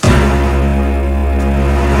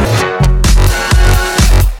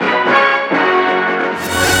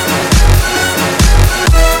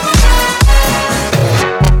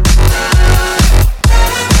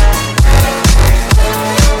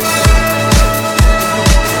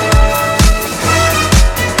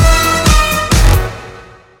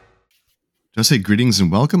I say greetings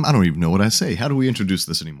and welcome? I don't even know what I say. How do we introduce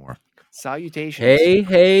this anymore? Salutations.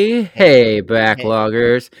 Hey,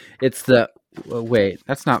 backloggers. It's the... wait,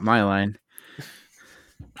 that's not my line.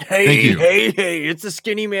 Thank you. Hey, it's the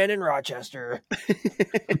skinny man in Rochester.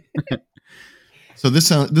 So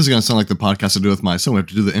this is going to sound like the podcast I do with my son. We have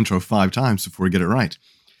to do the intro 5 times before we get it right.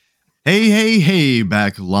 Hey,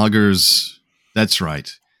 backloggers. That's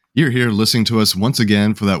right. You're here listening to us once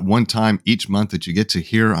again for that one time each month that you get to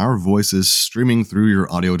hear our voices streaming through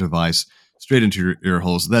your audio device straight into your ear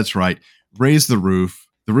holes. That's right. Raise the roof.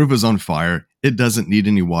 The roof is on fire. It doesn't need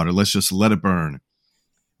any water. Let's just let it burn.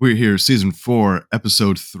 We're here, Season 4,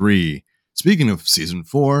 Episode 3. Speaking of Season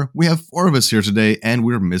 4, we have 4 of us here today, and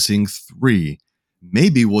we're missing 3.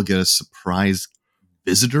 Maybe we'll get a surprise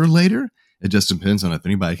visitor later. It just depends on if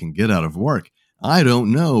anybody can get out of work. I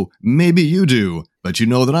don't know. Maybe you do. But you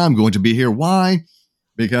know that I'm going to be here. Why?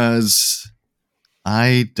 Because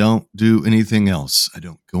I don't do anything else. I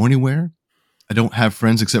don't go anywhere. I don't have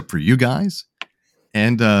friends except for you guys.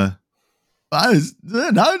 And I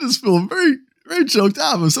just feel very, very choked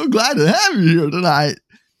up. I'm so glad to have you here tonight.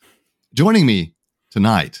 Joining me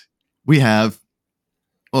tonight, we have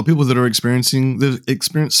people that are experienced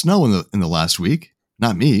snow in the last week.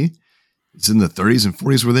 Not me. It's in the 30s and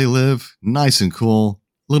 40s where they live. Nice and cool.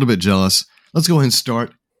 A little bit jealous. Let's go ahead and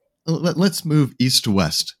start. Let's move east to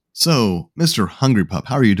west. So, Mr. Hungry Pup,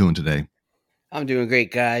 how are you doing today? I'm doing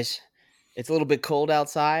great, guys. It's a little bit cold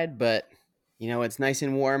outside, but it's nice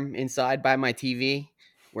and warm inside by my TV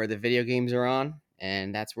where the video games are on,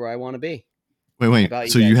 and that's where I want to be. Wait.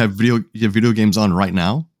 So you have video games on right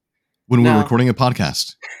now when we're recording a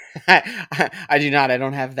podcast? I do not. I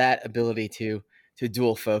don't have that ability to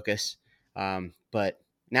dual focus. But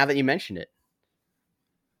now that you mentioned it.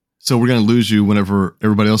 So we're going to lose you whenever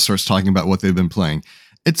everybody else starts talking about what they've been playing.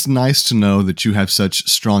 It's nice to know that you have such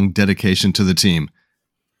strong dedication to the team.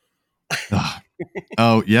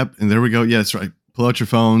 Oh, yep. And there we go. Yeah, that's right. Pull out your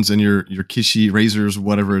phones and your Kishi razors,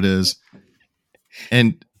 whatever it is.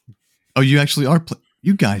 And, you actually are.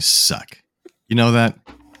 You guys suck. You know that?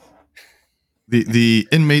 The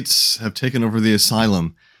inmates have taken over the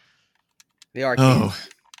asylum. They are.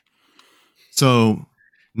 So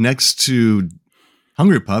next to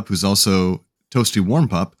Hungry Pup, who's also Toasty Warm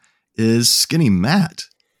Pup, is Skinny Matt.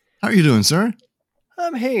 How are you doing, sir?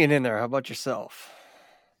 I'm hanging in there. How about yourself?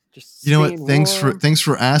 Just you know what? Thanks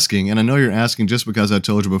for asking. And I know you're asking just because I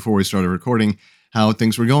told you before we started recording how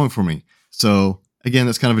things were going for me. So again,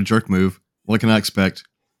 that's kind of a jerk move. What can I expect?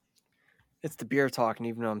 It's the beer talking,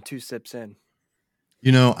 even though I'm 2 sips in.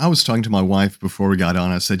 I was talking to my wife before we got on.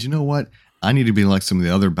 I said, you know what? I need to be like some of the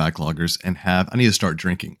other backloggers and I need to start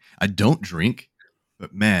drinking. I don't drink,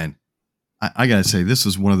 but man, I got to say, this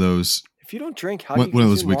is one of those. If you don't drink, how do you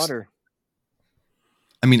consume water?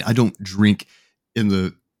 I mean, I don't drink in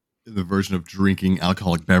the version of drinking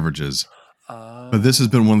alcoholic beverages, but this has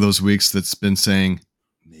been one of those weeks that's been saying,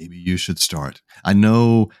 maybe you should start. I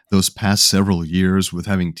know those past several years with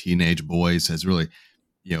having teenage boys has really,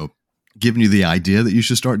 given you the idea that you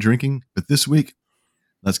should start drinking. But this week,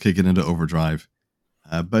 let's kick it into overdrive.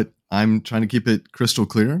 But I'm trying to keep it crystal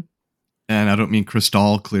clear. And I don't mean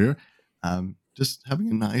crystal clear. Just having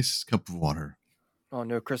a nice cup of water. Oh,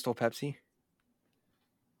 no Crystal Pepsi?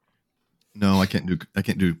 No, I can't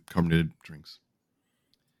do carbonated drinks.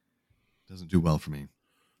 Doesn't do well for me.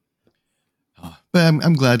 But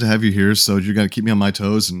I'm glad to have you here. So you're going to keep me on my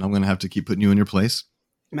toes, and I'm going to have to keep putting you in your place.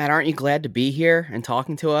 Matt, aren't you glad to be here and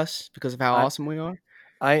talking to us because of how awesome we are?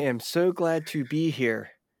 I am so glad to be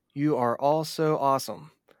here. You are all so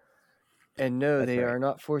awesome. And no, they are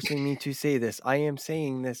not forcing me to say this. I am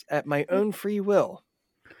saying this at my own free will.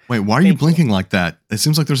 Wait, why are you blinking like that? It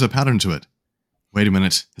seems like there's a pattern to it. Wait a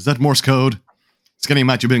minute. Is that Morse code? Skinny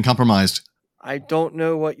Matt, you've been compromised. I don't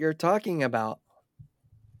know what you're talking about.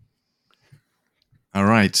 All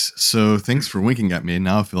right. So thanks for winking at me.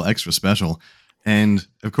 Now I feel extra special. And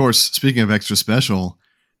of course, speaking of extra special,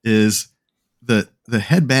 is the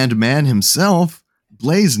headband man himself,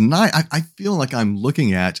 Blaze Knight. I feel like I'm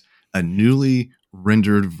looking at a newly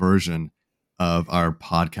rendered version of our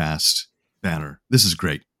podcast banner. This is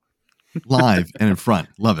great. Live and in front.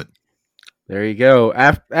 Love it. There you go.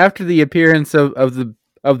 After the appearance of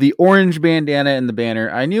the orange bandana in the banner,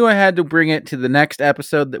 I knew I had to bring it to the next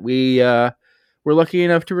episode that we were lucky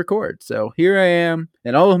enough to record. So here I am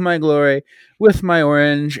in all of my glory with my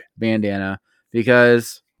orange bandana,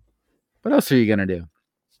 because what else are you going to do?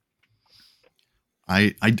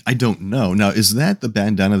 I don't know. Now, is that the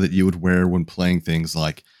bandana that you would wear when playing things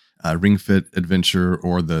like Ring Fit Adventure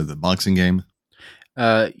or the boxing game?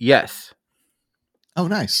 Yes. Oh,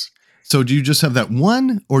 nice. So do you just have that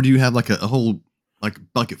one, or do you have like a whole like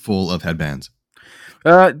bucket full of headbands?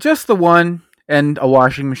 Just the one and a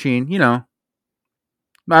washing machine. You know,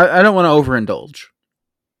 I don't want to overindulge.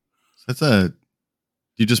 That's a. Do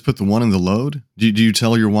you just put the one in the load? Do you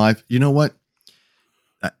tell your wife, you know what?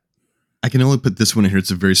 I can only put this one in here.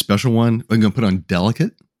 It's a very special one. I'm going to put on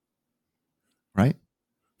delicate, right?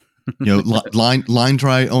 You know, line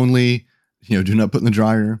dry only. You know, do not put in the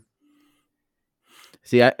dryer.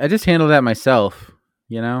 See, I just handle that myself.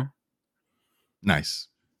 You know. Nice.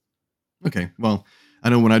 Okay. Well, I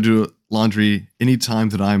know when I do laundry, anytime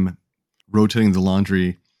that I'm rotating the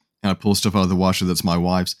laundry and I pull stuff out of the washer that's my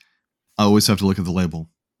wife's, I always have to look at the label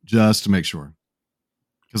just to make sure.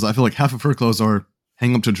 Because I feel like half of her clothes are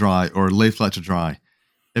hang up to dry or lay flat to dry.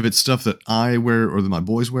 If it's stuff that I wear or that my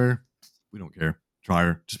boys wear, we don't care.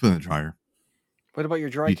 Dryer, just put it in the dryer. What about your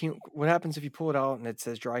dry clean? What happens if you pull it out and it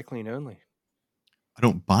says dry clean only? I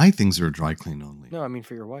don't buy things that are dry clean only. No, I mean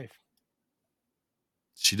for your wife.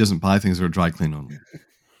 She doesn't buy things that are dry clean only.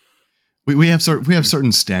 we have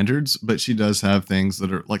certain standards, but she does have things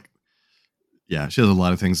that are like, yeah, she has a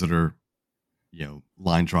lot of things that are, you know,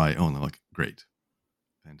 line dry only. Like, great,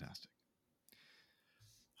 fantastic.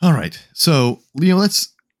 All right, so Leo,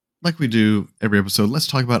 let's, like we do every episode, let's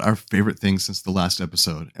talk about our favorite things since the last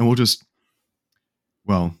episode, and we'll just,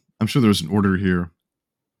 well, I'm sure there's an order here,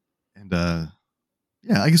 and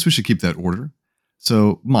yeah, I guess we should keep that order.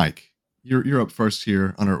 So, Mike. You're up first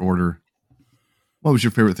here on our order. What was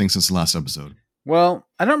your favorite thing since the last episode? Well,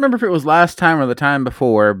 I don't remember if it was last time or the time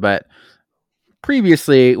before, but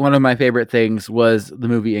previously, one of my favorite things was the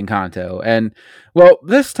movie Encanto. And, well,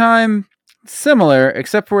 this time, similar,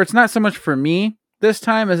 except for it's not so much for me this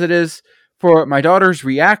time as it is for my daughter's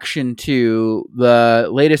reaction to the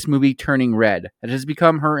latest movie, Turning Red. It has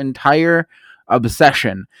become her entire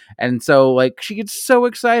obsession. And so, like, she gets so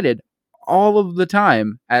excited all of the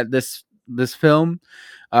time at this film.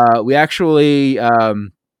 We actually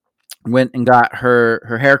went and got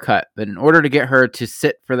her haircut, but in order to get her to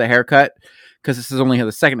sit for the haircut, because this is only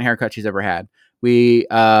the second haircut she's ever had, we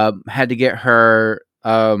had to get her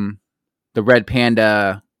the red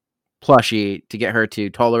panda plushie to get her to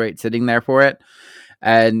tolerate sitting there for it,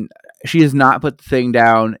 and she has not put the thing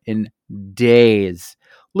down in days.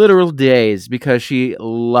 Literal days, because she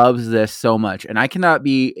loves this so much. And I cannot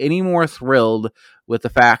be any more thrilled with the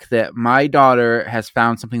fact that my daughter has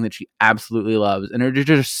found something that she absolutely loves. And it's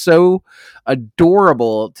just so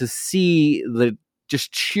adorable to see the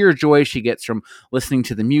just sheer joy she gets from listening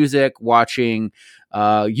to the music, watching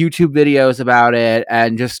YouTube videos about it,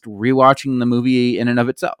 and just rewatching the movie in and of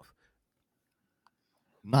itself.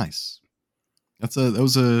 Nice. That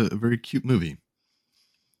was a very cute movie.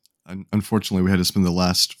 Unfortunately, we had to spend the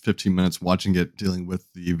last 15 minutes watching it, dealing with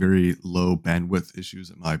the very low bandwidth issues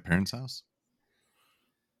at my parents' house.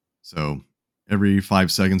 So every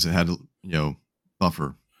 5 seconds, it had to, you know,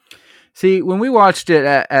 buffer. See, when we watched it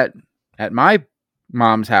at my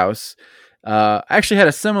mom's house, I actually had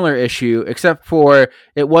a similar issue, except for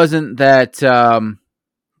it wasn't that the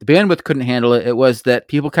bandwidth couldn't handle it. It was that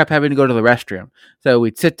people kept having to go to the restroom. So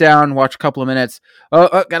we'd sit down, watch a couple of minutes.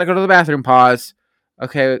 Oh, gotta go to the bathroom. Pause.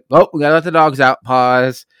 Okay, oh, we gotta let the dogs out,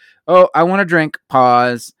 pause. Oh, I want a drink,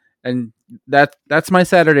 pause. And that's my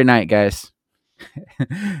Saturday night, guys.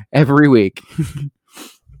 Every week.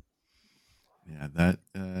 Yeah, that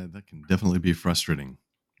can definitely be frustrating.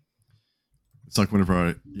 It's like whenever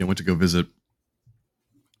I went to go visit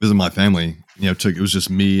my family, it was just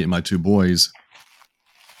me and my two boys.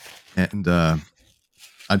 And I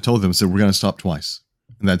told them, I said, we're gonna stop twice.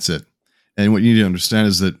 And that's it. And what you need to understand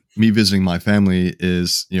is that me visiting my family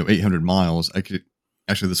is, 800 miles.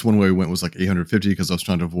 This one way we went was like 850 because I was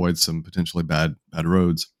trying to avoid some potentially bad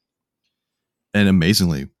roads. And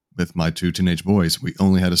amazingly, with my two teenage boys, we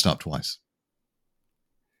only had to stop twice.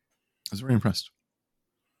 I was very impressed.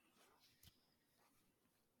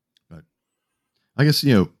 But I guess,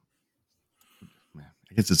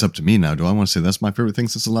 it's up to me now. Do I want to say that's my favorite thing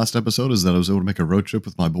since the last episode is that I was able to make a road trip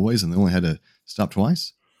with my boys and they only had to stop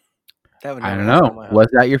twice? I don't know. Was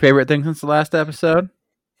that your favorite thing since the last episode?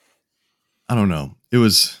 I don't know. I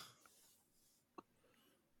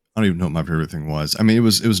don't even know what my favorite thing was. I mean, it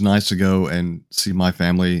was nice to go and see my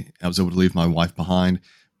family. I was able to leave my wife behind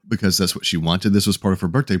because that's what she wanted. This was part of her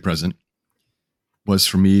birthday present, was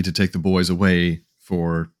for me to take the boys away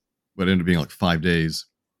for what ended up being like 5 days.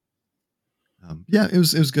 It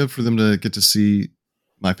was good for them to get to see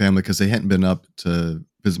my family because they hadn't been up to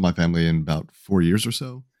visit my family in about 4 years or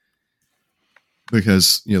so.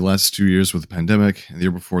 Because, the last 2 years with the pandemic, and the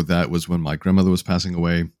year before that was when my grandmother was passing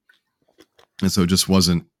away. And so it just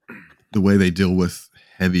wasn't the way they deal with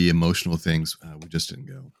heavy emotional things, we just didn't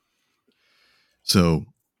go. So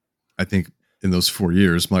I think in those 4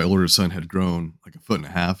 years, my older son had grown like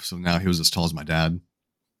 1.5 feet. So now he was as tall as my dad,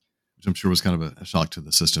 which I'm sure was kind of a shock to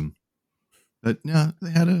the system. But yeah,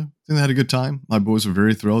 they had a good time. My boys were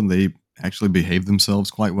very thrilled, and they actually behaved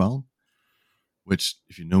themselves quite well. Which,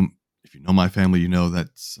 if you know my family, you know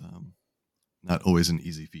that's not always an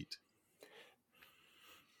easy feat.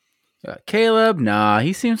 Caleb, nah,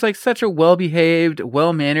 he seems like such a well-behaved,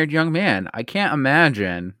 well-mannered young man. I can't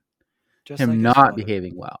imagine Just him like his not father.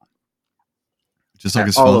 behaving well. Just like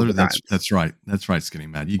his all of father. the That's times. That's right, Skinny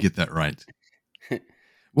Matt. You get that right.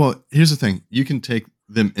 Well, here's the thing: you can take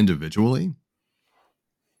them individually,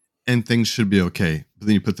 and things should be okay. But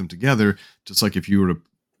then you put them together, just like if you were to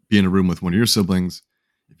be in a room with one of your siblings,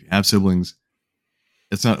 if you have siblings,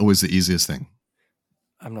 it's not always the easiest thing.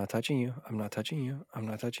 I'm not touching you. I'm not touching you. I'm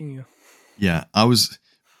not touching you. Yeah, I was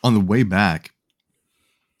on the way back.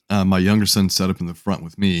 My younger son sat up in the front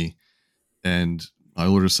with me, and my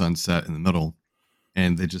older son sat in the middle,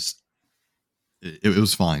 and they just it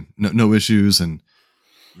was fine, no issues, and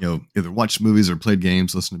either watched movies or played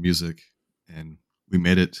games, listened to music, and we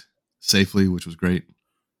made it safely, which was great.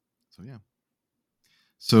 So yeah.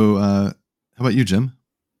 So how about you, Jim?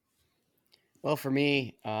 Well, for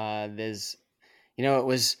me, it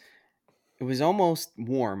was almost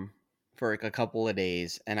warm for like a couple of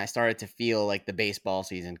days, and I started to feel like the baseball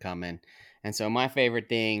season coming. And so my favorite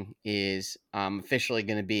thing is I'm officially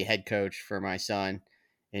going to be head coach for my son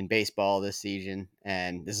in baseball this season,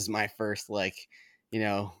 and this is my first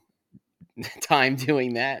time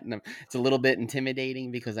doing that, and it's a little bit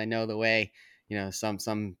intimidating because I know the way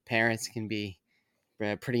some parents can be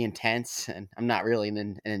pretty intense, and I'm not really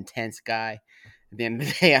an intense guy. At the end of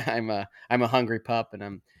the day, I'm a hungry pup,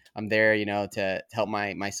 and I'm there, to help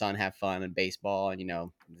my son have fun in baseball,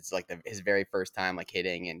 and it's like his very first time like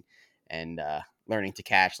hitting and learning to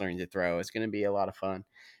catch, learning to throw. It's going to be a lot of fun,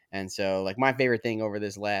 and so like my favorite thing over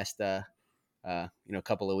this last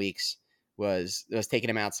couple of weeks was taking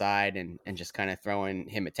him outside and just kind of throwing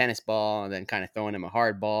him a tennis ball, and then kind of throwing him a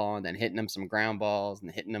hard ball, and then hitting him some ground balls,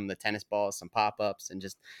 and hitting him the tennis balls, some pop-ups, and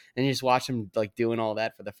you just watch him like doing all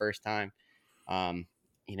that for the first time.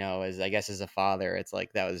 As I guess as a father, it's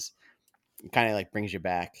like that was kind of like brings you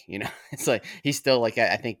back. It's like he's still like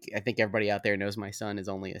I think everybody out there knows my son is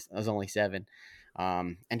only 7.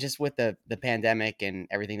 And just with the pandemic and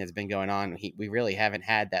everything that's been going on, we really haven't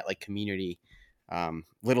had that like community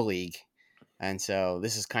little league. And so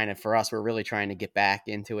this is kind of for us, we're really trying to get back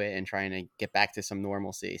into it and trying to get back to some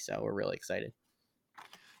normalcy. So we're really excited.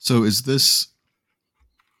 So is this,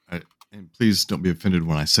 and please don't be offended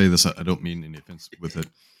when I say this, I don't mean any offense with it.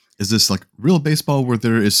 Is this like real baseball where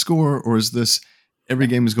there is score, or is this every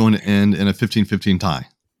game is going to end in a 15-15 tie?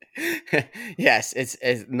 Yes,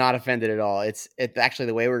 it's not offended at all. It's actually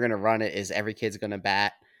the way we're going to run it is every kid's going to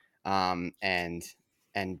bat.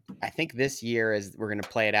 And I think this year is we're going to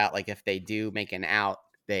play it out like if they do make an out,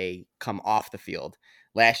 they come off the field.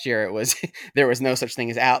 Last year it was there was no such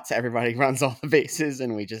thing as outs. Everybody runs all the bases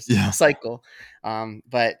and we just cycle.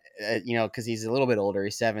 But because he's a little bit older,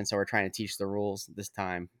 he's 7, so we're trying to teach the rules this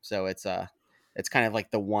time. So it's kind of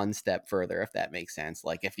like the one step further, if that makes sense.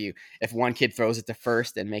 Like if one kid throws it to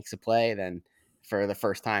first and makes a play, then for the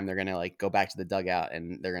first time they're gonna like go back to the dugout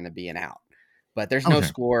and they're gonna be an out. But there's no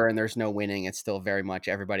score and there's no winning. It's still very much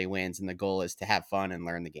everybody wins, and the goal is to have fun and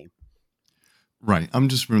learn the game. Right. I'm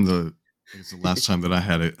just remember the last time that I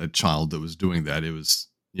had a child that was doing that. It was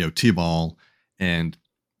T-ball, and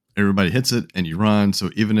everybody hits it and you run.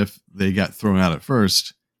 So even if they got thrown out at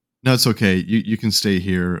first, no, it's okay. You can stay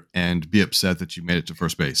here and be upset that you made it to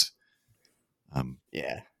first base.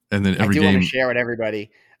 Yeah. And then every I do game want to share with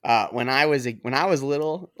everybody. When I was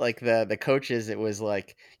little, like the coaches, it was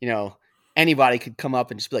like, anybody could come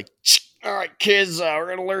up and just be like, all right, kids, we're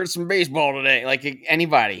going to learn some baseball today. Like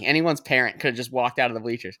anyone's parent could have just walked out of the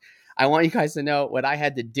bleachers. I want you guys to know what I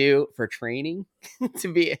had to do for training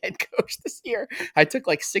to be a head coach this year. I took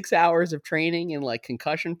like 6 hours of training in like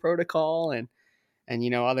concussion protocol and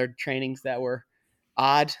other trainings that were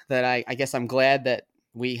odd that I guess I'm glad that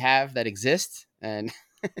we have that exist. And,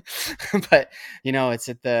 but it's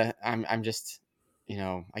I'm just,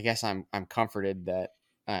 I guess I'm comforted that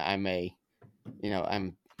I'm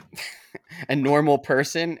I'm a normal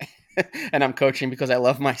person and I'm coaching because I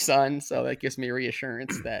love my son. So that gives me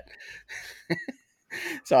reassurance that,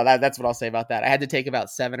 so that's what I'll say about that. I had to take about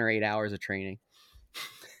 7 or 8 hours of training.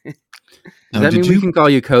 Does that mean we can call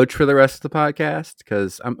you coach for the rest of the podcast?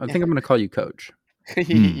 Because I think I'm going to call you coach. You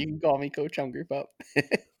can call me Coach Hungry Pup.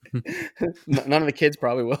 None of the kids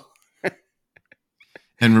probably will.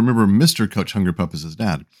 And remember, Mr. Coach Hungry Pup is his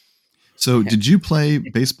dad. So did you play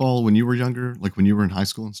baseball when you were younger, like when you were in high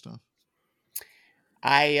school and stuff?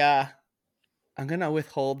 I'm going to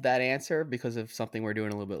withhold that answer because of something we're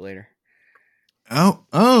doing a little bit later.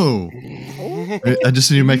 Oh. I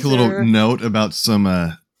just need to make a little note about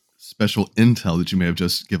some special intel that you may have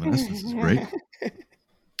just given us. This is great.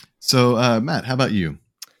 So, Matt, how about you?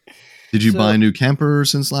 Did you buy a new camper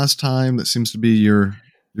since last time? That seems to be your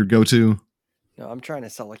go-to. No, I'm trying to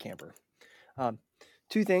sell a camper.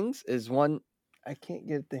 Two things is one, I can't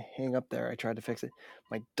get the hang up there. I tried to fix it.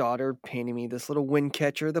 My daughter painted me this little wind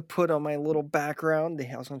catcher to put on my little background.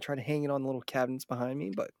 I was going to try to hang it on the little cabinets behind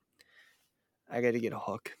me, but I got to get a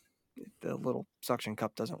hook. The little suction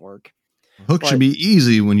cup doesn't work. A hook should be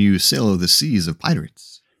easy when you sail over the seas of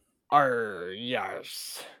pirates.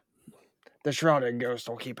 Yes. The shrouded ghost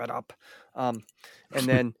will keep it up. And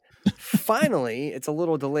then finally, it's a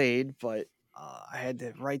little delayed, but I had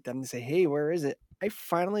to write them to say, hey, where is it? I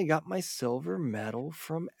finally got my silver medal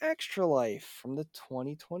from Extra Life from the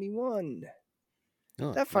 2021.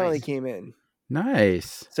 That finally came in.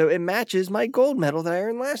 Nice. So it matches my gold medal that I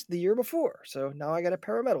earned the year before. So now I got a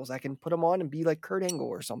pair of medals. I can put them on and be like Kurt Angle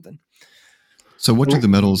or something. So what do the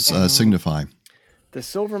medals signify? The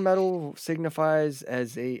silver medal signifies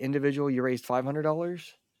as a individual you raised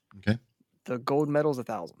 $500. Okay. The gold medal is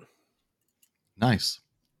 $1,000. Nice.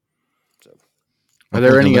 So, are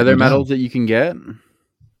there any other medals that you can get?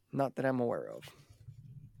 Not that I'm aware of.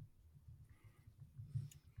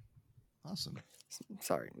 Awesome.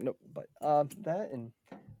 Sorry, no, but that, and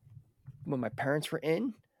when my parents were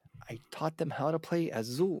in, I taught them how to play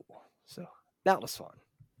Azul. So that was fun.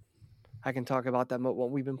 I can talk about that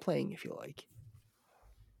what we've been playing if you like.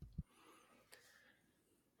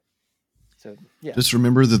 So yeah. Just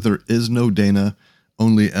remember that there is no Dana,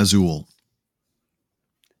 only Azul.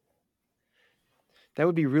 That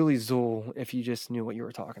would be really Zul if you just knew what you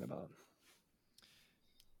were talking about.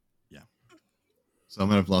 Yeah. So I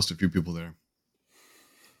might have lost a few people there.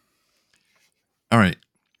 All right.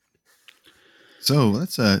 So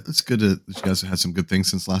that's good that you guys have had some good things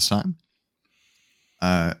since last time.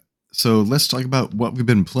 So let's talk about what we've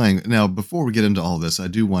been playing. Now, before we get into all this, I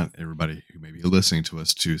do want everybody who may be listening to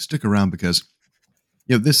us to stick around because,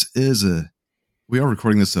 this is we are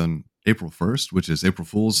recording this on April 1st, which is April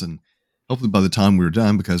Fool's. And hopefully by the time we're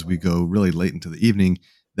done, because we go really late into the evening,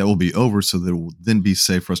 that will be over so that it will then be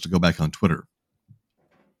safe for us to go back on Twitter.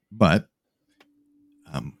 But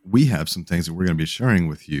we have some things that we're going to be sharing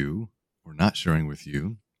with you or not sharing with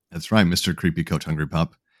you. That's right, Mr. Creepy Coach Hungry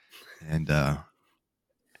Pup. And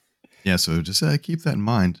so just keep that in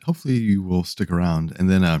mind. Hopefully you will stick around. And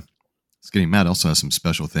then Skinny Matt also has some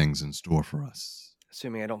special things in store for us.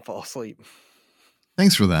 Assuming I don't fall asleep.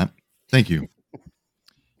 Thanks for that. Thank you.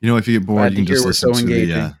 If you get bored, you can just listen to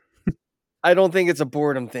the... I don't think it's a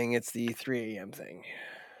boredom thing. It's the 3 a.m. thing.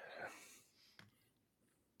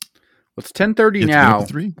 Well, it's 10:30 now.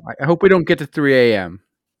 I hope we don't get to 3 a.m.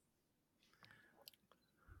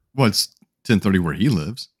 Well, it's 10:30 where he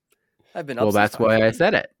lives. I've been up. Well, that's why I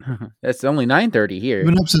said it. It's only 9:30 here. You've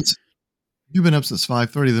been up since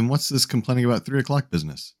 5:30. Then what's this complaining about 3 o'clock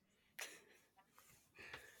business?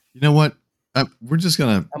 You know what? We're just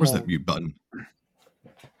gonna. Where's that mute button?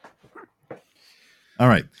 All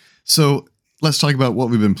right. So let's talk about what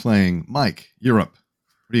we've been playing. Mike, you're up.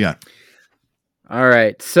 What do you got? All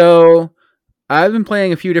right. So I've been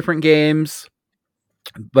playing a few different games,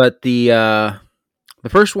 but the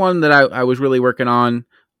first one that I was really working on,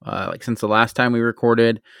 since the last time we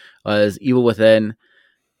recorded, was Evil Within,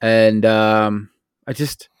 and I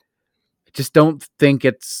just don't think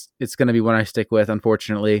it's going to be one I stick with.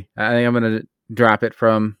 Unfortunately, I think I'm going to drop it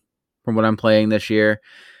from what I'm playing this year.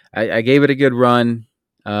 I gave it a good run,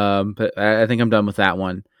 but I think I'm done with that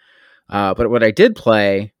one. But what I did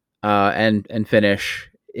play and finish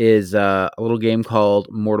is a little game called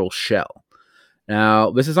Mortal Shell.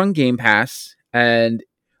 Now, this is on Game Pass, and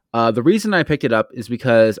the reason I picked it up is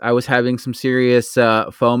because I was having some serious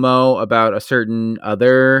FOMO about a certain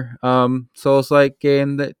other Souls-like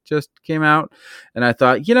game that just came out, and I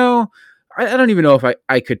thought, I don't even know if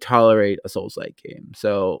I could tolerate a Souls-like game,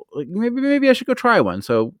 so maybe I should go try one.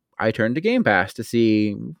 So I turned to Game Pass to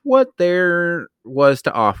see what there was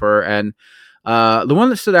to offer, and the one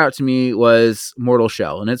that stood out to me was Mortal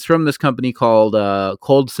Shell, and it's from this company called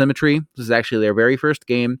Cold Symmetry. This is actually their very first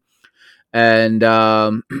game. And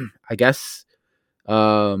I guess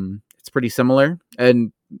it's pretty similar.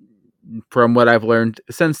 And from what I've learned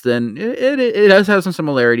since then, it does have some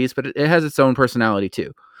similarities, but it has its own personality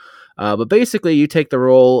too. But basically, you take the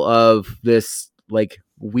role of this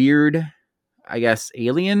weird, I guess,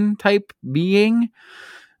 alien type being.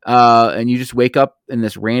 And you just wake up in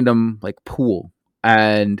this random like pool.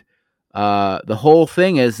 And the whole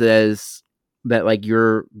thing is that like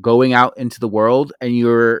you're going out into the world and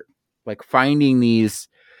you're like finding these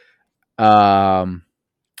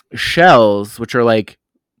shells, which are like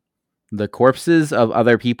the corpses of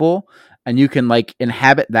other people, and you can like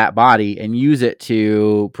inhabit that body and use it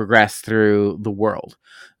to progress through the world.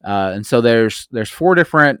 And so there's 4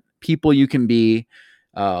 different people you can be.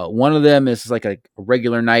 One of them is like a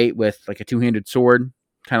regular knight with like a 2-handed sword,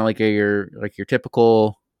 kind of like your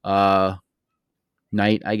typical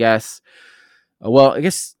knight, I guess. Well, I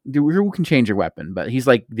guess you can change your weapon, but he's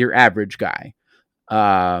like your average guy.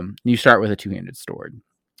 You start with a 2-handed sword.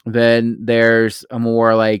 Then there's a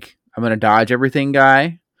more like, I'm going to dodge everything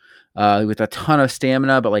guy with a ton of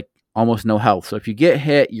stamina, but like almost no health. So if you get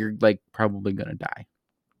hit, you're like probably going to die.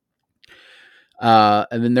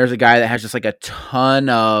 And then there's a guy that has just like a ton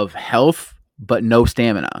of health, but no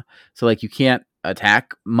stamina. So like you can't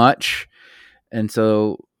attack much. And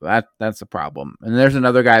so that's a problem. And there's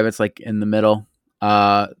another guy that's like in the middle.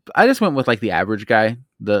 I just went with like the average guy,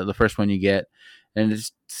 the first one you get. And it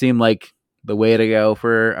just seemed like the way to go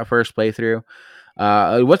for a first playthrough.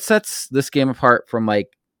 What sets this game apart from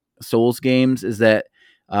like Souls games is that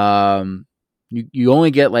you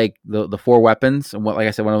only get like the 4 weapons, and like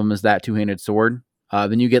I said, one of them is that 2-handed sword.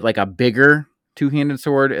 Then you get like a bigger 2-handed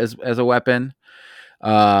sword as a weapon.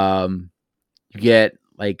 You get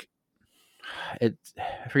like I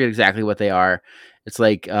forget exactly what they are. It's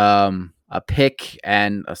like a pick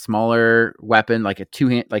and a smaller weapon, like a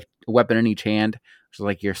 2-hand, like a weapon in each hand, which is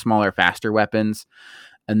like your smaller, faster weapons.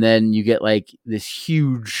 And then you get like this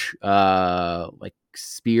huge like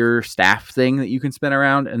spear staff thing that you can spin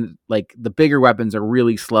around. And like the bigger weapons are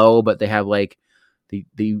really slow, but they have like they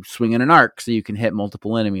swing in an arc so you can hit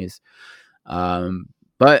multiple enemies.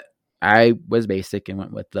 But I was basic and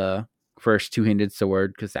went with the first 2-handed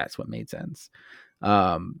sword because that's what made sense.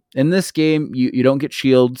 In this game, you don't get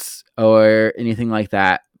shields or anything like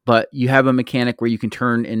that, but you have a mechanic where you can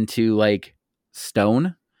turn into like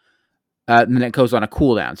stone. And then it goes on a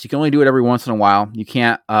cooldown. So you can only do it every once in a while. You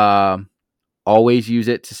can't always use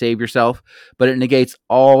it to save yourself, but it negates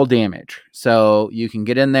all damage. So you can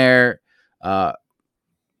get in there,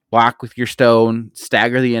 block with your stone,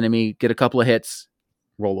 stagger the enemy, get a couple of hits,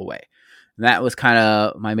 roll away. And that was kind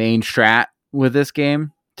of my main strat with this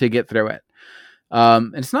game to get through it.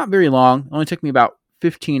 And it's not very long. It only took me about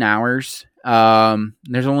 15 hours.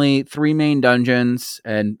 There's only 3 main dungeons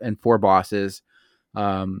and 4 bosses.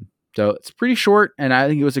 So it's pretty short, and I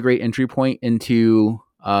think it was a great entry point into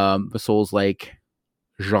the Souls-like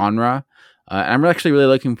genre. I'm actually really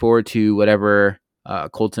looking forward to whatever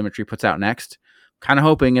Cold Symmetry puts out next. Kind of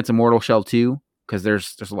hoping it's Immortal Shell 2, because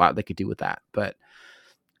there's a lot they could do with that. But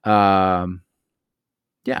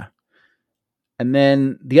yeah. And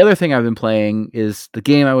then the other thing I've been playing is the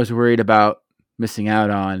game I was worried about missing out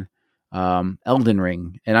on, Elden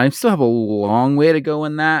Ring. And I still have a long way to go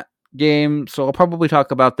in that game, so I'll probably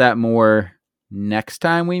talk about that more next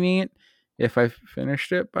time we meet, if I've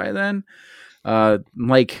finished it by then.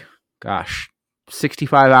 Like, gosh,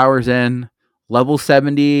 65 hours in, level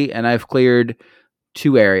 70, and I've cleared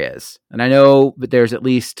 2 areas. And I know that there's at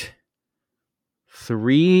least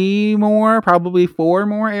 3 more, probably 4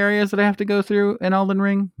 more areas that I have to go through in Elden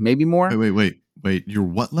Ring, maybe more. Wait, you're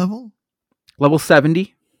what level? Level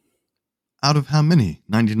 70. Out of how many?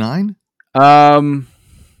 99?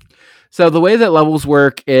 So the way that levels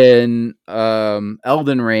work in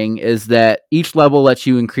Elden Ring is that each level lets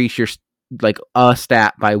you increase your like a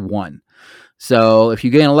stat by 1. So if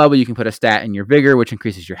you gain a level, you can put a stat in your vigor, which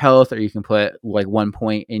increases your health, or you can put like 1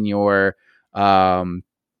 point in your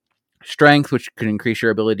strength, which could increase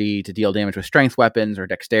your ability to deal damage with strength weapons, or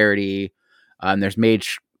dexterity. There's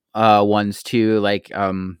mage ones too, like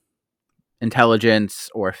intelligence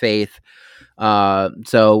or faith.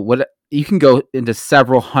 So what you can go into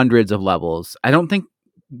several hundreds of levels. I don't think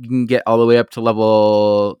you can get all the way up to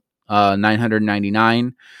level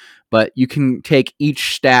 999, but you can take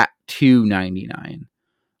each stat to 99.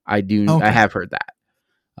 Okay. I have heard that.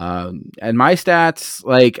 And my stats,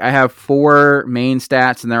 like I have 4 main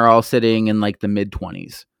stats, and they're all sitting in like the mid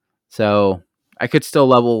 20s. So I could still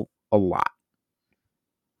level a lot.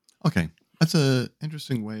 Okay, that's a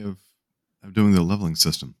interesting way of doing the leveling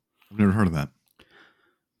system. I've never heard of that.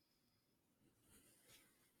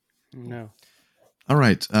 No. All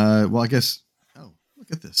right. Well, I guess. Oh, look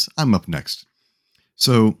at this. I'm up next.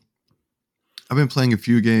 So, I've been playing a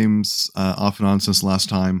few games off and on since last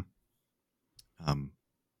time. I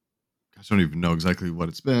don't even know exactly what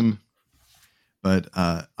it's been, but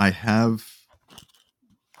I have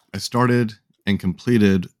I started and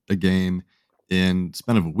completed a game in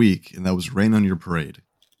span of a week, and that was Rain on Your Parade.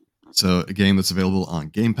 So a game that's available on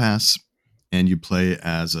Game Pass, and you play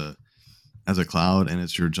as a cloud, and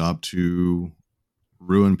it's your job to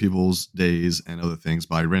ruin people's days and other things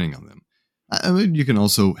by raining on them. I mean, you can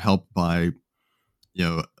also help by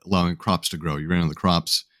allowing crops to grow. You rain on the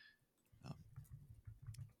crops,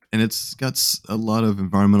 and it's got a lot of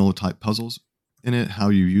environmental type puzzles in it. How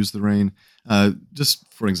you use the rain.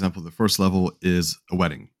 Just for example, the first level is a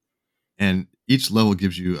wedding. And each level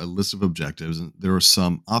gives you a list of objectives. And there are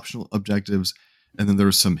some optional objectives, and then there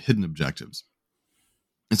are some hidden objectives.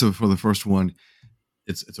 And so for the first one,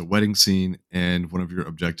 it's a wedding scene, and one of your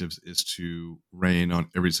objectives is to rain on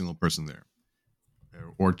every single person there.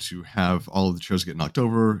 Or to have all of the chairs get knocked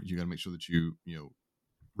over. You got to make sure that you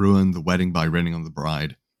ruin the wedding by raining on the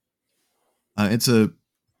bride.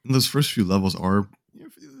 Those first few levels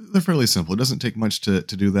they're fairly simple. It doesn't take much to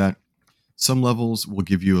do that. Some levels will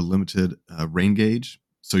give you a limited rain gauge,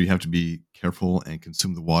 so you have to be careful and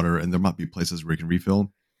consume the water, and there might be places where you can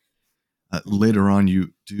refill. Later on,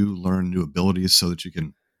 you do learn new abilities so that you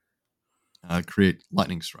can create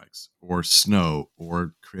lightning strikes, or snow,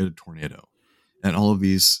 or create a tornado. And all of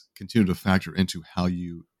these continue to factor into how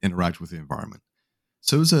you interact with the environment.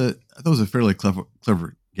 So I thought it was a fairly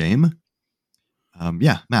clever game.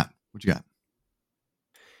 Matt, what you got?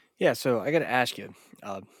 Yeah, so I got to ask you,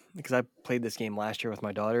 because I played this game last year with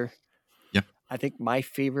my daughter. Yep. I think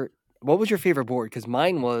what was your favorite board? Because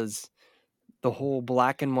mine was the whole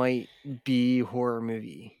black and white B horror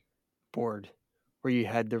movie board where you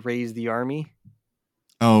had to raise the army.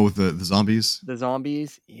 Oh, with the zombies? The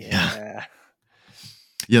zombies? Yeah.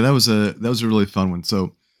 Yeah, that was a really fun one.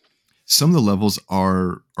 So some of the levels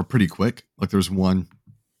are pretty quick. Like there's one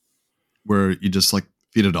where you just like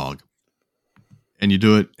feed a dog. And you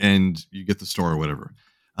do it, and you get the store or whatever.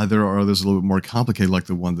 There are others a little bit more complicated, like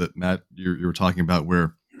the one that Matt you were talking about,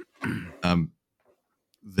 where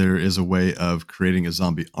there is a way of creating a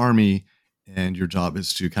zombie army, and your job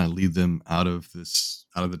is to kind of lead them out of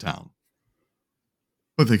the town.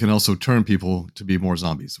 But they can also turn people to be more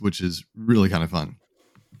zombies, which is really kind of fun.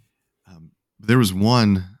 There was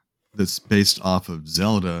one that's based off of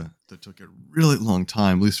Zelda that took a really long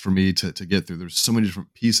time, at least for me, to get through. There's so many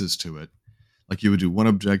different pieces to it. Like you would do one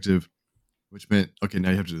objective, which meant, okay,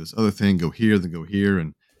 now you have to do this other thing, go here, then go here.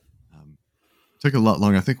 And it took a lot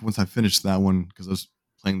longer. I think once I finished that one, because I was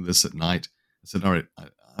playing this at night, I said, all right,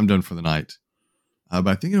 I'm done for the night. But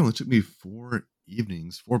I think it only took me 4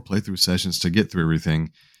 playthrough sessions to get through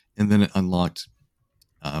everything. And then it unlocked,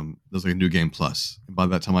 there's like a new game plus. And by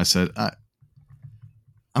that time I said,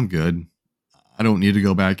 I'm good. I don't need to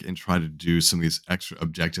go back and try to do some of these extra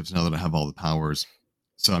objectives now that I have all the powers.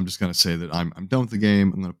 So I'm just going to say that I'm done with the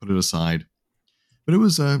game. I'm going to put it aside. But it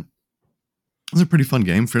was a pretty fun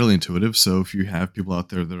game, fairly intuitive. So if you have people out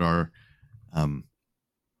there that are,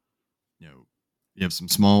 you have some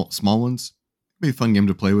small ones, it'd be a fun game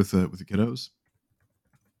to play with the kiddos.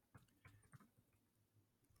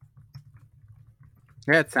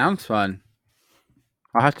 Yeah, it sounds fun.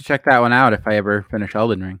 I'll have to check that one out if I ever finish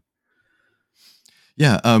Elden Ring.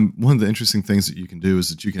 Yeah, one of the interesting things that you can do is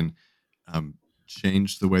that you can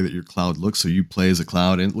change the way that your cloud looks. So you play as a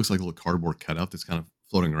cloud, and it looks like a little cardboard cutout that's kind of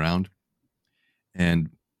floating around. And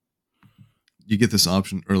you get this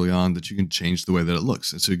option early on that you can change the way that it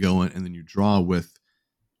looks. And so you go in and then you draw with,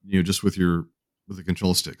 just with the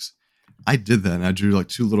control sticks. I did that, and I drew like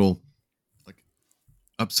 2 little like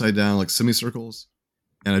upside down like semicircles,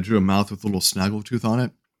 and I drew a mouth with a little snaggletooth on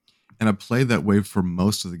it. And I played that way for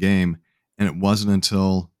most of the game. And it wasn't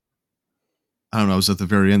until, I don't know, I was at the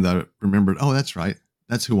very end that I remembered, oh, that's right.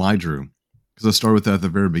 That's who I drew. Because I started with that at the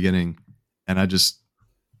very beginning. And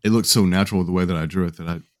it looked so natural the way that I drew it that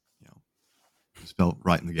I just felt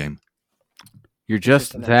right in the game. You're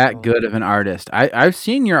just that good of an artist. I've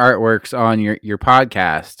seen your artworks on your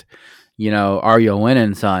podcast, Are You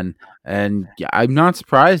Winning, Son? And I'm not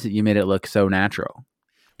surprised that you made it look so natural.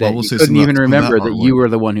 That you couldn't even remember that you were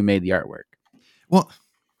the one who made the artwork. Well,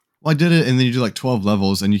 I did it, and then you do like 12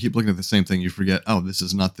 levels, and you keep looking at the same thing. You forget, oh, this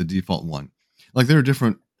is not the default one. Like there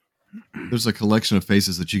are there's a collection of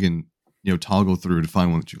faces that you can, toggle through to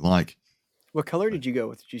find one that you like. What color did you go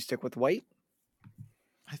with? Did you stick with white?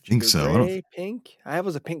 I think so. Gray, pink? I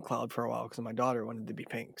was a pink cloud for a while because my daughter wanted to be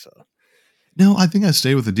pink. So no, I think I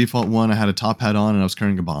stayed with the default one. I had a top hat on, and I was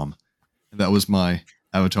carrying a bomb. And that was my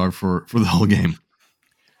avatar for the whole game.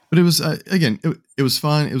 But it was, again, it was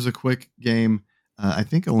fun. It was a quick game. I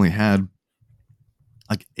think I only had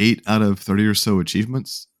like 8 out of 30 or so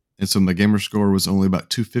achievements. And so my gamer score was only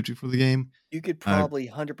about 250 for the game. you could probably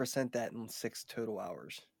 100% that in 6 total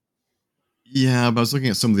hours. Yeah, but I was looking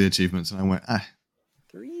at some of the achievements and I went,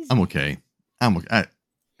 They're easy. I'm okay. I'm okay.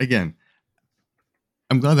 Again,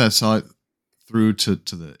 I'm glad that I saw it through to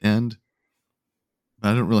the end, but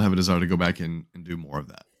I don't really have a desire to go back and do more of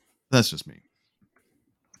that. That's just me.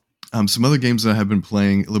 Some other games that I have been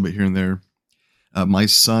playing a little bit here and there. My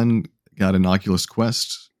son got an Oculus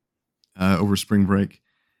Quest over spring break,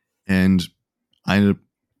 and I ended up,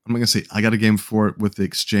 I'm not going to say I got a game for it with the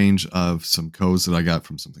exchange of some codes that I got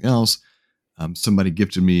from something else. Somebody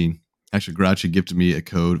gifted me, actually, Grouchy gifted me a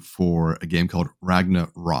code for a game called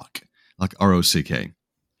Ragnarok, like ROCK.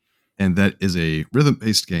 And that is a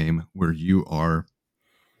rhythm-based game where you are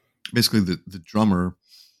basically the drummer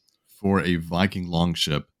for a Viking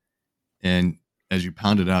longship. And as you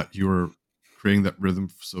pound it out, you're creating that rhythm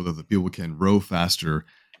so that the people can row faster.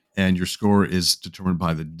 And your score is determined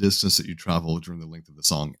by the distance that you travel during the length of the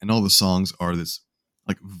song. And all the songs are this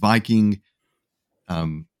like Viking,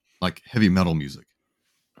 like heavy metal music.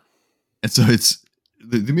 And so it's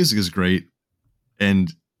the music is great.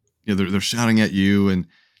 And they're shouting at you, and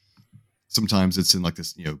sometimes it's in like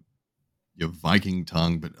this, Viking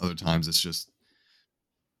tongue, but other times it's just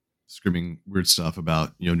screaming weird stuff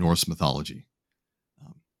about, Norse mythology.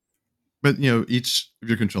 But each of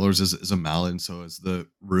your controllers is a mallet, and so as the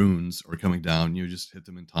runes are coming down, you just hit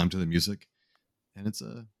them in time to the music, and it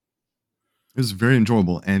was very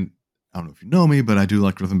enjoyable. And I don't know if you know me, but I do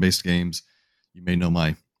like rhythm-based games. You may know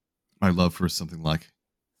my love for something like,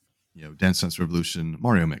 Dance Dance Revolution,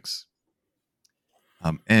 Mario Mix.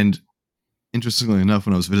 And interestingly enough,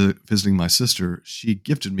 when I was visiting my sister, she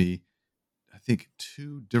gifted me, I think,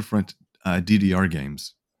 2 different DDR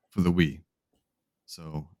games for the Wii.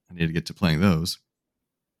 So I need to get to playing those.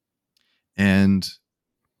 And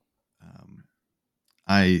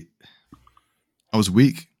I was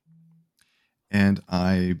weak, and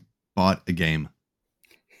I bought a game.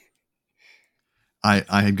 I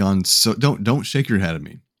had gone so don't shake your head at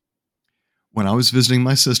me. When I was visiting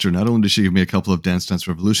my sister, not only did she give me a couple of Dance Dance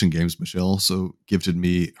Revolution games, but she also gifted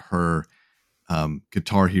me her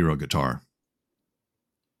Guitar Hero guitar.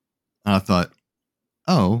 And I thought,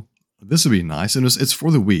 oh, this would be nice. And it's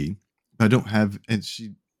for the Wii, but I don't have. And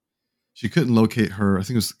she couldn't locate her. I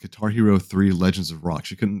think it was Guitar Hero 3 Legends of Rock.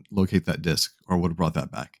 She couldn't locate that disc, or would have brought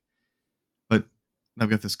that back. But I've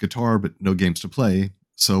got this guitar, but no games to play.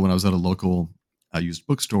 So when I was at a local used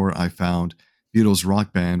bookstore, I found Beatles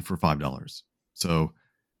Rock Band for $5. So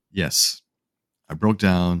yes, I broke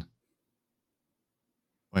down.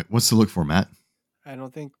 Wait, what's to look for, Matt? I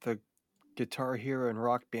don't think the Guitar Hero and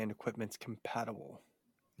Rock Band equipment's compatible.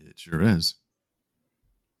 It sure is.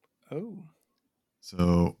 Oh.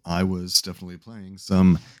 So I was definitely playing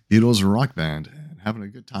some Beatles Rock Band and having a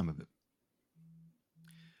good time of it.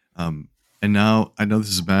 And now I know this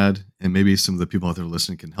is bad, and maybe some of the people out there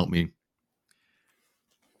listening can help me,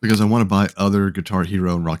 because I want to buy other Guitar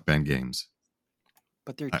Hero and Rock Band games.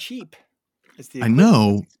 But they're cheap. It's the I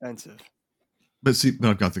know. Expensive. But see,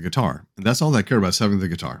 I've got the guitar, and that's all I care about, is having the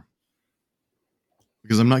guitar.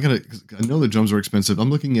 Because I'm not going to, I know the drums are expensive. I'm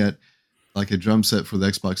looking at like a drum set for the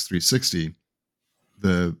Xbox 360.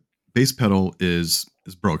 The bass pedal is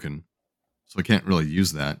broken, so I can't really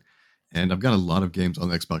use that. And I've got a lot of games on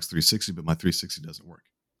the Xbox 360, but my 360 doesn't work.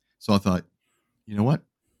 So I thought, you know what?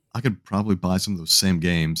 I could probably buy some of those same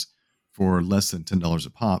games for less than $10 a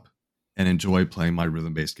pop and enjoy playing my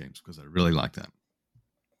rhythm-based games, because I really like that.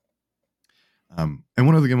 And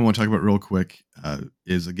one other game I want to talk about real quick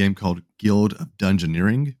is a game called Guild of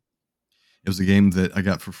Dungeoneering. It was a game that I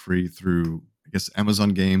got for free through, I guess, Amazon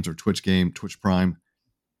Games or Twitch Prime.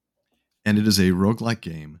 And it is a roguelike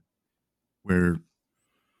game where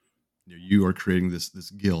you are creating this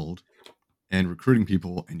guild and recruiting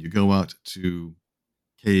people, and you go out to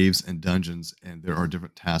caves and dungeons, and there are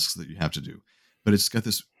different tasks that you have to do. But it's got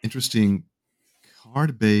this interesting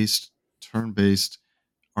card-based, turn-based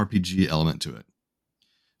RPG element to it.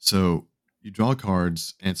 So you draw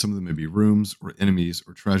cards, and some of them may be rooms or enemies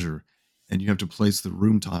or treasure, and you have to place the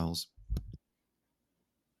room tiles.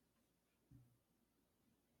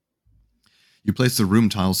 You place the room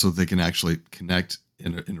tiles so they can actually connect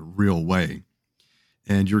in a real way.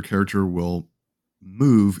 And your character will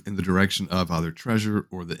move in the direction of either treasure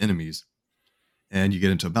or the enemies. And you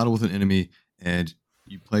get into a battle with an enemy, and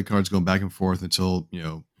you play cards going back and forth until,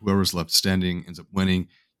 whoever's left standing ends up winning.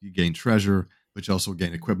 You gain treasure, but you also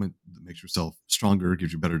gain equipment that makes yourself stronger,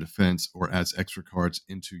 gives you better defense, or adds extra cards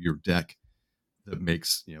into your deck that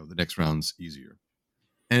makes, the next rounds easier.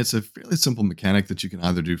 And it's a fairly simple mechanic that you can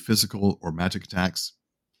either do physical or magic attacks,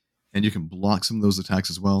 and you can block some of those attacks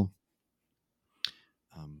as well.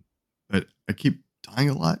 But I keep dying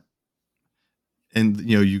a lot. and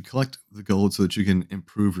you collect the gold so that you can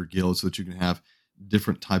improve your guild, so that you can have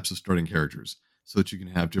different types of starting characters, so that you can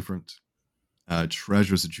have different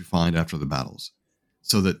treasures that you find after the battles,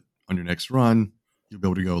 so that on your next run you'll be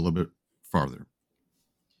able to go a little bit farther.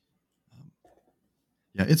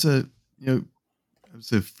 Yeah, it's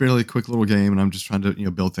a fairly quick little game, and I'm just trying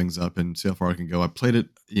to build things up and see how far I can go. I played it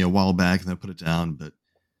a while back and then put it down, but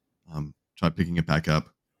try picking it back up.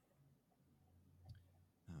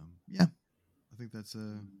 Yeah, I think that's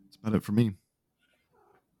about it for me.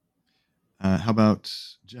 How about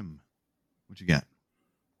Jim? What you got?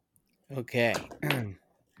 Okay.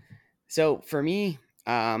 So for me,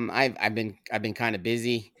 I've been kind of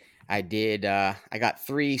busy. I got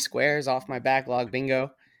 3 squares off my backlog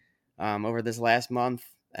bingo over this last month,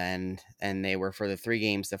 and they were for the 3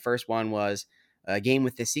 games. The first one was a game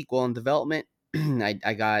with the sequel in development.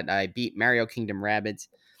 I beat Mario Kingdom Rabbids.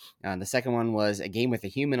 The second one was a game with a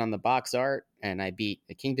human on the box art, and I beat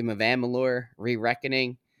the Kingdom of Amalur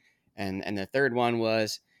Re-Reckoning. And the third one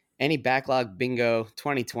was any backlog bingo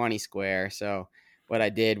 2020 square. So what I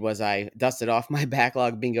did was I dusted off my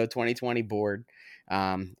backlog bingo 2020 board,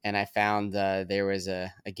 and I found there was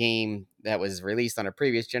a game that was released on a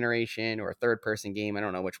previous generation or a third-person game. I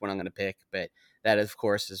don't know which one I'm going to pick, but that, of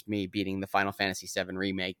course, is me beating the Final Fantasy VII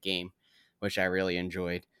Remake game, which I really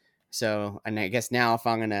enjoyed. So, and I guess now if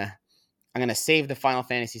I'm gonna save the Final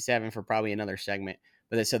Fantasy VII for probably another segment.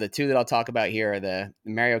 But so the 2 that I'll talk about here are the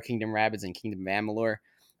Mario Kingdom Rabbids and Kingdom of Amalur.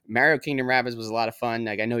 Mario Kingdom Rabbids was a lot of fun.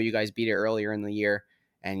 Like, I know you guys beat it earlier in the year,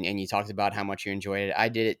 and you talked about how much you enjoyed it. I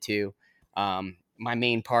did it too. My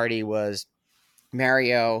main party was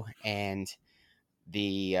Mario, and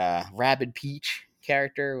the Rabbid Peach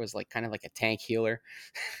character was like kind of like a tank healer.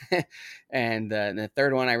 And the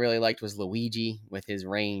third one I really liked was Luigi with his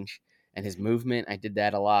range and his movement. I did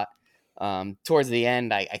that a lot. Towards the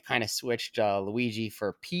end, I kind of switched Luigi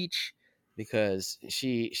for Peach because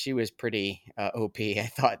she was pretty OP, I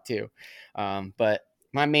thought too. But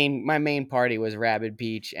my main party was Rabbid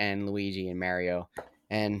Peach and Luigi and Mario.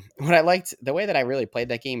 And what I liked, the way that I really played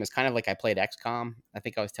that game is kind of like I played XCOM. I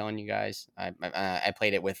think I was telling you guys. I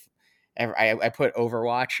played it with, I put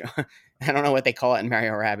Overwatch. I don't know what they call it in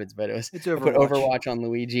Mario Rabbids, but I put Overwatch on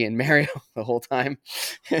Luigi and Mario the whole time.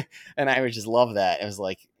 And I would just love that. It was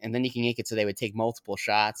like, and then you can make it so they would take multiple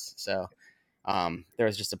shots. So there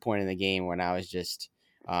was just a point in the game when I was just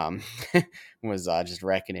just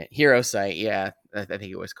wrecking it. Hero Sight, yeah, I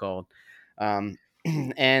think it was called. And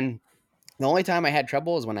the only time I had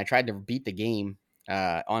trouble is when I tried to beat the game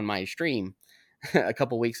on my stream a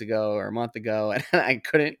couple weeks ago or a month ago, and I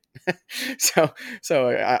couldn't. so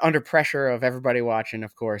under pressure of everybody watching,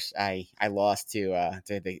 of course, I lost to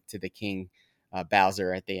the King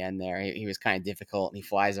Bowser at the end there. He was kind of difficult, and he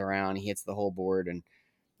flies around, he hits the whole board, and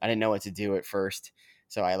I didn't know what to do at first,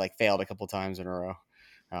 so I failed a couple times in a row.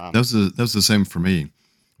 That was the same for me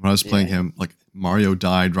when I was playing him. Like, Mario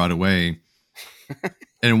died right away.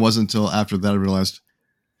 And it wasn't until after that I realized,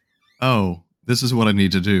 oh, this is what I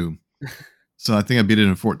need to do. So I think I beat it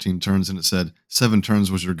in 14 turns, and it said 7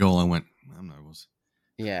 turns was your goal. I went, I'm not.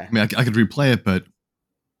 Yeah. I mean, I could replay it, but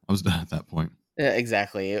I was done at that point. Yeah,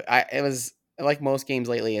 exactly. It was like most games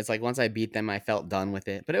lately. It's like once I beat them, I felt done with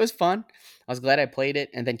it. But it was fun. I was glad I played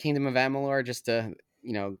it. And then Kingdom of Amalur, just to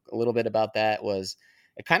a little bit about that, was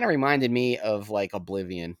it kind of reminded me of like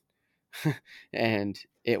Oblivion. And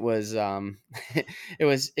it was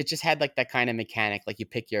it just had like that kind of mechanic, like you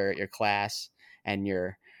pick your class and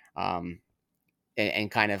your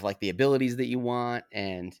and kind of like the abilities that you want.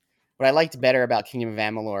 And what I liked better about Kingdom of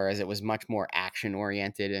Amalur is it was much more action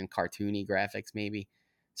oriented and cartoony graphics maybe.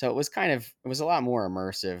 So it was a lot more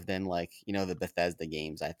immersive than like the Bethesda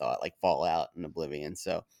games, I thought, like Fallout and Oblivion.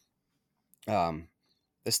 So the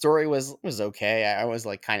story was okay. I was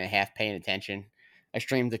like kind of half paying attention. I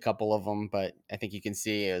streamed a couple of them, but I think you can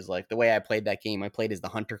see it was like the way I played that game. I played as the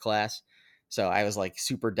hunter class, so I was like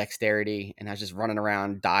super dexterity, and I was just running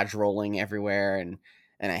around, dodge rolling everywhere, and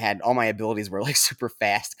I had all my abilities were like super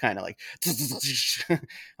fast, kind of like.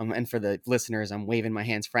 And for the listeners, I'm waving my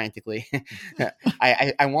hands frantically.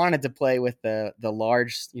 I wanted to play with the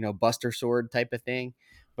large Buster Sword type of thing,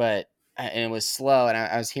 but and it was slow, and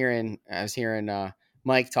I was hearing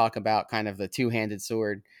Mike talk about kind of the two-handed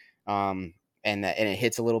sword. And it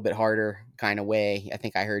hits a little bit harder kind of way. I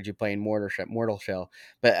think I heard you playing Mortal Shell,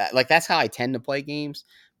 but like that's how I tend to play games.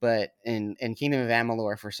 But in Kingdom of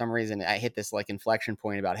Amalur, for some reason, I hit this like inflection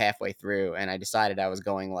point about halfway through, and I decided I was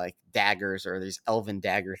going like daggers or these elven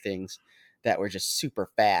dagger things that were just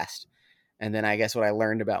super fast. And then I guess what I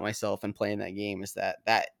learned about myself in playing that game is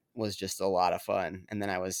that was just a lot of fun. And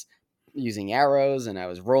then I was using arrows, and I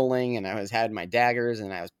was rolling, and had my daggers,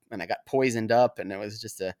 and I got poisoned up, and it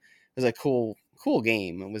was a cool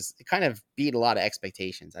game. It kind of beat a lot of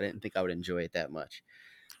expectations. I didn't think I would enjoy it that much.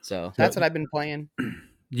 So that's what I've been playing.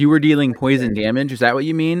 You were dealing poison damage. Is that what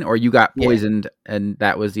you mean? Or you got Yeah. poisoned and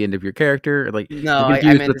that was the end of your character? Like, No, I'm I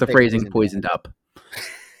confused meant with to the say phrasing poisoned up.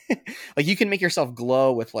 Like you can make yourself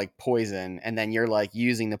glow with like poison, and then you're like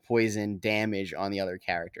using the poison damage on the other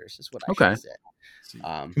characters. Is what I should say. See,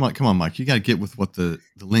 come on, Mike. You got to get with what the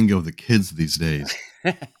lingo of the kids these days.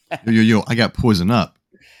 Yo, I got poison up.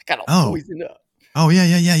 Got all poison up. Oh yeah.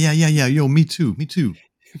 Yo, me too.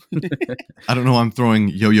 I don't know. I'm throwing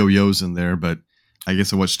yo-yo-yos in there, but I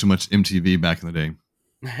guess I watched too much MTV back in the day.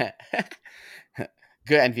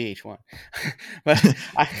 Good, and VH1. But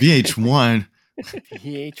VH1.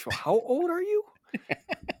 VH1. How old are you?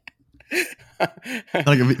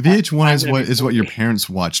 Like VH1 is what your parents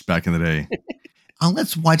watched back in the day.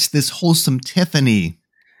 Let's watch this wholesome Tiffany.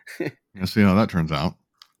 See how that turns out.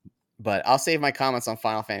 But I'll save my comments on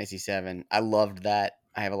Final Fantasy VII. I loved that.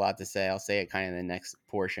 I have a lot to say. I'll say it kind of in the next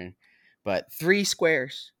portion. But 3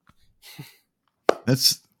 squares.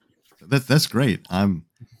 That's great. I don't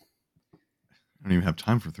even have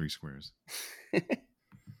time for 3 squares.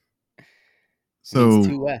 So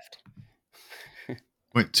 2 left.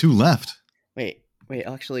 Wait, 2 left. Wait.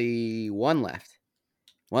 Actually, 1 left.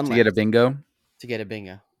 One to get a bingo. To get a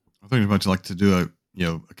bingo. I thought you were about to do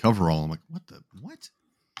a coverall. I'm like, what?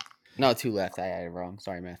 No, 2 left. I had it wrong.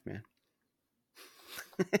 Sorry, math man.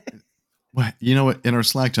 Well, you know what? In our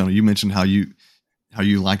Slack channel, you mentioned how you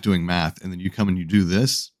like doing math, and then you come and you do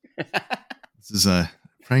this. This is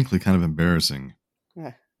frankly kind of embarrassing.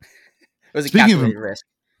 It was a calculated risk.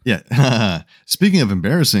 Yeah. Speaking of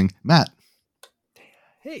embarrassing, Matt.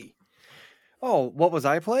 Hey. Oh, what was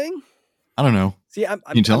I playing? I don't know. See, Can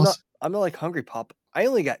you tell us? I'm not like Hungry Pop. I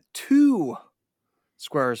only got 2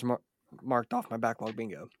 squares marked off my backlog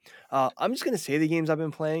bingo. I'm just going to say the games I've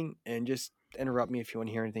been playing and just interrupt me if you want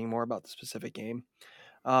to hear anything more about the specific game.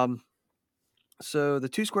 So the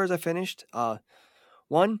 2 squares I finished.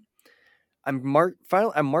 One, I'm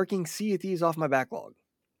marking Sea of Thieves off my backlog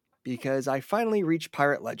because I finally reached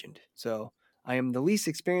Pirate Legend. So I am the least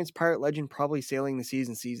experienced Pirate Legend, probably sailing the seas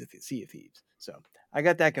and Sea of Thieves. So I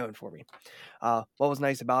got that going for me. What was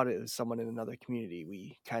nice about it was someone in another community.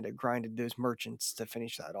 We kind of grinded those merchants to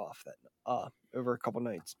finish that off over a couple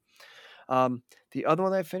nights. The other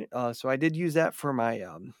one I finished, so I did use that for my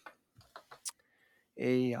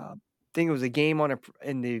think it was a game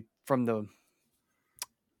from the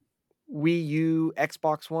Wii U,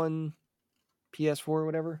 Xbox One, PS4,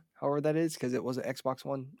 whatever, however that is, because it was an Xbox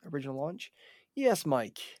One original launch. Yes,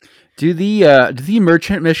 Mike. Do the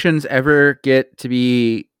merchant missions ever get to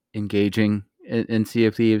be engaging in Sea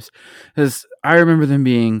of Thieves? Because I remember them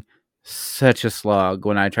being such a slog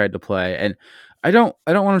when I tried to play, and I don't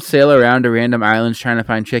want to sail around to random islands trying to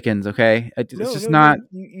find chickens. Okay, it's just not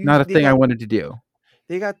a thing I wanted to do.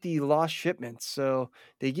 They got the lost shipments, so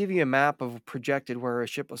they give you a map of projected where a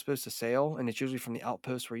ship was supposed to sail, and it's usually from the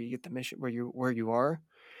outpost where you get the mission where you are.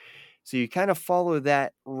 So you kind of follow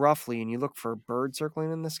that roughly, and you look for a bird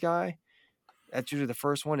circling in the sky. That's usually the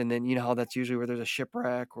first one, and then you know how that's usually where there's a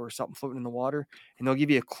shipwreck or something floating in the water, and they'll give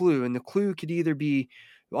you a clue, and the clue could either be,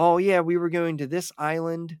 oh yeah, we were going to this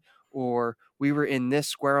island, or we were in this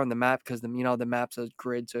square on the map, because the map's a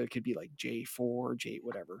grid, so it could be like J4, J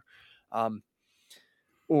whatever.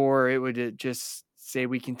 Or it would just say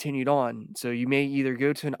we continued on. So you may either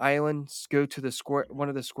go to an island, go to the square, one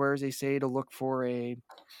of the squares they say to look for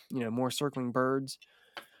more circling birds,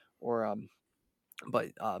 or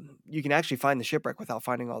but you can actually find the shipwreck without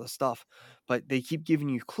finding all the stuff. But they keep giving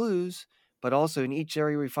you clues. But also in each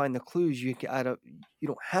area where you find the clues, you don't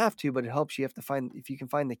have to, but it helps. You have to find, if you can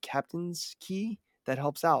find the captain's key, that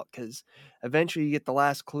helps out, because eventually you get the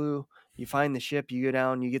last clue. You find the ship, you go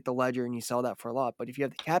down, you get the ledger, and you sell that for a lot. But if you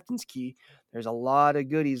have the captain's key, there's a lot of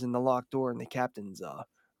goodies in the locked door in the captain's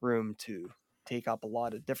room to take up a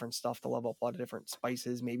lot of different stuff, to level up a lot of different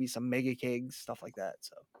spices, maybe some mega kegs, stuff like that.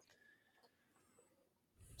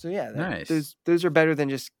 So yeah, nice. Those are better than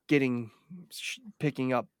just picking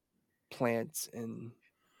up plants and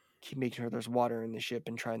keep making sure there's water in the ship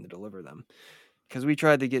and trying to deliver them. Because we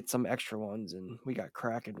tried to get some extra ones and we got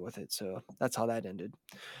cracked with it. So that's how that ended.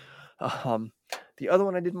 The other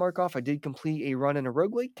one I did mark off, I did complete a run in a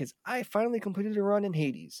roguelike, because I finally completed a run in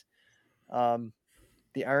Hades.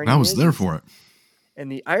 The irony I was there for it.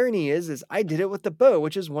 And the irony is I did it with the bow,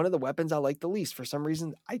 which is one of the weapons I like the least. For some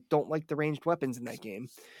reason, I don't like the ranged weapons in that game.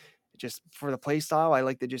 Just for the play style, I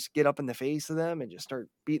like to just get up in the face of them and just start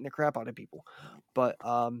beating the crap out of people. But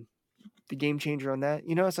the game changer on that.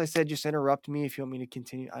 You know, as I said, just interrupt me if you want me to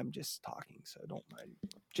continue. I'm just talking, so don't mind.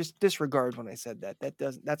 Just disregard when I said that.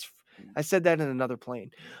 I said that in another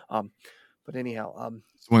plane. But anyhow,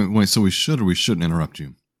 Wait, so we should or we shouldn't interrupt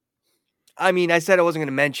you? I mean, I said I wasn't going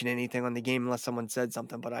to mention anything on the game unless someone said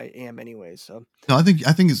something, but I am anyway. So No, I think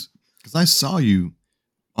it's because I saw you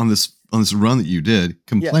on this run that you did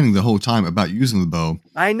complaining the whole time about using the bow.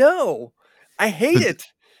 I know. I hate it.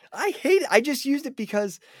 I just used it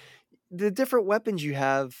because the different weapons you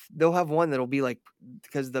have, they'll have one that'll be like,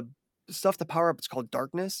 because the stuff to power up, it's called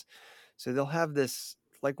darkness. So they'll have this,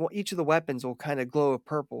 like each of the weapons will kind of glow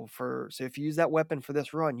purple so if you use that weapon for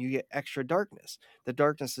this run, you get extra darkness. The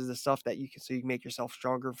darkness is the stuff that you can make yourself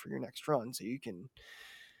stronger for your next run. So you can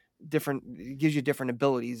it gives you different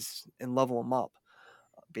abilities and level them up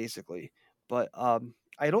basically. But,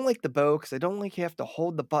 I don't like the bow because I don't like you have to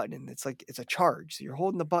hold the button and it's like it's a charge. So you're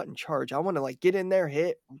holding the button, charge. I want to like get in there,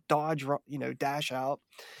 hit, dodge, dash out.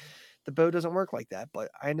 The bow doesn't work like that.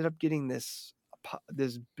 But I ended up getting this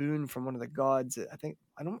boon from one of the gods. I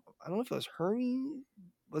don't know if it was Hermes.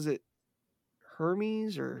 Was it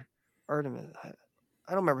Hermes or Artemis? I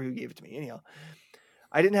don't remember who gave it to me. Anyhow,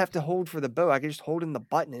 I didn't have to hold for the bow. I could just hold in the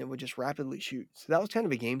button and it would just rapidly shoot. So that was kind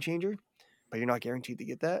of a game changer. But you're not guaranteed to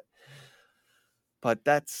get that. But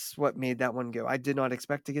that's what made that one go. I did not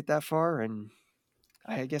expect to get that far, and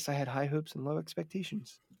I guess I had high hopes and low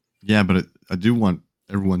expectations. Yeah, but I do want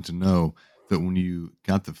everyone to know that when you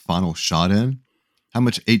got the final shot in, how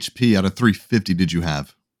much HP out of 350 did you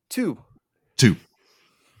have? 2.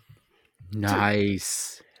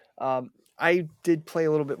 Nice. I did play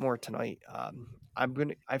a little bit more tonight.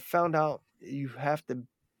 I found out you have to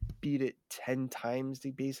beat it 10 times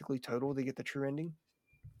basically total to get the true ending.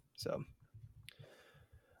 So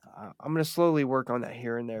I'm going to slowly work on that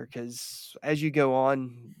here and there because as you go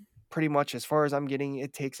on, pretty much as far as I'm getting,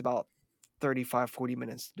 it takes about 35-40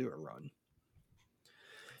 minutes to do a run.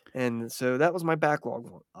 And so that was my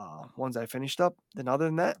backlog ones I finished up. Then other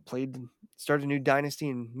than that, started a new Dynasty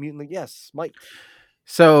and Mutant League. Yes, Mike.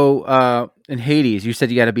 So in Hades, you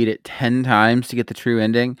said you got to beat it 10 times to get the true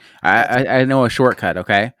ending. I know a shortcut,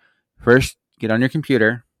 okay? First, get on your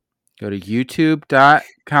computer, go to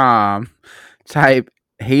youtube.com, type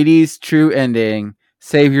Hades true ending,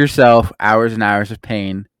 save yourself hours and hours of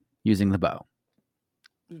pain using the bow.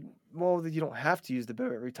 Well, you don't have to use the bow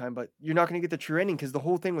every time, but you're not going to get the true ending because the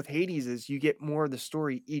whole thing with Hades is you get more of the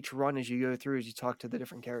story each run as you go through, as you talk to the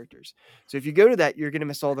different characters. So if you go to that, you're going to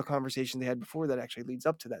miss all the conversation they had before that actually leads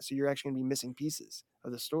up to that. So you're actually going to be missing pieces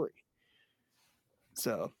of the story.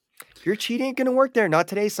 So your cheat ain't going to work there. Not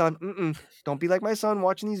today, son. Don't be like my son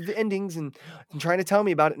watching these endings and trying to tell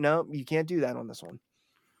me about it. No, you can't do that on this one.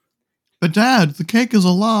 But Dad, the cake is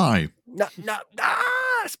a lie. No,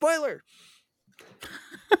 spoiler.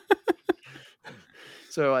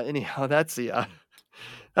 So anyhow, that's the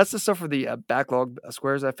stuff for the backlog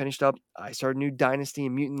squares I finished up. I started new Dynasty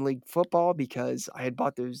and Mutant League football because I had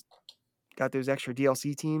got those extra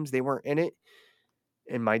DLC teams. They weren't in it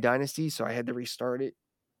in my Dynasty, so I had to restart it,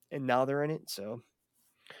 and now they're in it. So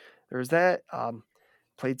there's that.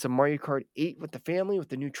 Played some Mario Kart 8 with the family with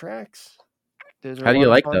the new tracks. How do you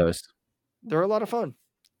like those? They're a lot of fun.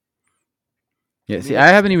 Yeah, see, I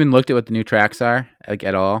haven't even looked at what the new tracks are, like,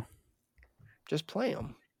 at all. Just play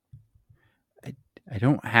them. I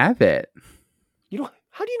don't have it. You don't?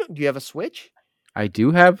 How do you know? Do you have a Switch? I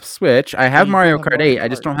do have Switch. I have Mario Kart 8. I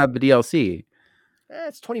just don't have the DLC.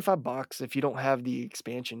 It's $25 if you don't have the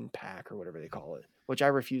expansion pack or whatever they call it, which I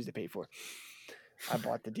refuse to pay for. I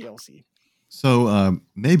bought the DLC. So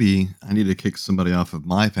maybe I need to kick somebody off of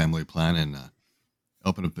my family plan and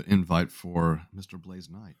open up an invite for Mr. Blaze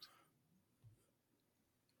Knight.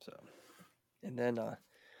 So, and then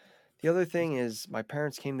the other thing is my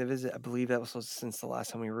parents came to visit. I believe that was since the last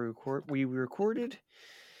time we recorded,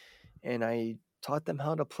 and I taught them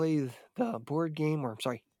how to play the board game, or I'm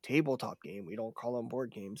sorry, tabletop game. We don't call them board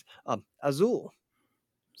games. Azul.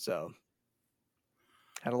 So,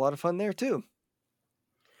 had a lot of fun there too.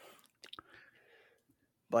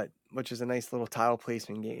 But which is a nice little tile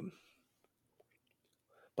placement game.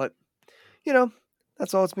 But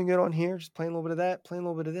that's all it's been good on here. Just playing a little bit of that, playing a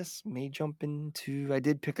little bit of this. May jump into. I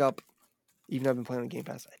did pick up. Even though I've been playing on Game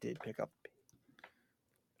Pass, I did pick up.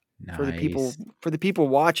 Nice. For the people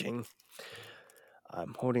watching,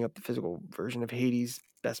 I'm holding up the physical version of Hades.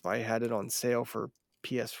 Best Buy had it on sale for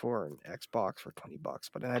PS4 and Xbox for $20,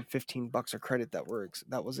 but I had $15 of credit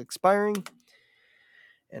that was expiring,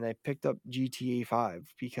 and I picked up GTA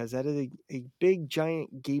 5 because that is a big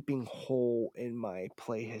giant gaping hole in my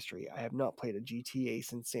play history. I have not played a GTA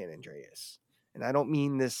since San Andreas, And I don't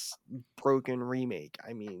mean this broken remake.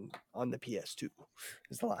 I mean on the PS2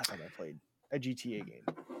 is the last time I played a GTA game.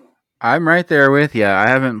 I'm right there with you. I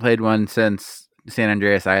haven't played one since San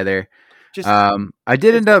Andreas either. Just I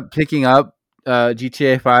did end up picking up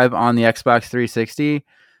GTA 5 on the Xbox 360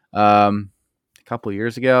 a couple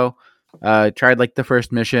years ago. Tried like the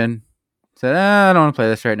first mission. Said, I don't want to play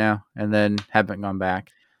this right now, and then haven't gone back.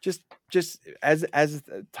 just as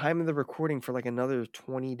the time of the recording for like another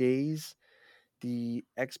 20 days, the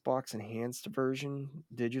Xbox enhanced version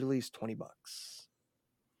digitally is $20.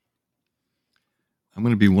 I'm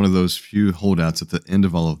going to be one of those few holdouts at the end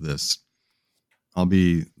of all of this. I'll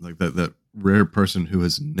be like that rare person who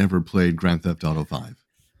has never played Grand Theft Auto 5,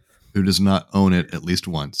 who does not own it at least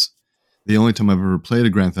once. The only time I've ever played a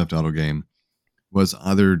Grand Theft Auto game was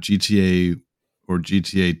either GTA or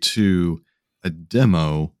GTA 2, a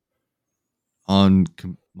demo on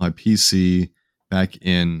my PC back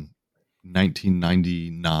in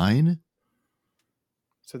 1999.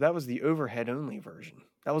 So that was the overhead only version.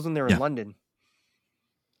 That was when they were in London.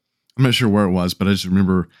 I'm not sure where it was, but I just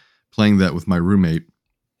remember playing that with my roommate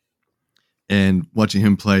and watching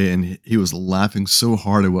him play, and he was laughing so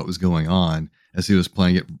hard at what was going on as he was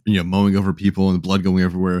playing it, mowing over people and the blood going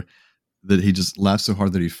everywhere, that he just laughed so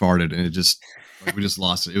hard that he farted, and it just we just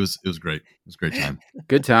lost it. It was great. It was a great time.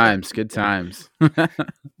 Good times. Good times.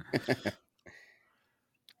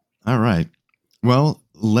 All right. Well,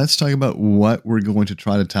 let's talk about what we're going to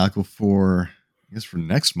try to tackle for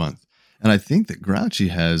next month. And I think that Grouchy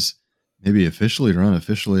has maybe officially or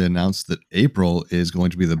unofficially announced that April is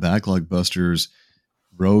going to be the Backlog Busters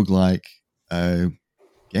roguelike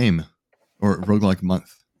game, or roguelike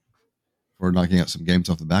month, for knocking out some games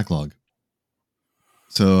off the backlog.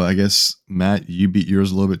 So I guess, Matt, you beat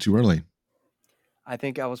yours a little bit too early. I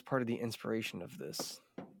think I was part of the inspiration of this.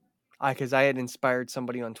 Because I had inspired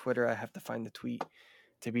somebody on Twitter. I have to find the tweet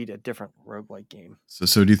to beat a different roguelike game.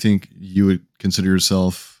 So do you think you would consider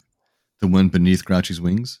yourself the one beneath Grouchy's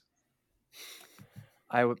wings?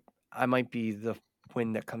 I might be the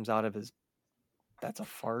wind that comes out of his. That's a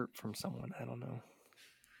fart from someone. I don't know.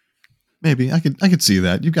 Maybe I could see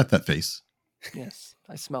that. You've got that face. Yes,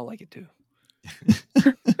 I smell like it too.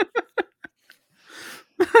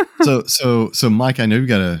 So Mike, I know you've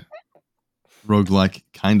got a roguelike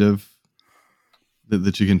kind of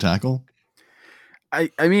that you can tackle. I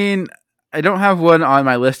mean, I don't have one on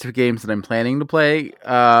my list of games that I'm planning to play.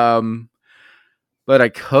 But I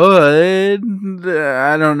could.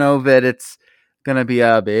 I don't know that it's going to be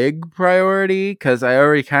a big priority because I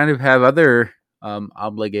already kind of have other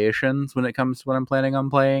obligations when it comes to what I'm planning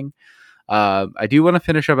on playing. I do want to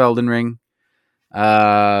finish up Elden Ring.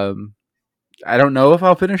 I don't know if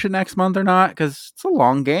I'll finish it next month or not because it's a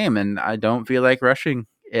long game and I don't feel like rushing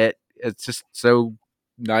it. It's just so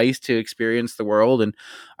nice to experience the world, and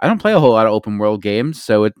I don't play a whole lot of open world games,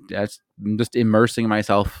 so I'm just immersing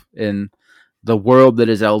myself in the world that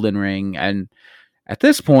is Elden Ring. And at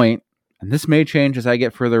this point, and this may change as I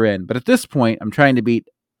get further in, but at this point, I'm trying to beat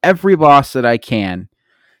every boss that I can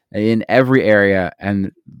in every area,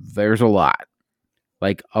 and there's a lot.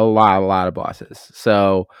 Like a lot of bosses.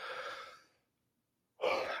 So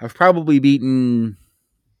I've probably beaten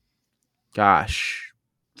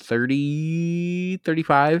 30,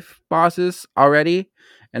 35 bosses already,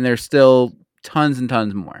 and there's still tons and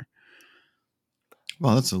tons more.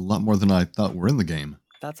 Well, that's a lot more than I thought were in the game.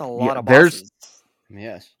 That's a lot of bosses.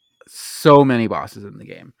 Yes. So many bosses in the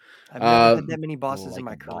game. I've never had that many bosses in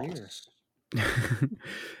my career.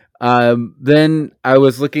 Then I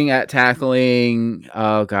was looking at tackling,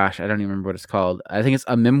 oh gosh, I don't even remember what it's called. I think it's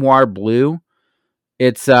A Memoir Blue.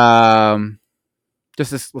 It's just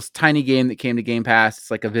this tiny game that came to Game Pass. It's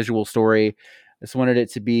like a visual story. I just wanted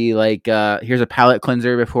it to be like, here's a palate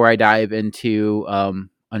cleanser before I dive into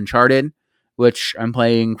Uncharted, which I'm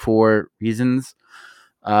playing for reasons.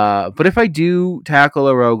 But if I do tackle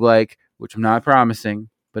a roguelike, which I'm not promising,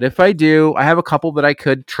 but if I do, I have a couple that I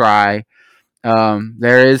could try.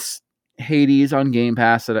 There is Hades on Game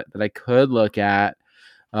Pass that I could look at.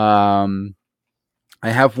 I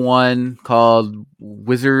have one called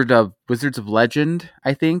Wizards of Legend,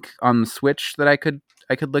 I think, on the Switch that I could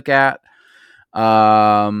look at.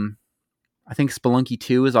 I think Spelunky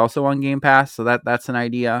 2 is also on Game Pass, so that's an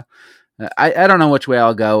idea. I don't know which way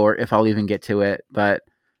I'll go or if I'll even get to it, but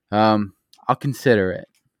I'll consider it.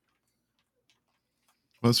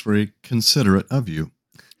 Well, that's very considerate of you.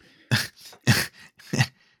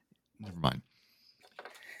 Never mind.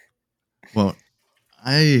 Well,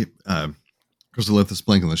 of course, I left this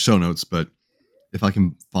blank on the show notes, but if I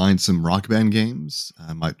can find some Rock Band games,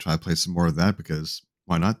 I might try to play some more of that because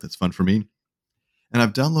why not? That's fun for me. And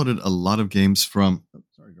I've downloaded a lot of games from. Oh,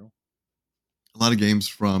 sorry, girl. A lot of games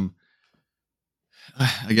from.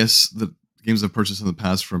 I guess the games I've purchased in the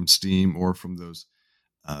past from Steam or from those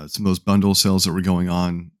some of those bundle sales that were going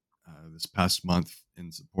on this past month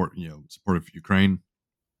in support of Ukraine.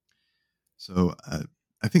 So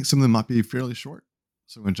I think some of them might be fairly short.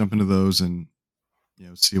 So I'm going to jump into those and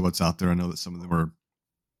see what's out there. I know that some of them are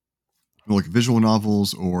like visual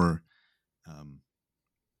novels or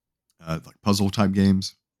like puzzle type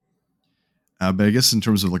games. But I guess in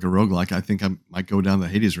terms of like a roguelike, I think I might go down the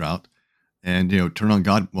Hades route and turn on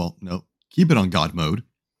God. Well, no, keep it on God mode,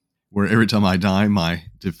 where every time I die, my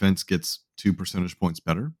defense gets 2 percentage points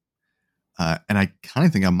better. And I kind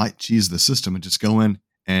of think I might cheese the system and just go in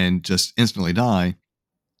and just instantly die,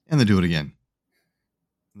 and then do it again.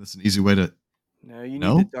 And that's an easy way to. No, you need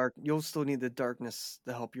No? the dark. You'll still need the darkness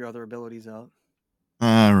to help your other abilities out.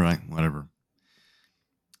 All right, whatever.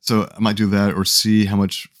 So I might do that, or see how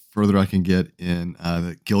much further I can get in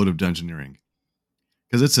the Guild of Dungeoneering,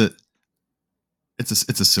 because it's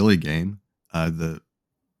a silly game. The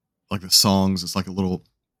songs, it's like a little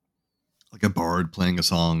like a bard playing a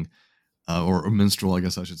song, or a minstrel, I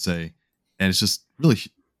guess I should say, and it's just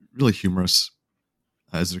really humorous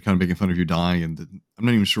as they're kind of making fun of you dying, and I'm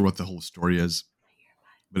not even sure what the whole story is,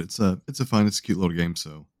 but it's a cute little game.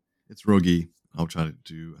 So it's roguey. I'll try to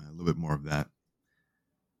do a little bit more of that.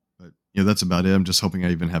 But that's about it. I'm just hoping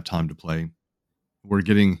I even have time to play. We're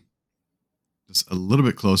getting just a little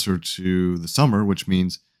bit closer to the summer, which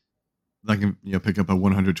means I can pick up a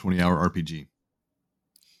 120-hour RPG.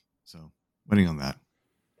 So waiting on that.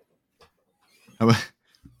 How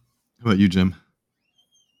about you, Jim?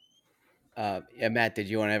 Yeah, Matt, did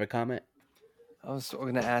you want to have a comment? I was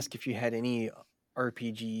going to ask if you had any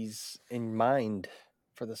RPGs in mind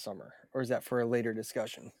for the summer, or is that for a later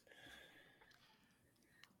discussion?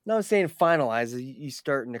 No, I'm saying finalize. You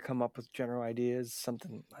starting to come up with general ideas,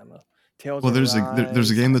 something. I don't know. Tales. Well, of there's a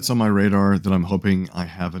Rise, game that's on my radar that I'm hoping I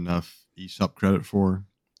have enough eShop credit for,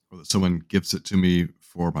 or that someone gifts it to me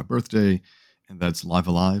for my birthday, and that's Live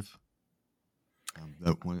Alive.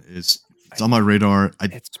 That one it's on my radar.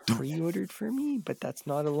 It's pre-ordered for me, but that's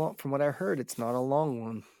not a long. From what I heard, it's not a long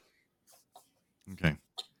one. Okay.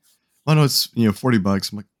 Well, no, it's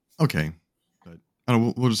 $40. I'm like, okay, but I don't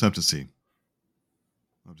know, we'll just have to see.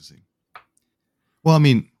 We'll have to see. Well, I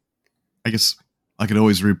mean, I guess I could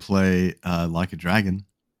always replay Like a Dragon.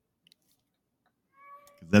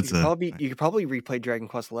 You could probably replay Dragon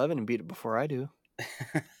Quest XI and beat it before I do.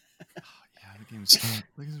 Yeah, the game was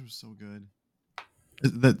so good.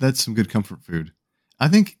 That's some good comfort food. I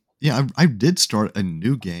think, I did start a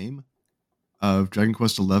new game of Dragon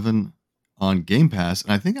Quest XI on Game Pass,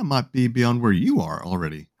 and I think I might be beyond where you are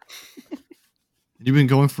already. You've been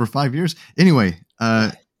going for 5 years. Anyway,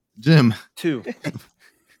 Jim. 2.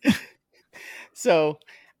 So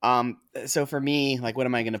for me, like, what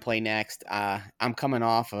am I going to play next? I'm coming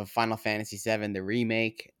off of Final Fantasy VII, the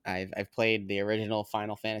remake. I've played the original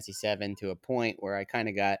Final Fantasy VII to a point where I kind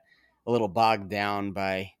of got a little bogged down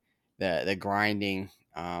by the grinding.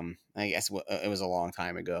 I guess it was a long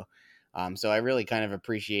time ago. So I really kind of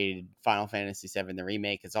appreciated Final Fantasy VII, the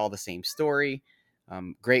remake. It's all the same story,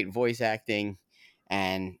 great voice acting,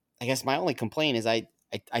 and I guess my only complaint is I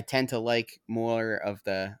tend to like more of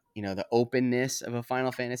the the openness of a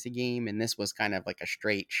Final Fantasy game, and this was kind of like a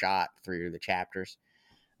straight shot through the chapters.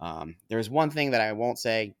 There's one thing that I won't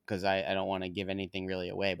say because I don't want to give anything really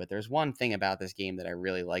away, but there's one thing about this game that I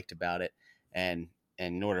really liked about it, and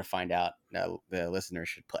in order to find out, the listeners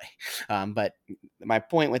should play. But my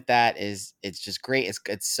point with that is it's just great.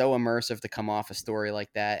 It's so immersive to come off a story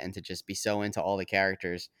like that and to just be so into all the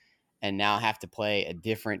characters, and now have to play a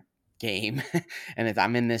different game. And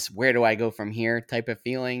I'm in this where do I go from here type of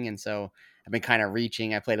feeling. And so I've been kind of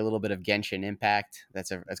reaching. I played a little bit of Genshin Impact. That's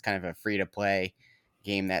kind of a free to play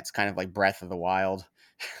game that's kind of like Breath of the Wild,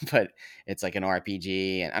 but it's like an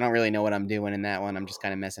RPG, and I don't really know what I'm doing in that one. I'm just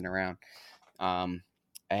kind of messing around.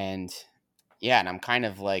 And yeah, and I'm kind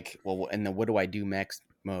of like, well, in the what do I do next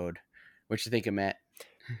mode. What you think of, Matt?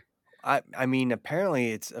 I mean,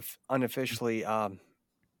 apparently it's unofficially,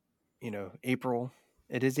 April.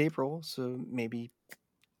 It is April, so maybe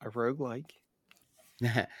a roguelike.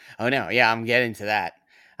 Oh no, yeah, I'm getting to that.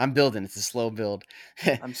 I'm building. It's a slow build.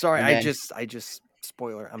 I'm sorry. Then, I just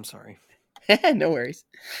spoiler. I'm sorry. No worries.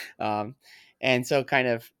 And so kind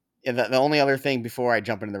of the only other thing before I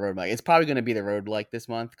jump into the roguelike, it's probably going to be the roguelike this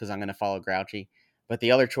month because I'm going to follow Grouchy. But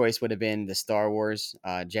the other choice would have been the Star Wars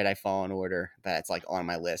Jedi Fallen Order. That's like on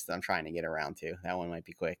my list that I'm trying to get around to. That one might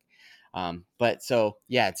be quick. But so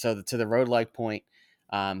yeah, so to the roguelike point,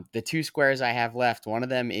 The 2 squares I have left, one of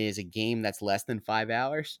them is a game that's less than 5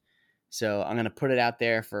 hours. So I'm going to put it out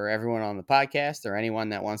there for everyone on the podcast or anyone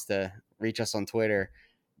that wants to reach us on Twitter.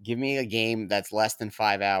 Give me a game that's less than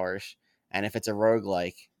 5 hours. And if it's a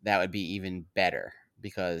roguelike, that would be even better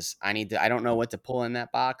because I don't know what to pull in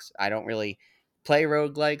that box. I don't really play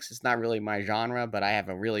roguelikes. It's not really my genre, but I have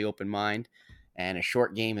a really open mind. And a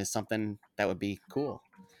short game is something that would be cool.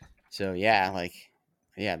 So yeah,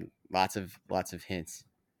 lots of hints.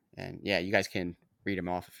 And yeah, you guys can read them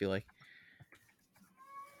off if you like.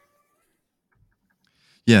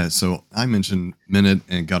 Yeah, so I mentioned Minute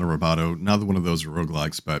and Gato Roboto. Neither one of those are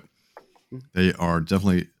roguelikes, but they are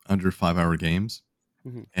definitely under 5-hour games.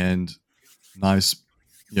 Mm-hmm. And nice,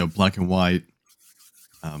 black and white,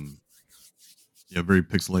 very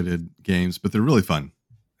pixelated games, but they're really fun.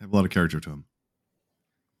 They have a lot of character to them.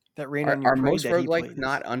 That Rain on Your Are Parade most that he roguelikes played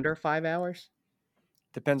not under 5 hours?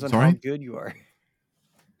 depends on Sorry? how good you are.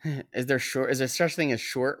 Is there such thing as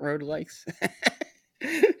short roguelikes?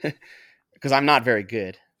 Because I'm not very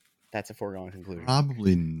good. That's a foregone conclusion.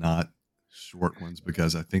 Probably not short ones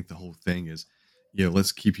because I think the whole thing is,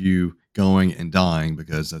 let's keep you going and dying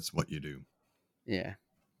because that's what you do. Yeah.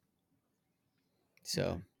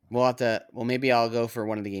 So we'll have to. Well, maybe I'll go for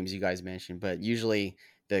one of the games you guys mentioned, but usually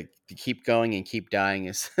the keep going and keep dying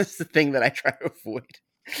is the thing that I try to avoid.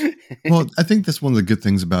 Well, I think that's one of the good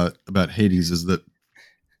things about Hades is that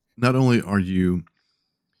not only are you,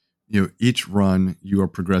 each run you are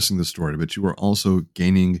progressing the story, but you are also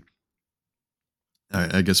gaining,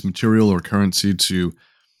 I guess, material or currency to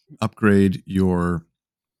upgrade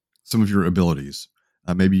some of your abilities.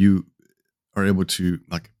 Maybe you are able to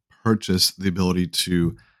purchase the ability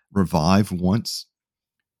to revive once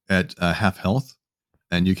at half health,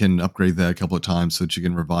 and you can upgrade that a couple of times so that you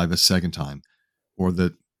can revive a second time, or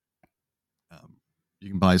that you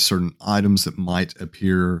can buy certain items that might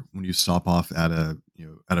appear when you stop off at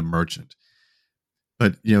a merchant.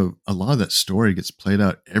 But a lot of that story gets played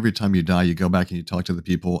out every time you die. You go back and you talk to the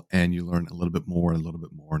people, and you learn a little bit more, and a little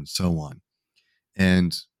bit more, and so on.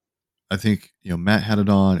 And I think Matt had it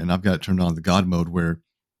on, and I've got it turned on the God mode where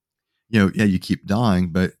you keep dying,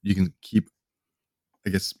 but you can keep, I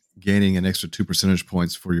guess, gaining an extra 2 percentage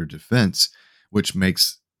points for your defense, which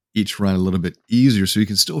makes each run a little bit easier. So you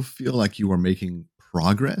can still feel like you are making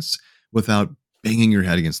progress without banging your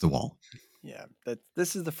head against the wall. Yeah,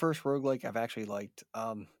 this is the first roguelike I've actually liked.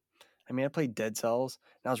 I played Dead Cells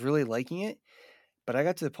and I was really liking it, but I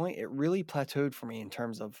got to the point it really plateaued for me in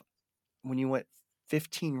terms of when you went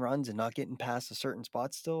 15 runs and not getting past a certain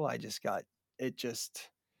spot still,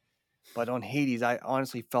 but on Hades, I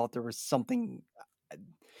honestly felt there was something.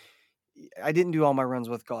 I didn't do all my runs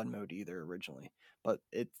with God mode either originally, but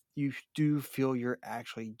you do feel you're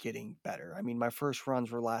actually getting better. I mean, my first runs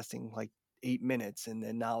were lasting like 8 minutes, and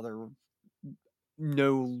then now they're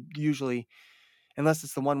usually, unless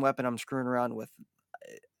it's the one weapon I'm screwing around with,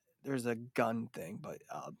 there's a gun thing, but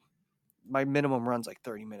my minimum run's like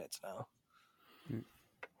 30 minutes now.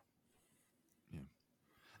 Yeah.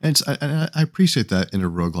 And I appreciate that in a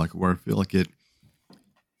roguelike where I feel like it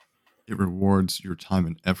rewards your time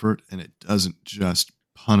and effort, and it doesn't just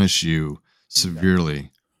punish you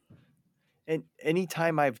severely. And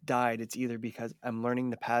anytime I've died, it's either because I'm learning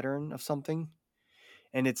the pattern of something,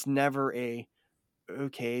 and it's never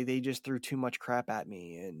okay, they just threw too much crap at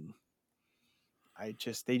me, and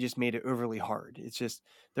they just made it overly hard. It's just,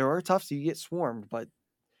 there are toughs, you get swarmed, but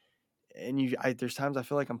there's times I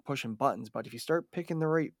feel like I'm pushing buttons, but if you start picking the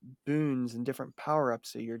right boons and different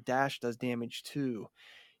power-ups, so your dash does damage too,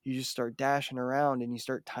 you just start dashing around and you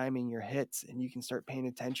start timing your hits, and you can start paying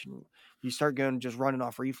attention. You start going just running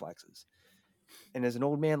off reflexes. And as an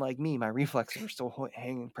old man like me, my reflexes are still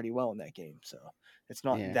hanging pretty well in that game. So it's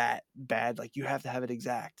not that bad. Like, you have to have it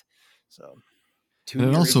exact. So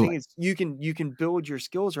thing is, you can build your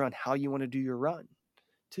skills around how you want to do your run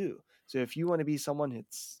too. So if you want to be someone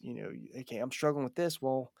that's, okay, I'm struggling with this.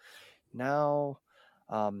 Well, now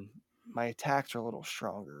my attacks are a little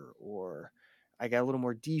stronger, or I got a little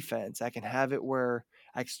more defense. I can have it where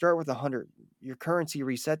I can start with 100. Your currency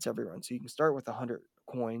resets every run. So you can start with 100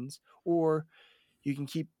 coins, or you can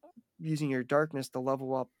keep using your darkness to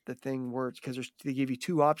level up the thing where, because they give you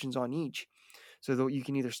 2 options on each. So that you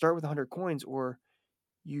can either start with 100 coins, or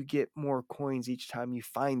you get more coins each time you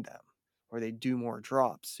find them, or they do more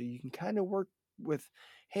drops. So you can kind of work with,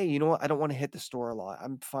 hey, you know what? I don't want to hit the store a lot.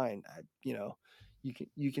 I'm fine.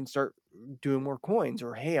 You can start doing more coins,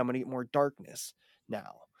 or hey, I'm going to get more darkness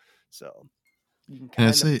now. So you can kind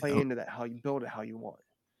of play into that, how you build it, how you want.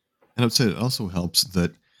 And I'd say it also helps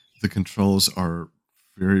that the controls are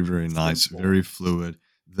very, very nice, very fluid.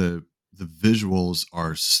 The the visuals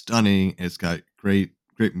are stunning. It's got great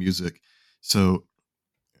music. So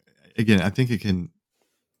again, I think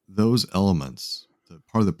those elements, the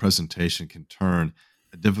part of the presentation, can turn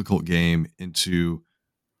a difficult game into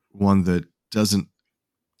one that doesn't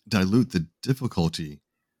dilute the difficulty,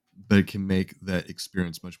 but it can make that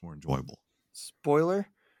experience much more enjoyable. Spoiler,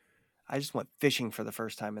 I just went fishing for the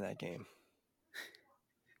first time in that game.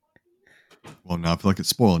 Well, now I feel like it's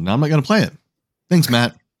spoiled. Now I'm not going to play it. Thanks,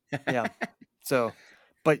 Matt. Yeah. So,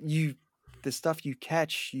 but the stuff you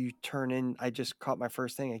catch, you turn in. I just caught my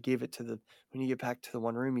first thing. I gave it when you get back to the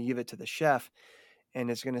one room, you give it to the chef, and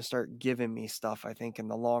it's going to start giving me stuff. I think in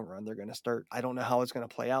the long run, they're going to start. I don't know how it's going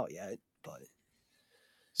to play out yet, but.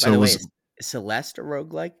 By the way, is Celeste a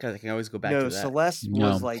roguelike? Because I can always go back to that. Celeste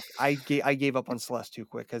was like, I gave up on Celeste too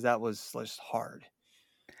quick because that was just hard.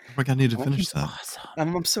 I need to finish that. Awesome.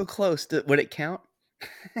 I'm so close. Would it count?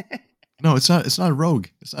 No, it's not. It's not a rogue.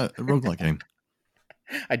 It's not a roguelike game.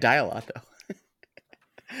 I die a lot though.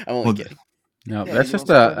 I'm only kidding. No, that's just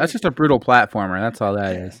a brutal platformer. That's all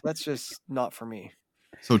that is. That's just not for me.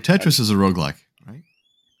 So Tetris is a roguelike, right?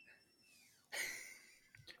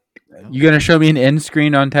 You gonna show me an end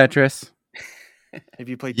screen on Tetris? Have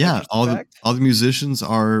you played? Yeah, Tetris all the musicians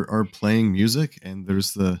are playing music, and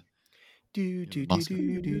there's the. And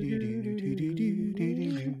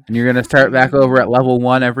you're gonna start back over at level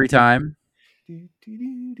 1 every time.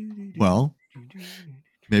 Well,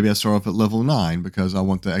 maybe I start off at level 9 because I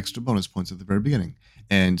want the extra bonus points at the very beginning,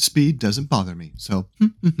 and speed doesn't bother me. So,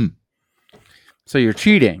 so you're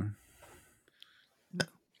cheating.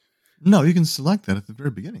 No, you can select that at the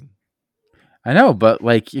very beginning. I know, but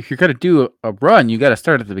like if you're gonna do a run, you got to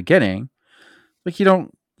start at the beginning. Like you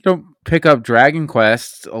don't pick up Dragon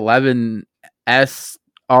Quest 11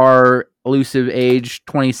 SR Elusive Age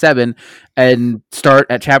 27 and start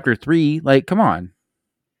at chapter 3. Like, come on.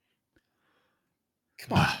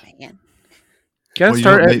 Come on, man. You gotta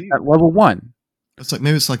start at level 1.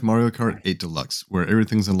 Maybe it's like Mario Kart 8 Deluxe, where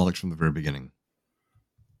everything's unlocked from the very beginning.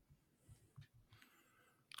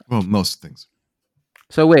 Well, most things.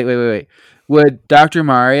 So wait. Would Dr.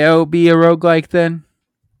 Mario be a roguelike then?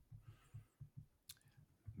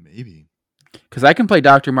 Maybe. Because I can play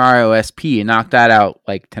Dr. Mario SP and knock that out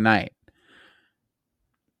like tonight.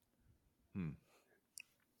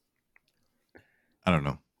 I don't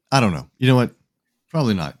know. You know what?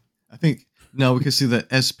 Probably not. I think no, because see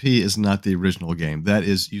that SP is not the original game. That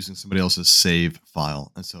is using somebody else's save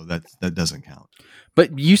file, and so that doesn't count.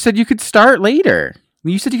 But you said you could start later.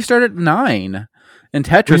 You said you could start at 9 in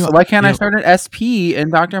Tetris. So why can't I start at SP in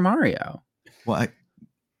Dr. Mario? Well,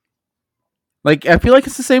 I feel like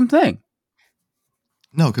it's the same thing.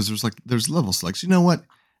 No, because there's level selects. You know what?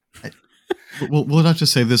 We'll have to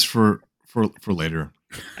save this for later.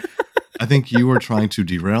 I think you were trying to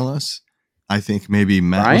derail us. I think maybe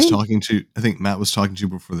Matt was talking to. I think Matt was talking to you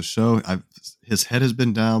before the show. His head has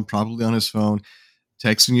been down, probably on his phone,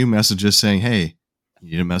 texting you messages saying, "Hey,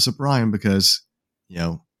 you need to mess up Ryan because,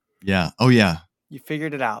 yeah, oh yeah." You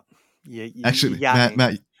figured it out. Actually,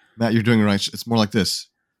 Matt, you're doing it right. It's more like this.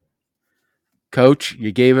 Coach,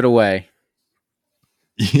 you gave it away.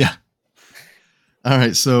 Yeah. All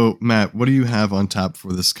right. So, Matt, what do you have on tap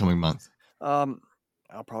for this coming month?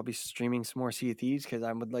 I'll probably be streaming some more Sea of Thieves because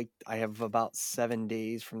I have about 7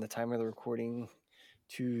 days from the time of the recording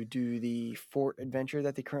to do the fort adventure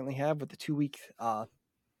that they currently have with the 2 week that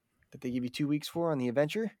they give you 2 weeks for on the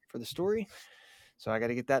adventure for the story. So I got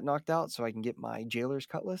to get that knocked out so I can get my jailer's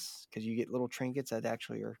cutlass because you get little trinkets that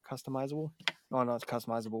actually are customizable. Well, not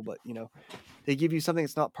customizable, but they give you something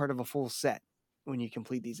that's not part of a full set when you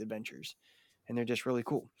complete these adventures, and they're just really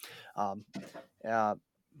cool.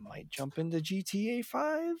 Might jump into GTA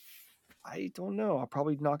 5. I don't know. I'll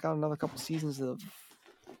probably knock out another couple seasons of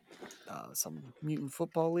some Mutant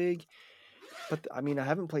Football League. But I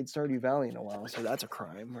haven't played Stardew Valley in a while, so that's a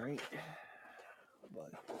crime, right?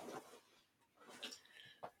 But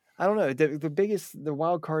I don't know. The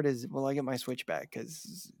wild card is, will I get my Switch back?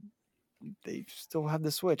 Because they still have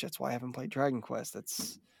the Switch. That's why I haven't played Dragon Quest.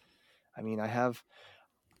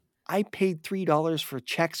 I paid $3 for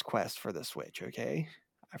Chex Quest for the Switch, okay?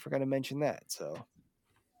 I forgot to mention that, so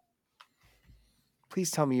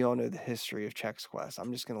please tell me you all know the history of Chex Quest.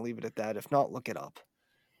 I'm just going to leave it at that. If not, look it up.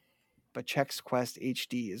 But Chex Quest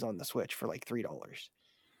HD is on the Switch for like $3.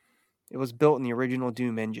 It was built in the original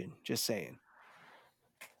Doom engine, just saying.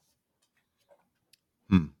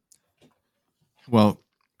 Well,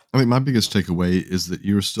 my biggest takeaway is that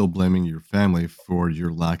you're still blaming your family for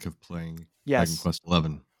your lack of playing Dragon Quest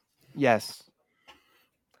 11. Yes.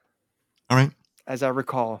 All right. As I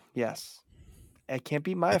recall, yes. It can't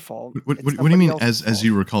be my fault. What It's do you mean, somebody else's as fault.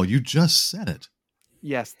 you recall? You just said it.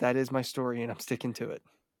 Yes, that is my story, and I'm sticking to it.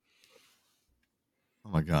 Oh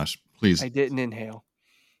my gosh. Please. I didn't inhale.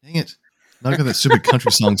 Dang it. Now I got that stupid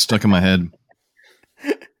country song stuck in my head.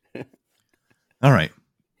 All right.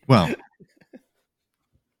 Well,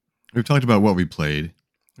 we've talked about what we played.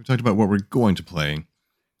 We've talked about what we're going to play.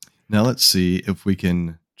 Now let's see if we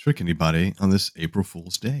can trick anybody on this April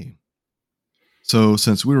Fool's Day. So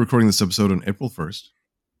since we're recording this episode on April 1st,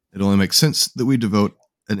 it only makes sense that we devote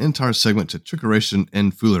an entire segment to trickeration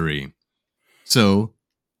and foolery. So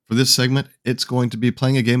for this segment, it's going to be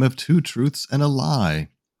playing a game of 2 truths and a lie.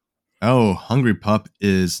 Oh, Hungry Pup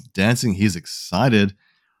is dancing. He's excited.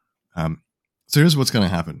 So here's what's going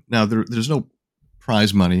to happen. Now, there's no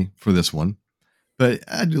prize money for this one, but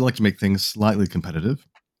I do like to make things slightly competitive.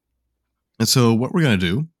 And so what we're going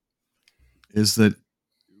to do is that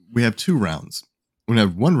we have 2 rounds. We're going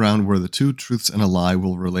to have one round where the 2 truths and a lie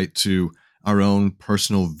will relate to our own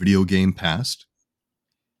personal video game past.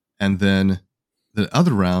 And then the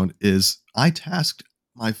other round is I tasked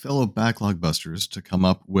my fellow Backlog Busters to come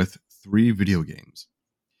up with 3 video games.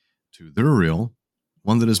 2 that are real,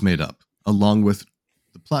 1 that is made up, along with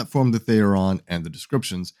the platform that they are on and the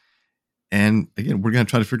descriptions. And again, we're going to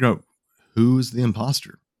try to figure out who's the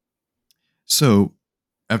imposter. So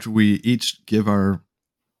after we each give our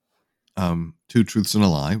 2 truths and a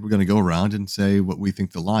lie, we're going to go around and say what we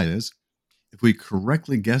think the lie is. If we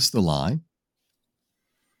correctly guess the lie,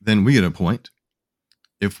 then we get a point.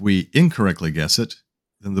 If we incorrectly guess it,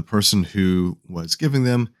 then the person who was giving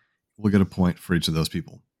them will get a point for each of those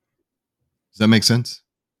people. Does that make sense?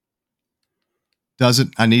 Does it?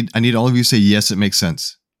 I need all of you to say yes, it makes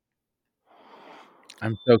sense.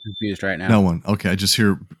 I'm so confused right now. No one. Okay, I just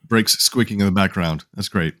hear brakes squeaking in the background. That's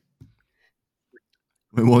great.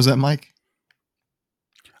 Wait, what was that, Mike?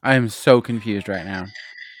 I am so confused right now.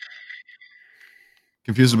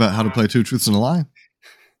 Confused about how to play 2 truths and a lie?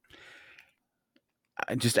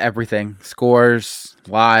 Just everything. Scores,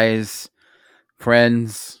 lies,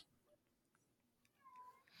 friends.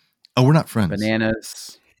 Oh, we're not friends.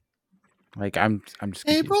 Bananas. Like I'm just confused.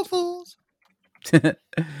 April Fools.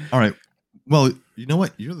 All right. Well, you know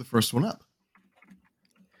what? You're the first one up.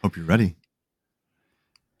 Hope you're ready.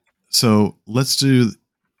 So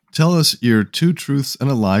tell us your 2 truths and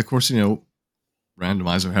a lie. Of course,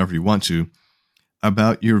 randomize or however you want to,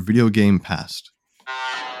 about your video game past.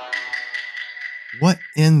 What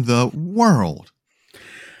in the world?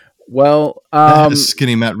 Well, That has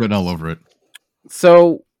Skinny Matt written all over it.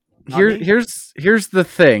 So here's the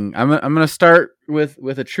thing. I'm gonna start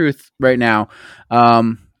with a truth right now.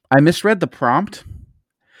 I misread the prompt.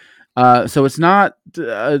 So it's not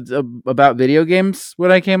about video games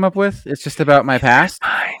what I came up with. It's just about my past.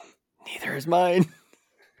 Mine. Neither is mine.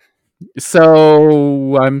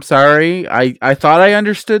 So I'm sorry. I thought I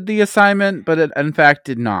understood the assignment, but it in fact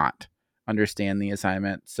did not understand the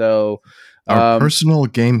assignment. So our personal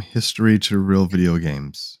game history to real video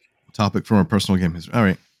games. Topic from our personal game history. All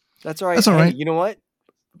right. That's all right. That's all right. You know what?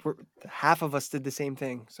 Half of us did the same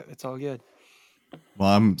thing, so it's all good. Well,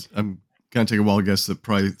 I'm gonna take a wild guess that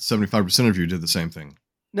probably 75% of you did the same thing.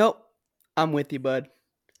 Nope. I'm with you, bud.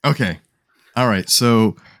 Okay. All right.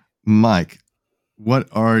 So, Mike, what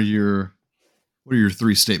are your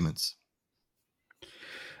 3 statements?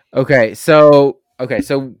 Okay, so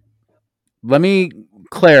let me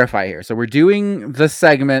clarify here. So we're doing the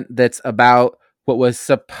segment that's about what was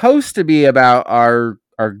supposed to be about our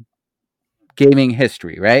gaming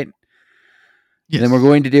history, right? Yes. Then we're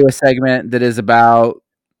going to do a segment that is about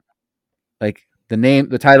like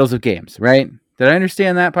the titles of games, right? Did I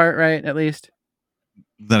understand that part right, at least?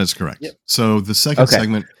 That is correct. Yep. So the second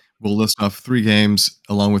segment will list off 3 games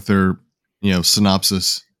along with their,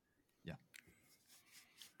 synopsis. Yeah.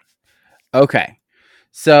 Okay.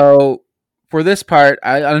 So for this part,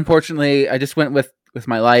 unfortunately I just went with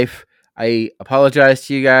my life. I apologize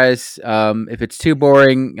to you guys. If it's too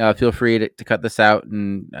boring, feel free to cut this out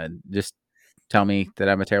and just tell me that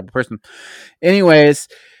I'm a terrible person. Anyways,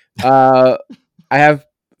 I have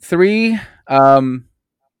 3, I'll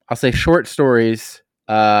say short stories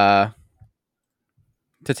to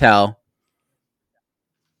tell.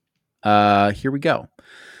 Here we go.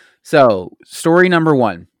 So, story number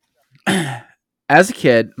 1. As a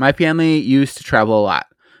kid, my family used to travel a lot.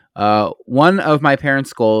 One of my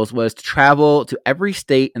parents' goals was to travel to every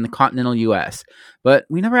state in the continental U.S., but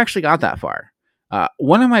we never actually got that far.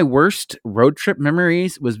 One of my worst road trip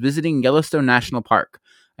memories was visiting Yellowstone National Park.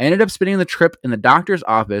 I ended up spending the trip in the doctor's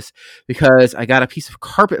office because I got a piece of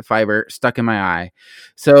carpet fiber stuck in my eye.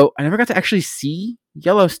 So I never got to actually see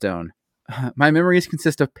Yellowstone. My memories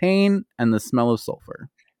consist of pain and the smell of sulfur.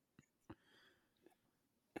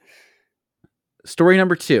 Story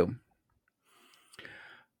number 2.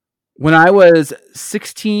 When I was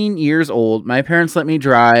 16 years old, my parents let me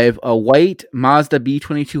drive a white Mazda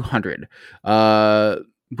B2200,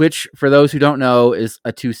 which, for those who don't know, is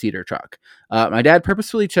a 2-seater truck. My dad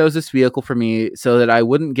purposefully chose this vehicle for me so that I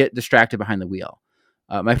wouldn't get distracted behind the wheel.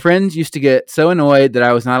 My friends used to get so annoyed that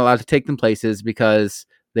I was not allowed to take them places because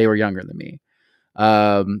they were younger than me.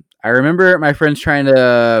 I remember my friends trying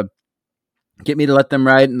to get me to let them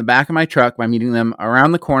ride in the back of my truck by meeting them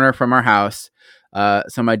around the corner from our house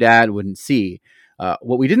so my dad wouldn't see.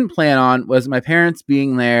 What we didn't plan on was my parents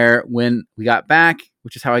being there when we got back,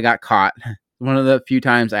 which is how I got caught. One of the few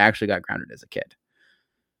times I actually got grounded as a kid.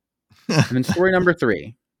 And then story number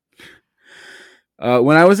 3.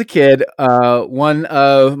 When I was a kid, one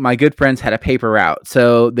of my good friends had a paper route,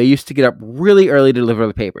 so they used to get up really early to deliver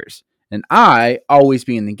the papers. And I, always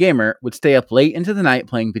being the gamer, would stay up late into the night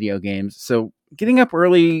playing video games, so getting up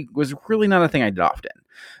early was really not a thing I did often.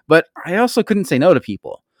 But I also couldn't say no to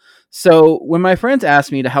people. So when my friends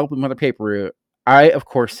asked me to help them with a paper route, I, of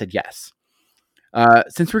course, said yes.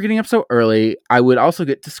 Since we're getting up so early, I would also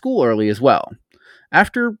get to school early as well.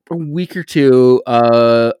 After a week or two,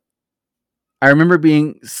 I remember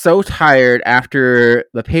being so tired after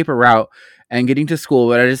the paper route and getting to school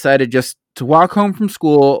that I decided just to walk home from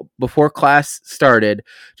school before class started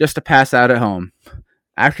just to pass out at home.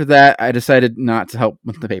 After that, I decided not to help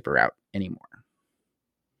with the paper route anymore.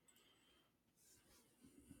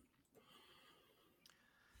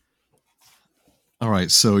 All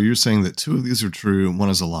right, so you're saying that 2 of these are true and 1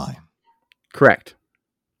 is a lie. Correct.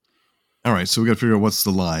 All right, so we got to figure out what's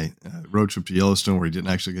the lie. Road trip to Yellowstone where he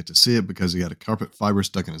didn't actually get to see it because he got a carpet fiber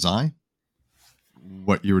stuck in his eye.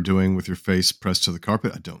 What you were doing with your face pressed to the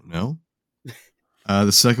carpet, I don't know.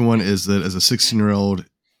 The second one is that as a 16-year-old,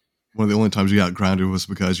 one of the only times you got grounded was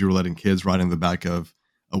because you were letting kids ride in the back of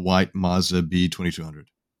a white Mazda B2200.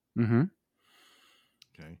 Mm-hmm.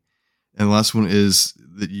 Okay. And the last one is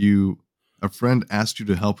that a friend asked you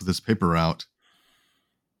to help with this paper route.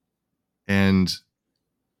 And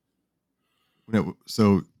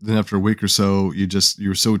so then after a week or so, you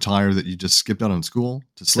were so tired that you just skipped out on school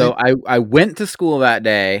to sleep. So I went to school that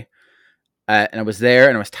day and I was there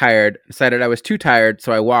and I was tired, decided I was too tired.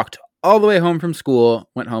 So I walked all the way home from school,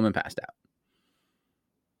 went home and passed out.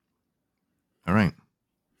 All right.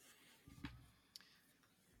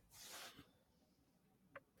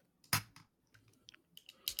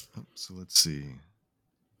 So let's see.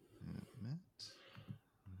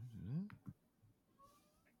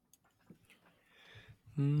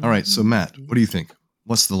 All right, so Matt, what do you think?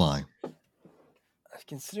 What's the lie?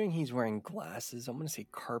 Considering he's wearing glasses, I'm going to say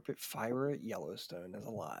carpet fiber at Yellowstone as a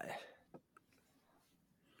lie.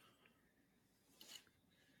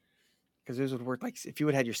 Because those would work like if you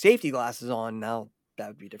would have had your safety glasses on, now that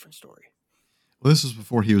would be a different story. Well, this was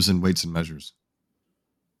before he was in Weights and Measures.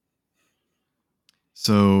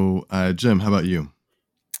 So, Jim, how about you?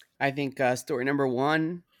 I think story number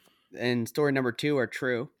 1 and story number 2 are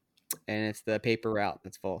true, and it's the paper route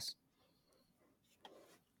that's false.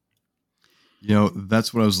 You know,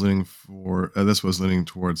 that's what I was leaning for. That's what I was leaning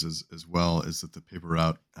towards as well, is that the paper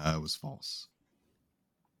route was false.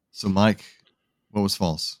 So, Mike, what was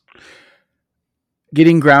false?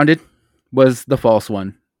 Getting grounded was the false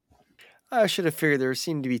one. I should have figured there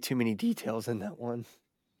seemed to be too many details in that one.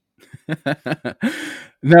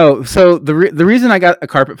 No, so the reason I got a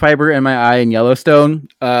carpet fiber in my eye in Yellowstone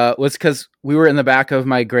was because we were in the back of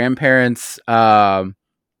my grandparents'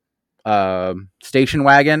 station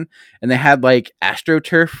wagon, and they had like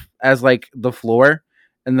AstroTurf as like the floor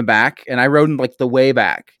in the back, and I rode in like the way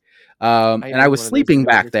back, and I was sleeping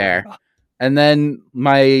back there. And then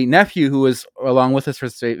my nephew, who was along with us for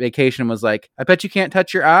vacation, was like, "I bet you can't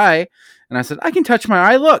touch your eye." And I said, "I can touch my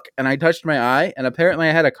eye. Look." And I touched my eye, and apparently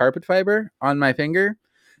I had a carpet fiber on my finger.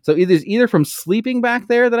 So either from sleeping back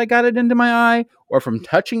there that I got it into my eye, or from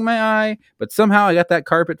touching my eye. But somehow I got that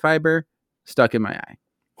carpet fiber stuck in my eye.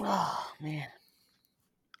 Oh, man.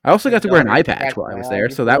 I also got to wear an eye patch while I was there.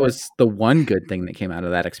 So that was the one good thing that came out of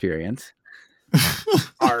that experience.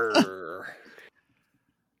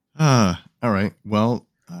 All right. Well,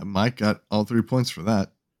 Mike got all 3 points for that.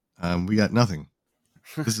 We got nothing.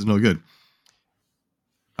 This is no good.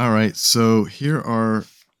 All right. So here are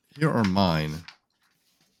mine.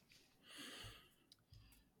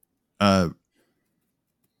 The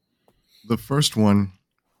first one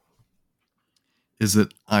is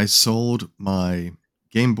that I sold my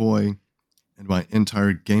Game Boy and my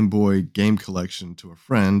entire Game Boy game collection to a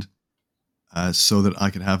friend so that I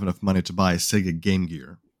could have enough money to buy a Sega Game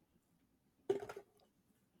Gear.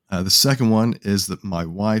 The second one is that my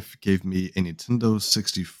wife gave me a Nintendo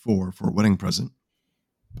 64 for a wedding present.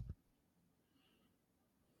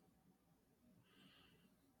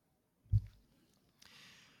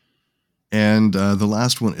 And the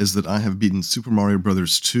last one is that I have beaten Super Mario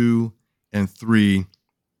Brothers 2 and 3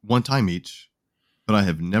 one time each, but I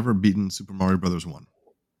have never beaten Super Mario Brothers 1.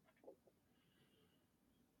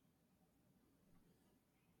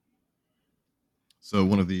 So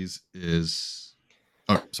one of these is...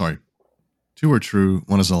 Oh, sorry. 2 are true,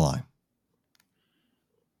 1 is a lie.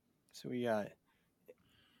 So we got...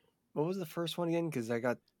 What was the first one again? Because I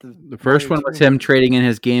got The first one was him trading in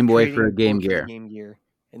his Game Boy for Game Gear. Game Gear.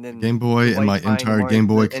 And then Game Boy and my entire Game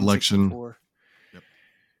Boy collection. Yep.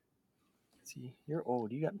 See, you're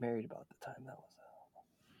old. You got married about the time that was.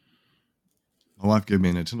 My wife gave me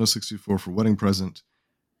a Nintendo 64 for wedding present.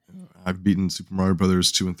 I've beaten Super Mario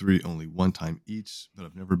Brothers 2 and 3 only one time each, but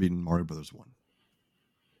I've never beaten Mario Brothers 1.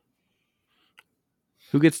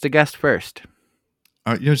 Who gets to guess first?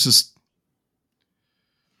 All right, it's just...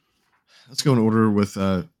 Let's go in order with,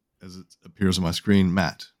 as it appears on my screen,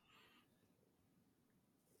 Matt.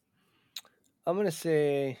 I'm going to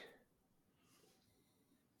say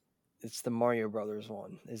it's the Mario Brothers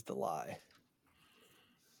one is the lie.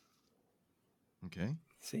 Okay.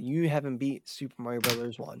 So you haven't beat Super Mario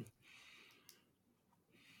Brothers 1.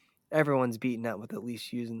 Everyone's beaten that with at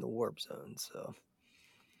least using the warp zone, so.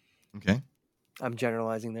 Okay. I'm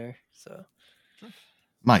generalizing there, so. Sure.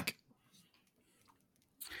 Mike.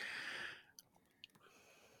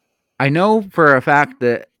 I know for a fact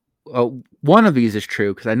that one of these is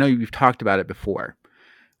true because I know you've talked about it before.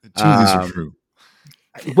 2 of these are true.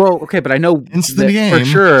 Well, okay, but I know Instant game for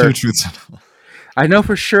sure. 2 truths. I know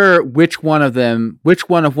for sure which one of them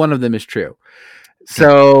is true.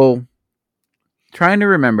 So, trying to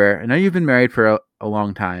remember. I know you've been married for a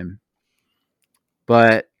long time,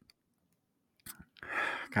 but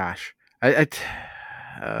gosh, I think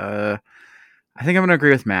I'm going to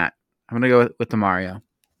agree with Matt. I'm going to go with the Mario.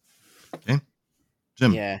 Okay,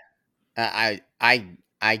 Jim. Yeah,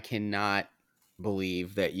 I cannot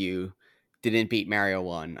believe that you didn't beat Mario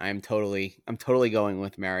 1. I'm totally going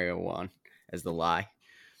with Mario 1 as the lie.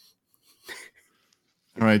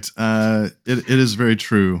 All right. It is very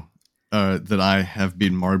true that I have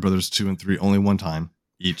beaten Mario Brothers 2 and 3 only one time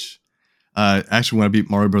each. Actually, when I beat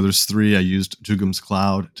Mario Brothers 3, I used Jugum's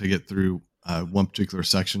Cloud to get through one particular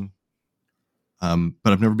section. But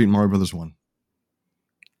I've never beaten Mario Brothers 1.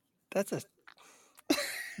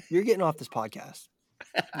 You're getting off this podcast.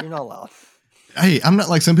 You're not allowed. Hey, I'm not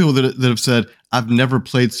like some people that have said, I've never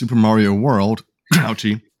played Super Mario World.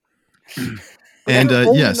 Ouchie. And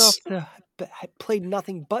yes. Played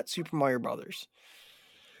nothing but Super Mario Brothers.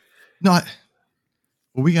 No,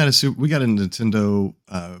 we got a Nintendo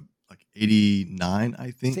like 89,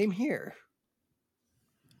 I think. Same here.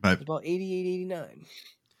 Right. It's about 88, 89.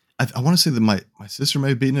 I want to say that my sister may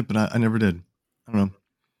have beaten it, but I never did. I don't know.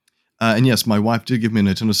 And yes, my wife did give me a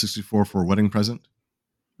Nintendo 64 for a wedding present,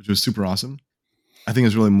 which was super awesome. I think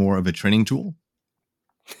it's really more of a training tool,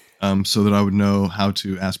 so that I would know how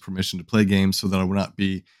to ask permission to play games, so that I would not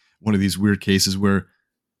be one of these weird cases where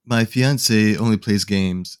my fiance only plays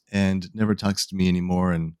games and never talks to me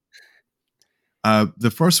anymore. And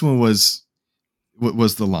the first one was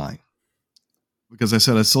the lie, because I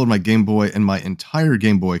said I sold my Game Boy and my entire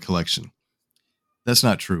Game Boy collection. That's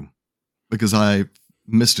not true, because I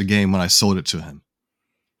missed a game when I sold it to him.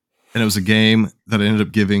 And it was a game that I ended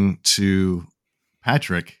up giving to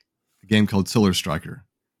Patrick, a game called Solar Striker.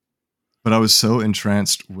 But I was so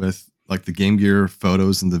entranced with like the Game Gear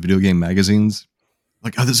photos and the video game magazines.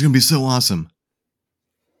 Like, oh, this is going to be so awesome.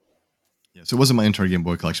 Yeah, so it wasn't my entire Game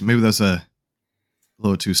Boy collection. Maybe that's a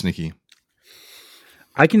little too sneaky.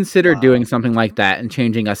 I considered doing something like that and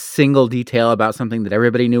changing a single detail about something that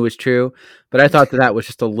everybody knew was true, but I thought that was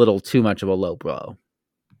just a little too much of a low blow.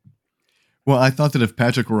 Well, I thought that if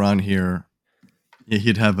Patrick were on here,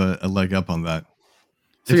 he'd have a leg up on that.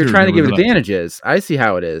 So you're trying to give advantages. I see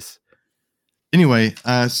how it is. Anyway,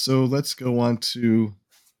 so let's go on to,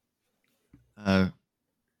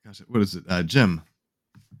 what is it? Jim.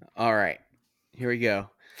 All right, here we go.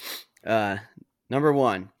 Number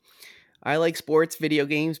 1. I like sports video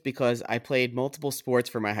games because I played multiple sports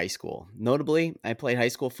for my high school. Notably, I played high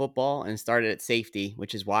school football and started at safety,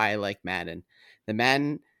 which is why I like Madden. The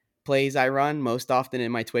Madden plays I run most often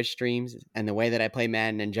in my Twitch streams, and the way that I play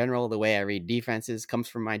Madden in general, the way I read defenses, comes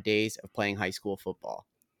from my days of playing high school football.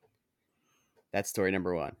 That's story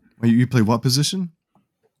number 1. Wait, you play what position?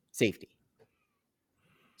 Safety.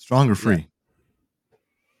 Strong or free?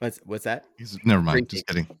 Yeah. What's that? Never mind. Free Just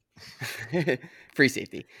safety. kidding. Free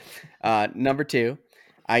safety. Number 2,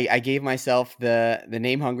 I gave myself the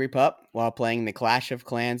name Hungry Pup while playing the Clash of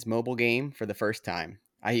Clans mobile game for the first time.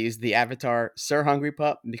 I used the avatar Sir Hungry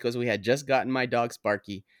Pup because we had just gotten my dog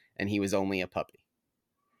Sparky and he was only a puppy.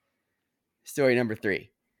 Story number 3.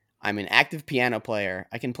 I'm an active piano player.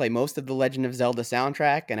 I can play most of the Legend of Zelda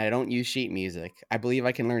soundtrack, and I don't use sheet music. I believe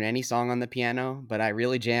I can learn any song on the piano, but I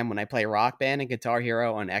really jam when I play Rock Band and Guitar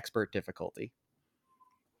Hero on expert difficulty.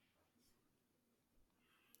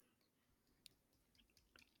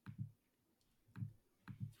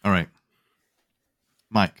 All right.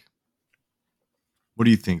 Mike, what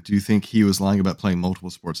do you think? Do you think he was lying about playing multiple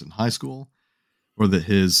sports in high school, or that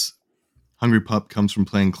his Hungry Pup comes from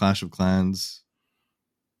playing Clash of Clans,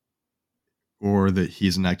 or that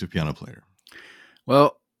he's an active piano player?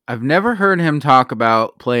 Well, I've never heard him talk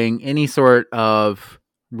about playing any sort of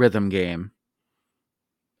rhythm game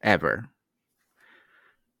ever.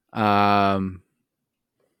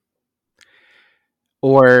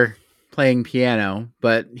 Or playing piano,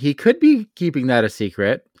 but he could be keeping that a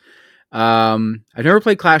secret. I've never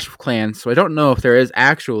played Clash of Clans, so I don't know if there is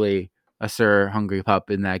actually a Sir Hungry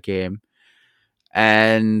Pup in that game.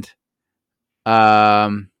 And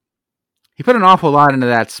he put an awful lot into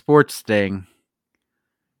that sports thing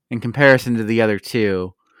in comparison to the other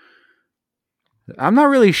two. I'm not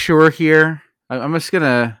really sure here. I'm just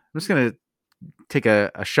gonna take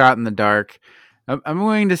a shot in the dark. I'm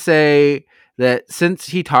going to say that since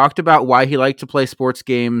he talked about why he liked to play sports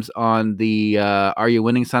games on the Are You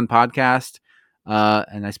Winning Son podcast,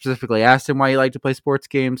 and I specifically asked him why he liked to play sports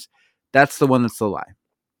games, that's the one that's the lie.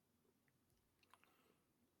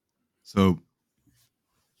 So,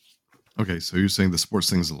 okay, so you're saying the sports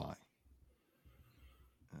thing's a lie.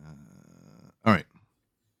 All right.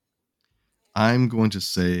 I'm going to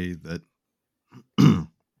say that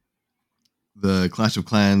the Clash of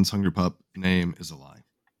Clans Hungry Pup name is a lie.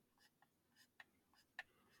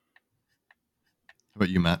 How about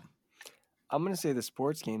you, Matt? I'm going to say the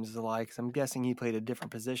sports games is a lie because I'm guessing he played a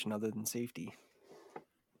different position other than safety.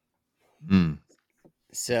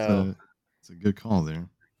 So it's a good call there.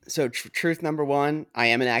 So truth number 1, I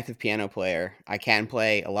am an active piano player. I can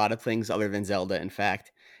play a lot of things other than Zelda, in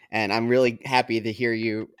fact. And I'm really happy to hear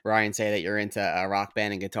you, Ryan, say that you're into Rock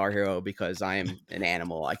Band and Guitar Hero because I am an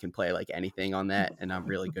animal. I can play like anything on that, and I'm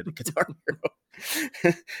really good at Guitar Hero.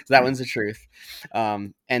 So that one's the truth.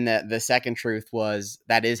 And the second truth was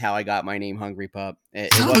that is how I got my name, Hungry Pup.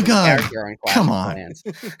 It Son of wasn't a gun! character on Clash Come of on. Clans.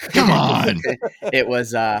 Come on. It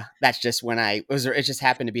was that's just when it just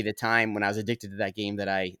happened to be the time when I was addicted to that game that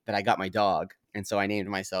I got my dog, and so I named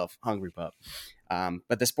myself Hungry Pup.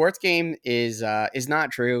 But the sports game is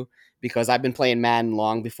not true because I've been playing Madden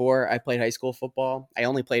long before I played high school football. I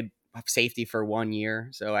only played safety for 1 year,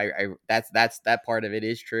 so that's that part of it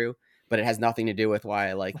is true, but it has nothing to do with why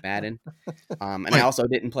I like Madden. And I also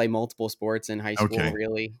didn't play multiple sports in high school,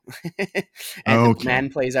 really. And the Madden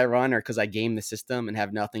plays I run are because I game the system and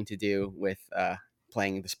have nothing to do with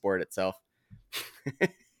playing the sport itself.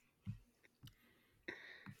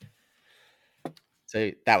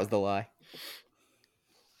 So that was the lie.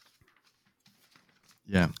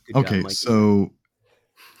 Yeah. Good job, okay. Mikey. So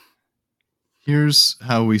here's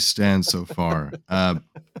how we stand so far.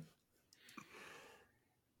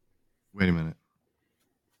 Wait a minute.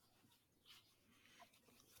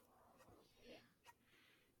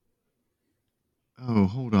 Oh,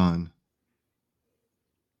 hold on.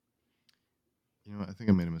 You know what? I think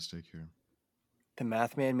I made a mistake here. The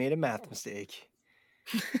math man made a math mistake.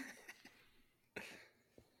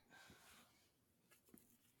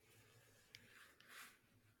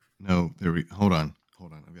 No, hold on.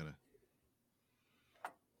 I've got to.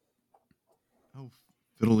 Oh,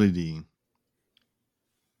 fiddle-dee-dee.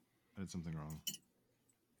 I did something wrong.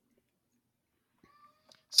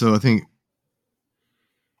 So I think,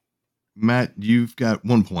 Matt, you've got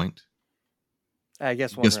 1 point. I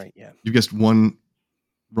guess one right, yeah. You guessed one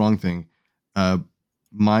wrong thing.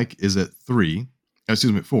 Mike is at 4,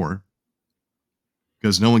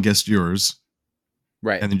 because no one guessed yours.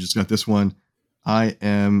 Right. And then you just got this one. I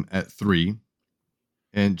am at 3,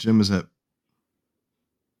 and Jim's at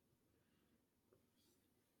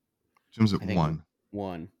 1.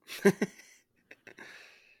 1.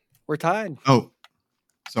 We're tied. Oh,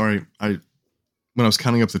 sorry. When I was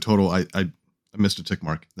counting up the total, I missed a tick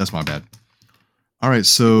mark. That's my bad. All right,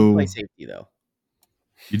 so Play safety though.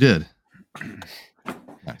 You did.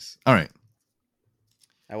 Nice. All right.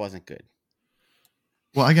 That wasn't good.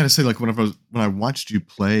 Well, I gotta say, like when I watched you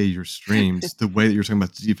play your streams, the way that you're talking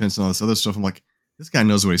about defense and all this other stuff, I'm like, this guy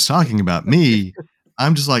knows what he's talking about. Me,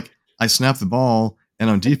 I'm just like, I snap the ball, and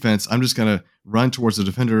on defense, I'm just gonna run towards the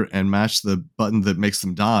defender and mash the button that makes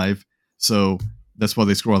them dive. So That's why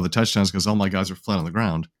they score all the touchdowns, because all my guys are flat on the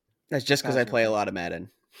ground. That's just because I play a lot of Madden.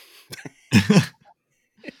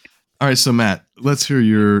 All right, so Matt, let's hear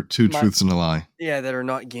your two truths and a lie. Yeah, that are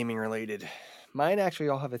not gaming related. Mine actually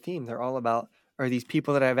all have a theme. They're all about are these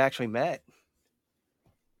people that I've actually met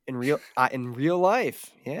in real life.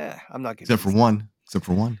 Yeah, I'm not Except for one.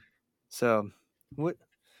 So, what?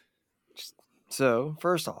 So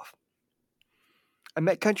first off, I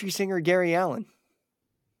met country singer Gary Allen.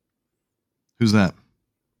 Who's that?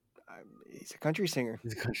 He's a country singer.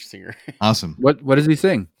 He's a country singer. Awesome. What does he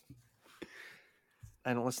sing?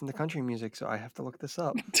 I don't listen to country music, so I have to look this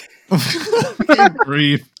up. Good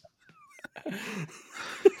grief.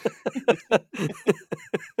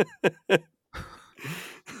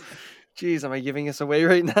 Jeez, am I giving us away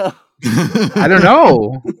right now? I don't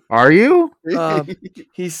know. Are you?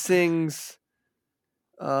 He sings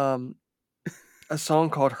a song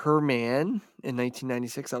called Her Man in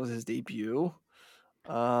 1996. That was his debut.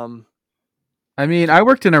 I mean, I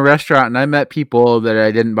worked in a restaurant and I met people that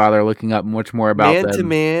I didn't bother looking up much more about Man them. to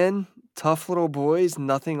Man, Tough Little Boys,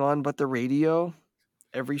 Nothing On But the Radio,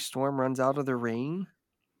 Every Storm Runs Out of the Rain.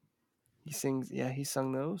 He sings, he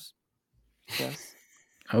sung those. Yes.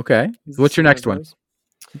 Okay. He's What's your singer next of one? those.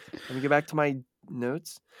 Let me get back to my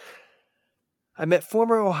notes. I met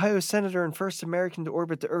former Ohio Senator and first American to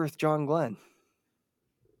orbit the Earth, John Glenn.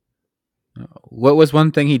 What was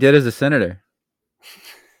one thing he did as a senator?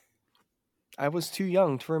 I was too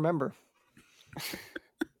young to remember.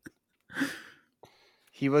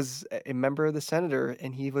 He was a member of the Senator,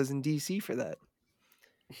 and he was in D.C. for that.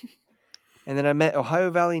 And then I met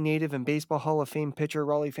Ohio Valley native and Baseball Hall of Fame pitcher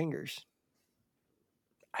Raleigh Fingers.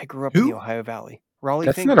 I grew up in the Ohio Valley. Raleigh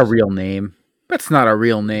That's Fingers. not a real name. That's not a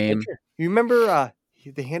real name. You remember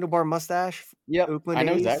the handlebar mustache? Yeah, Oakland I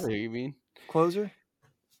know A's exactly who you mean. Closer?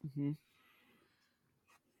 Mm-hmm.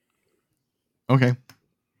 Okay.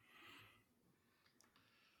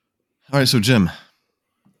 All right, so Jim,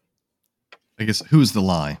 I guess who's the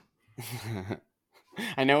lie?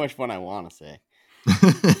 I know which one I want to say.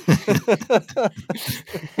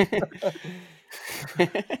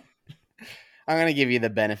 I'm gonna give you the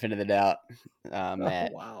benefit of the doubt,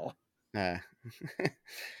 Matt. Oh, wow.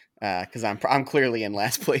 Because I'm clearly in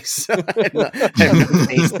last place, so I have no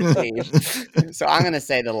taste to change. So I'm gonna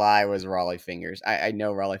say the lie was Raleigh Fingers. I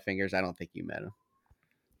know Raleigh Fingers. I don't think you met him.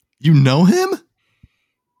 You know him?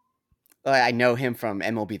 I know him from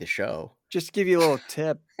MLB The Show. Just to give you a little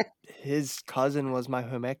tip, his cousin was my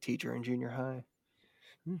home ec teacher in junior high.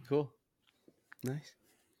 Cool. Nice.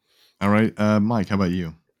 All right, Mike, how about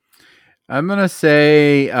you? I'm going to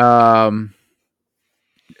say,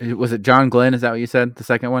 was it John Glenn? Is that what you said? The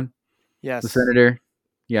second one? Yes. The senator?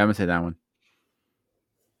 Yeah, I'm going to say that one.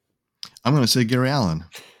 I'm going to say Gary Allen.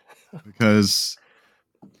 Because,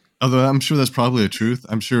 although I'm sure that's probably a truth,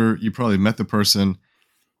 I'm sure you probably met the person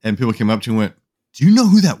and people came up to you and went, "Do you know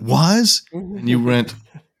who that was?" And you went,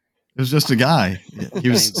 "It was just a guy. He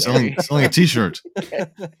was selling a t-shirt."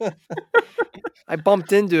 I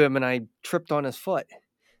bumped into him and I tripped on his foot.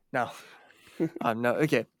 No. No.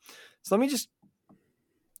 Okay. So let me just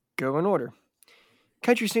go in order.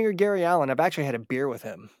 Country singer Gary Allen. I've actually had a beer with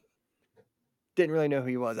him. Didn't really know who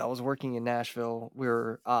he was. I was working in Nashville.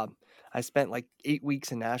 I spent like 8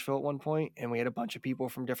 weeks in Nashville at one point, and we had a bunch of people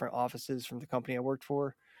from different offices from the company I worked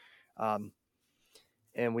for.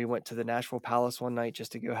 And we went to the Nashville Palace one night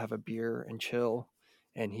just to go have a beer and chill.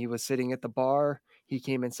 And he was sitting at the bar. He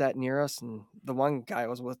came and sat near us, and the one guy I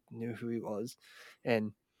was with knew who he was,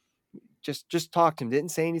 and just talked to him.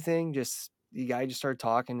 Didn't say anything. Just the guy just started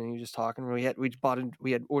talking, and he was just talking. We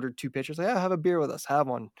had ordered 2 pitchers. Like, have a beer with us. Have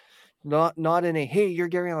one. Not in a, hey, you're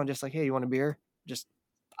Gary Allen. Just like, hey, you want a beer?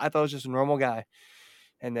 I thought it was just a normal guy.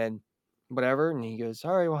 And then whatever. And he goes,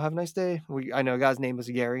 all right, well, have a nice day. I know a guy's name was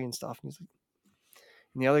Gary and stuff. And he's like,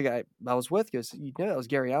 and the other guy I was with goes, you know, that was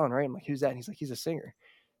Gary Allen, right? I'm like, who's that? And he's like, he's a singer.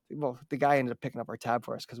 Well, the guy ended up picking up our tab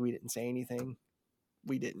for us because we didn't say anything.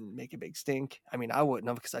 We didn't make a big stink. I mean, I wouldn't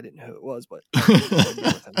have because I didn't know who it was, but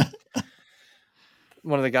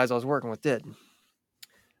one of the guys I was working with did.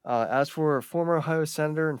 As for former Ohio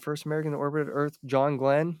Senator and first American to orbit Earth, John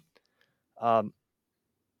Glenn,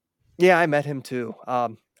 yeah, I met him too.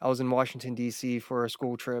 I was in Washington, D.C. for a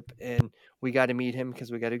school trip, and we got to meet him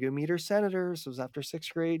because we got to go meet our senators. It was after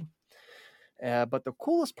 6th grade. But the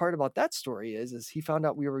coolest part about that story is he found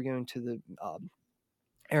out we were going to the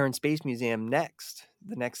Air and Space Museum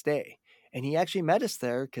the next day. And he actually met us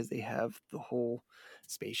there because they have the whole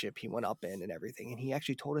spaceship he went up in and everything. And he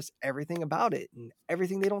actually told us everything about it and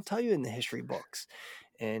everything they don't tell you in the history books.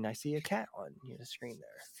 And I see a cat on the screen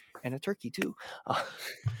there and a turkey too.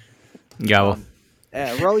 Gobble.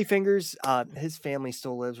 Rolly Fingers, his family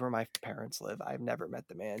still lives where my parents live. I've never met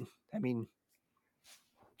the man. I mean,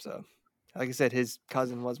 so like I said, his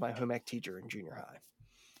cousin was my home ec teacher in junior high.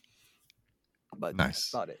 But Nice.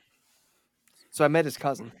 that's about it. So I met his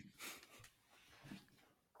cousin.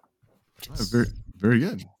 Oh, very, very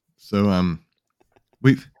good. So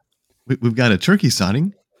we've got a turkey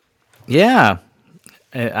sighting. Yeah.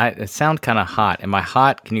 I sound kind of hot. Am I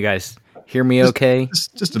hot? Can you guys hear me okay?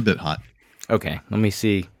 Just a bit hot. Okay, let me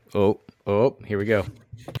see. Oh, here we go.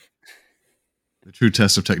 The true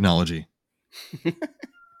test of technology.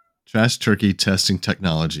 Trash turkey testing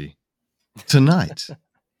technology. Tonight.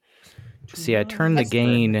 See, I turned the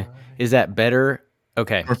gain. Is that better?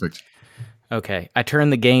 Okay. Perfect. Okay. I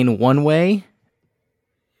turned the gain one way,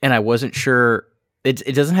 and I wasn't sure.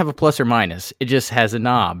 It doesn't have a plus or minus. It just has a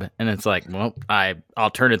knob, and it's like, well,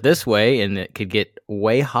 I'll turn it this way, and it could get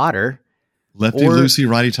way hotter. Lefty loosey,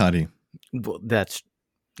 righty tighty.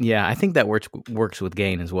 Yeah. I think that works with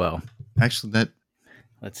gain as well. Actually,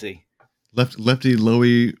 Let's see. Lefty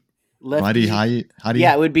lowy, righty high.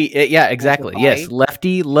 Yeah, it would be. Yeah, exactly. Yes,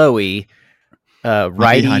 lefty lowy,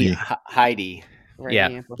 righty Heidi. Righty Yeah.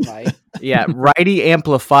 amplify. Yeah, righty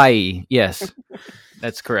amplify. Yes,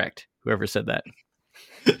 that's correct. Whoever said that.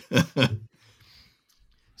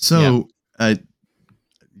 So, I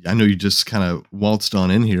know you just kind of waltzed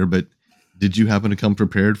on in here, but did you happen to come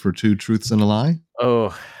prepared for two truths and a lie?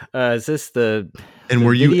 Oh, is this the? And the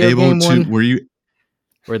were you video able game to? one? Were you?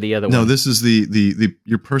 Or the other one? No, this is the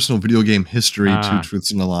your personal video game history. Two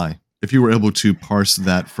truths and a lie. If you were able to parse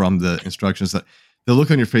that from the instructions, that the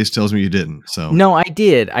look on your face tells me you didn't. So no, I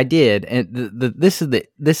did, and this is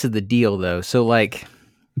the deal though. So like,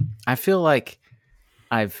 I feel like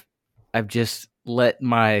I've just let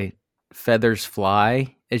my feathers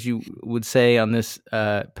fly, as you would say on this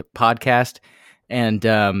podcast, and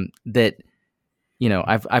that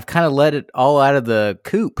I've kind of let it all out of the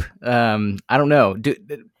coop. I don't know.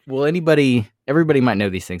 Will anybody? Everybody might know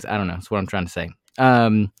these things. I don't know. That's what I'm trying to say.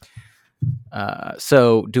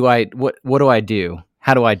 So do I? What do I do?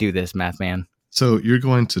 How do I do this, Math Man? So you're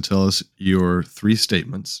going to tell us your three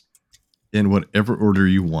statements in whatever order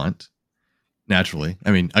you want. Naturally,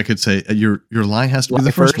 I mean, I could say your lie has to be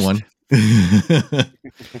the first one.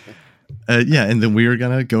 Yeah, and then we are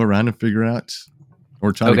gonna go around and figure out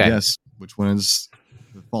or try to guess which one is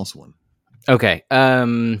the false one. Okay. All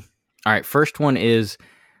right. First one is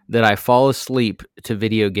that I fall asleep to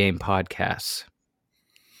video game podcasts.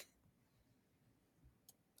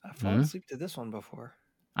 I've fallen asleep to this one before.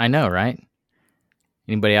 I know, right?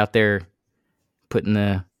 Anybody out there putting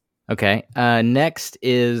the... Okay. Next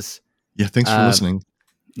is... Yeah, thanks for listening.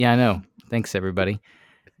 Yeah, I know. Thanks, everybody.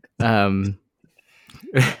 When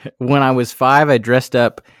I was 5, I dressed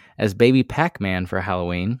up as Baby Pac-Man for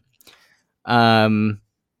Halloween.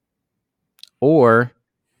 Or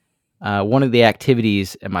one of the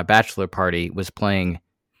activities at my bachelor party was playing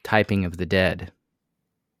Typing of the Dead.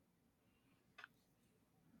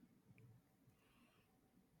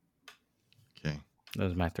 Okay.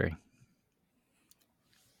 Those are my three.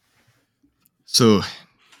 So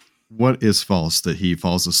what is false? That he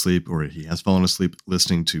falls asleep or he has fallen asleep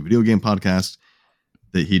listening to video game podcasts,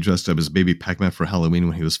 that he dressed up as Baby Pac-Man for Halloween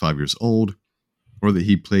when he was 5 years old, or that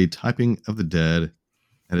he played Typing of the Dead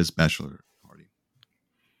at his bachelor party.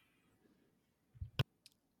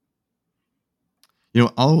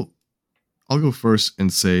 I'll go first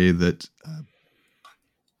and say that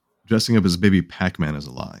dressing up as Baby Pac-Man is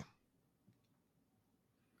a lie.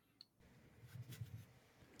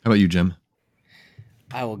 How about you, Jim?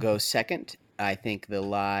 I will go second. I think the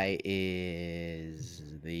lie is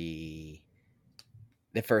the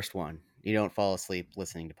first one. You don't fall asleep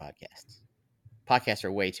listening to podcasts. Podcasts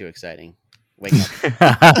are way too exciting. Wake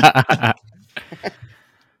up.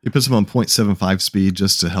 He puts them on 0.75 speed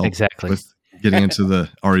just to help with getting into the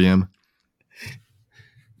REM.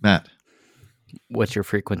 Matt. What's your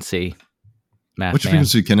frequency, Matt? What's your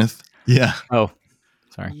frequency, Kenneth? Yeah. Oh,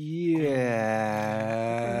 sorry.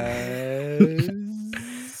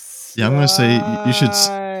 Yeah, I'm going to say you should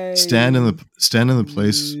stand in the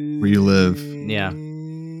place where you live. Yeah.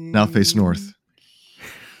 Now face north.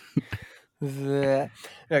 Okay.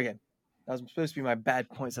 That was supposed to be my bad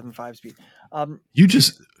 0.75 speed. You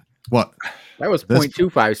just... What? That was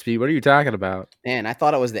 0.25 speed. What are you talking about? Man, I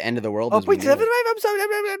thought it was the end of the world. Oh, 0.75. I'm sorry.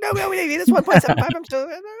 No, wait, this 1.75. I'm still...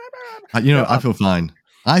 I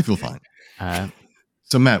feel fine.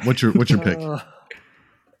 So, Matt, what's your pick?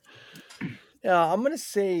 Yeah, I'm gonna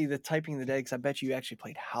say the Typing of the Dead because I bet you actually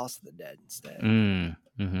played House of the Dead instead.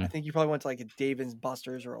 Mm-hmm. I think you probably went to like a Dave &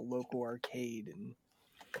 Buster's or a local arcade and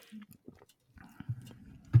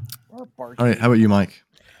Or barking. All right, how about you, Mike?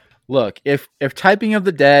 Look, if typing of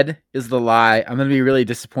the dead is the lie, I'm gonna be really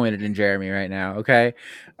disappointed in Jeremy right now. Okay,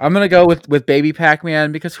 I'm gonna go with Baby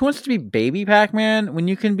Pac-Man, because who wants to be Baby Pac-Man when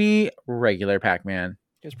you can be regular Pac-Man?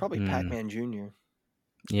 It's probably Pac-Man Jr.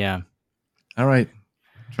 Yeah. All right,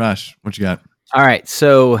 Trash, what you got? All right.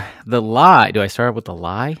 So the lie. Do I start with the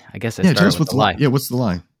lie? I guess I Yeah, tell started us with what's the lie. Yeah, what's the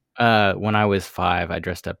lie? When I was 5, I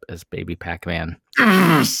dressed up as Baby Pac-Man.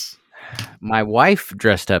 Yes! My wife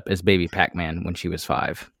dressed up as Baby Pac-Man when she was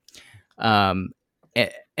 5. And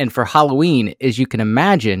for Halloween, as you can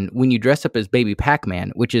imagine, when you dress up as Baby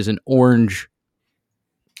Pac-Man, which is an orange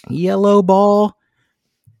yellow ball,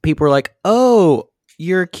 people are like, "Oh,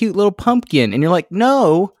 you're a cute little pumpkin," and you're like,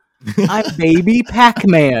 "No, I'm Baby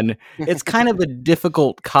Pac-Man." It's kind of a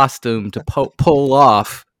difficult costume to pull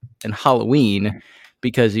off in Halloween,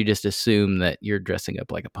 because you just assume that you're dressing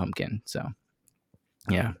up like a pumpkin. So,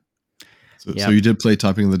 yeah. So you did play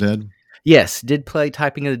Topping of the Dead? Yes, did play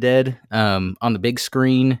Typing of the Dead on the big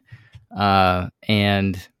screen,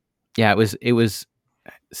 and yeah, it was.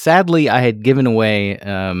 Sadly, I had given away,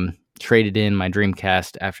 traded in my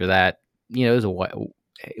Dreamcast after that. You know,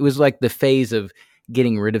 it was like the phase of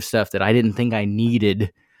getting rid of stuff that I didn't think I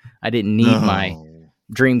needed. I didn't need my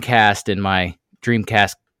Dreamcast and my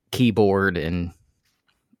Dreamcast keyboard and,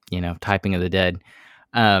 Typing of the Dead.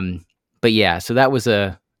 But yeah,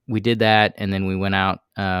 so we did that, and then we went out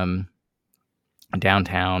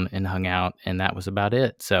downtown and hung out, and that was about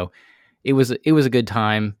it. So it was a good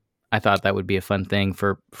time. I thought that would be a fun thing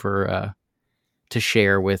for to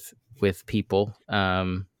share with people,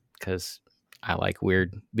 because I like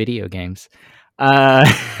weird video games,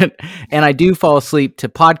 and I do fall asleep to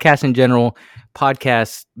podcasts in general,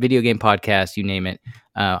 video game podcasts, you name it.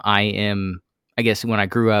 I guess when I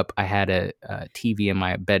grew up, I had a TV in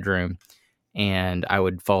my bedroom, and I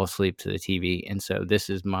would fall asleep to the TV, and so this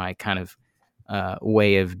is my kind of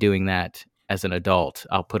way of doing that as an adult.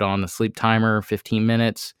 I'll put on the sleep timer, 15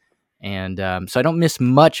 minutes. And so I don't miss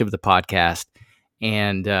much of the podcast.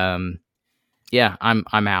 And yeah,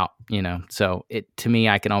 I'm out, so to me,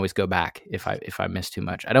 I can always go back if I miss too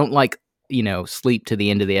much. I don't like, sleep to the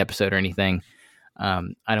end of the episode or anything. I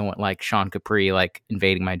don't want like Sean Capri, like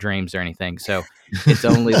invading my dreams or anything. So it's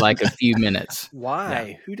only like a few minutes.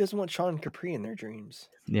 Why? Yeah. Who doesn't want Sean Capri in their dreams?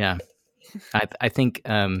 Yeah. I think,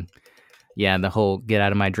 the whole get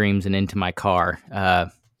out of my dreams and into my car,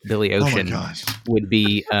 Billy Ocean would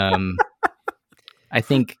be, I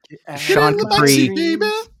think Sean Capri,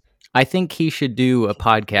 I think he should do a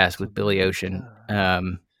podcast with Billy Ocean,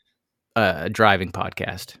 a driving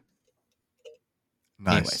podcast.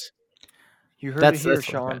 Nice. Anyways, you heard it here,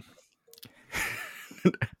 Sean.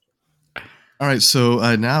 All right,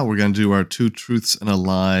 so now we're going to do our 2 truths and a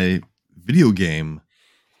lie video game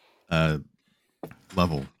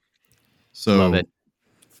level. So love it.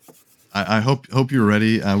 I hope you're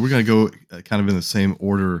ready. We're going to go kind of in the same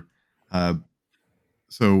order.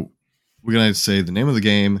 So we're going to say the name of the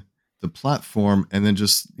game, the platform, and then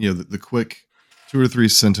just the quick 2 or 3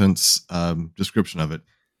 sentence description of it,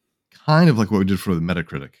 kind of like what we did for the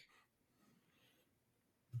Metacritic.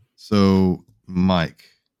 So, Mike,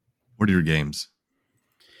 what are your games?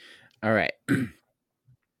 All right.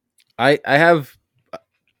 I have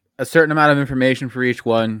a certain amount of information for each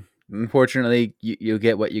one. Unfortunately, you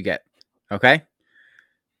get what you get. Okay?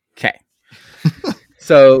 Okay.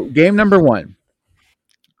 So, game number 1.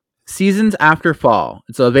 Seasons After Fall.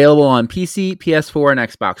 It's available on PC, PS4, and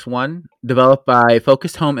Xbox One. Developed by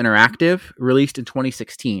Focused Home Interactive. Released in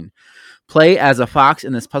 2016. Play as a fox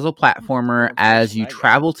in this puzzle platformer as you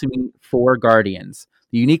travel to meet 4 guardians.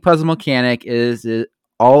 The unique puzzle mechanic is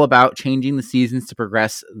all about changing the seasons to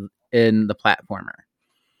progress in the platformer.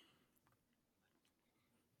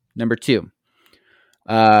 Number 2.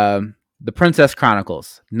 The Princess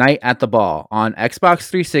Chronicles, Night at the Ball on Xbox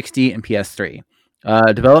 360 and PS3.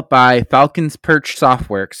 Developed by Falcon's Perch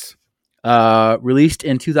Softworks. Released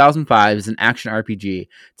in 2005 as an action RPG.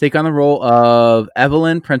 Take on the role of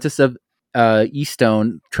Evelyn, Princess of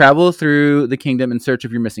Eastone. Travel through the kingdom in search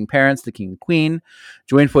of your missing parents, the king and queen.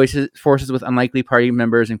 Join forces with unlikely party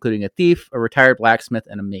members, including a thief, a retired blacksmith,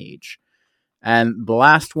 and a mage. And the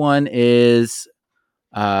last one is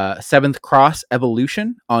Seventh Cross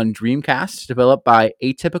Evolution on Dreamcast, developed by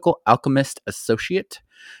Atypical Alchemist Associate,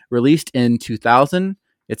 released in 2000.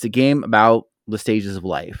 It's a game about the stages of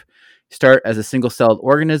life. You start as a single-celled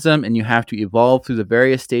organism, and you have to evolve through the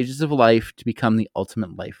various stages of life to become the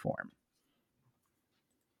ultimate life form.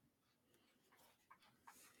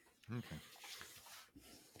 Okay.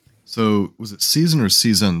 So, was it season or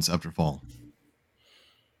seasons after fall?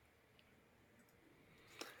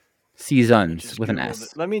 Seasons with an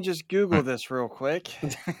S. Let me just Google this real quick.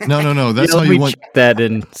 No. That's Yeah, how let you me want. check that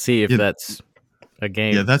and see if Yeah. that's a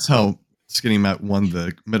game. Yeah, that's how Skinny Matt won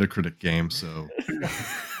the Metacritic game. So,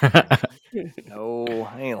 No,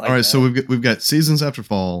 I ain't like all right. that. So we've got Seasons After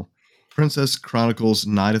Fall, Princess Chronicles: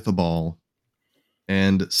 Night at the Ball,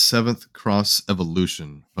 and Seventh Cross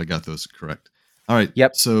Evolution. If I got those correct. All right.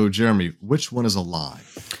 Yep. So Jeremy, which one is a lie?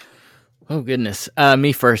 Oh goodness,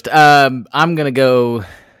 me first. I'm gonna go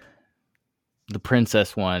the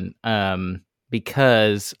princess one,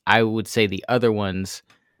 because I would say the other ones,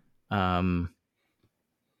 the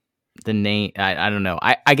name, I don't know.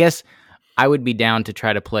 I guess I would be down to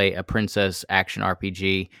try to play a princess action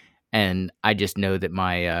RPG, and I just know that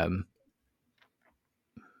my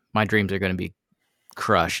my dreams are gonna be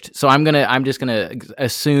crushed. So I'm just gonna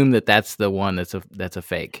assume that that's the one that's a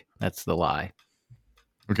fake. That's the lie.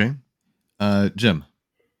 Okay. Jim.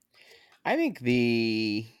 I think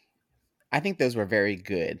those were very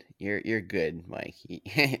good. You're good, Mike.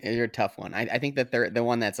 You're a tough one. I think the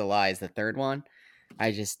one that's a lie is the third one.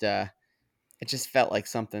 I just it just felt like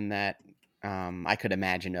something that I could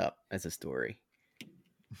imagine up as a story.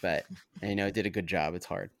 But it did a good job. It's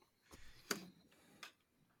hard.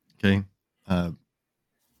 Okay.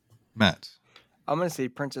 Matt. I'm gonna say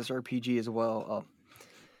Princess RPG as well.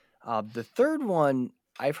 The third one,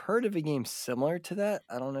 I've heard of a game similar to that.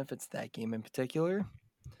 I don't know if it's that game in particular.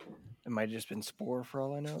 It might have just been Spore for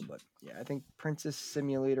all I know, but yeah, I think Princess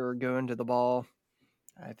Simulator or Going to the Ball.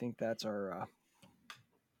 I think that's our.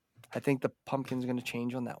 I think the pumpkin's going to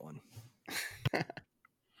change on that one.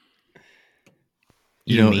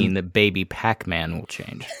 You mean the baby Pac-Man will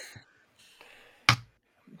change?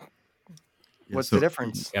 What's the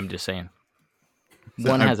difference? I'm just saying.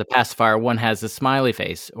 One has a pacifier, one has a smiley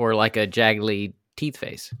face, or like a jaggly teeth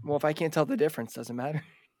face. Well, if I can't tell the difference, doesn't matter.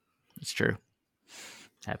 It's true.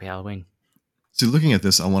 Happy Halloween. So looking at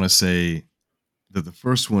this, I want to say that the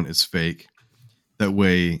first one is fake. That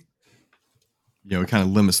way, it kind of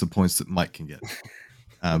limits the points that Mike can get.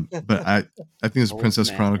 But I think it's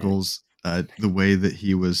Princess Chronicles. The way that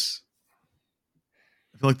he was,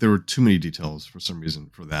 I feel like there were too many details for some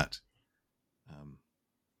reason for that.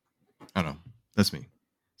 I don't know. That's me.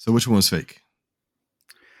 So which one was fake?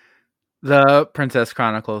 The Princess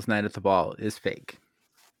Chronicles Night at the Ball is fake.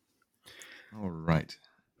 All right.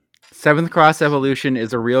 Seventh Cross Evolution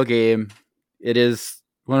is a real game. It is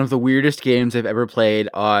one of the weirdest games I've ever played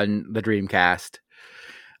on the Dreamcast.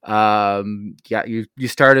 You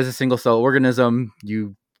start as a single cell organism.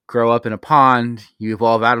 You grow up in a pond. You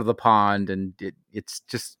evolve out of the pond, and it's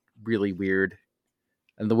just really weird.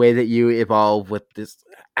 And the way that you evolve with this,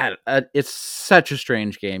 it's such a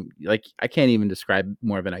strange game. Like, I can't even describe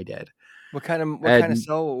more than I did. What kind of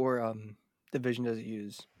cell or division does it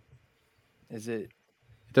use? Is it?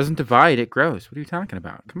 It doesn't divide; it grows. What are you talking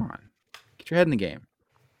about? Come on, get your head in the game.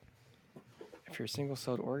 If you're a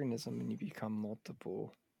single-celled organism and you become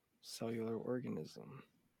multiple cellular organism,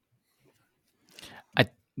 I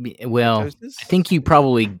think you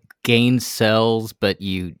probably gain cells, but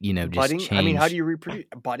you just budding. change. I mean, how do you reproduce?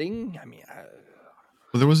 Budding. I mean,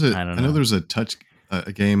 well, there was I know there's a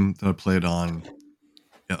a game that I played on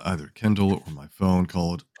either Kindle or my phone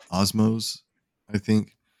called Osmos, I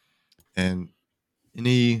think, and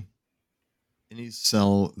any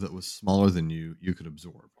cell that was smaller than you could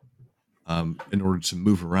absorb. In order to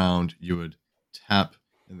move around, you would tap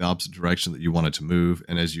in the opposite direction that you wanted to move,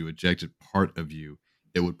 and as you ejected part of you,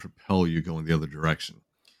 it would propel you going the other direction.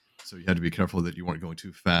 So you had to be careful that you weren't going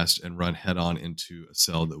too fast and run head on into a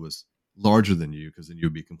cell that was larger than you, because then you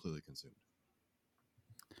would be completely consumed.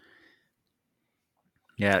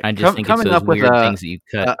 Yeah, I just think it's those weird things that you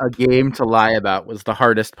cut. A game to lie about was the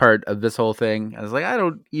hardest part of this whole thing. I was like, I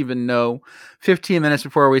don't even know. 15 minutes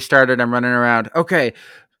before we started, I'm running around. Okay,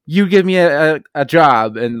 you give me a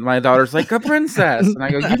job, and my daughter's like, a princess, and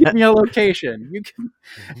I go, you give me a location.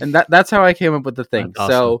 And that's how I came up with the thing.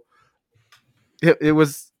 That's awesome. So it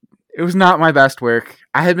was not my best work.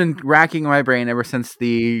 I had been racking my brain ever since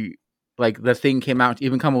the thing came out to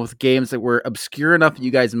even come up with games that were obscure enough that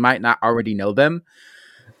you guys might not already know them.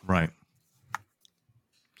 Right.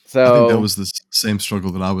 So I think that was the same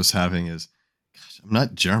struggle that I was having. Is, gosh, I'm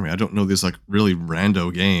not Jeremy. I don't know these really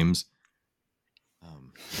rando games.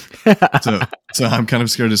 So I'm kind of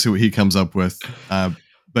scared to see what he comes up with.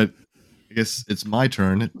 But I guess it's my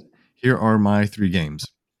turn. Here are my 3 games.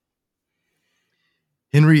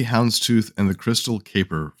 Henry Houndstooth and the Crystal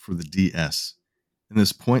Caper for the DS. In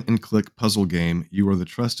this point-and-click puzzle game, you are the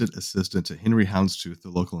trusted assistant to Henry Houndstooth, the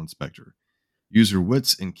local inspector. Use your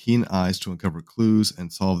wits and keen eyes to uncover clues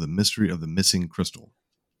and solve the mystery of the missing crystal.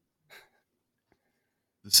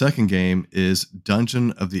 The second game is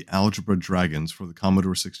Dungeon of the Algebra Dragons for the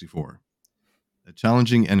Commodore 64. A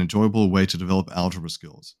challenging and enjoyable way to develop algebra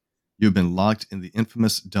skills. You have been locked in the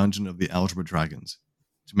infamous Dungeon of the Algebra Dragons.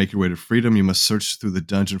 To make your way to freedom, you must search through the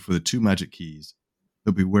dungeon for the 2 magic keys.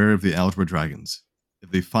 But beware of the algebra dragons. If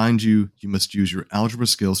they find you, you must use your algebra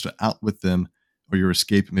skills to outwit them, or your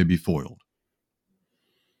escape may be foiled.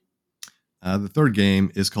 The third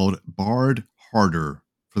game is called Bard Harder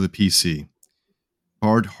for the PC.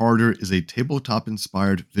 Bard Harder is a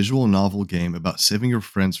tabletop-inspired visual novel game about saving your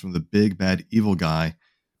friends from the big bad evil guy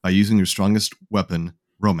by using your strongest weapon,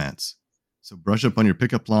 romance. So brush up on your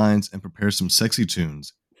pickup lines and prepare some sexy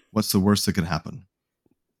tunes. What's the worst that could happen?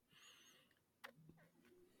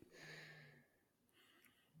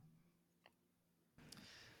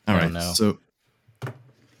 All right,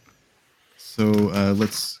 so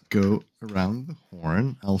let's go around the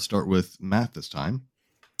horn. I'll start with Matt this time.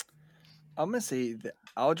 I'm going to say the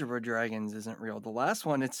Algebra Dragons isn't real. The last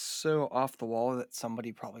one, it's so off the wall that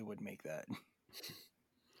somebody probably would make that.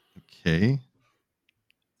 Okay.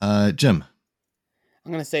 Jim.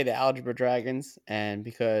 I'm going to say the Algebra Dragons, and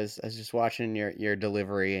because I was just watching your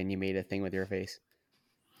delivery and you made a thing with your face.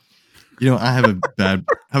 You know, I have a bad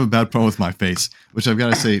problem with my face, which I've got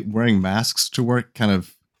to say, wearing masks to work kind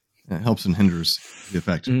of helps and hinders the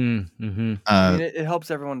effect. Mm-hmm. I mean, it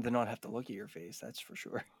helps everyone to not have to look at your face. That's for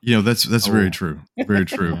sure. You know, that's very true. Very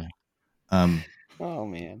true. Oh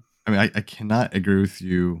man. I mean, I cannot agree with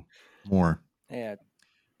you more. Yeah.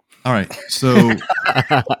 All right, so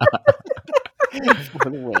What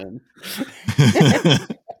a win.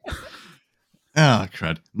 ah,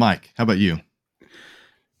 crud. Mike, how about you?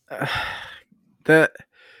 The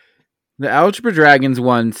Algebra Dragons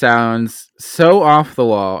one sounds so off the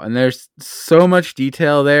wall, and there's so much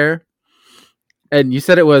detail there. And you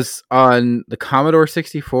said it was on the Commodore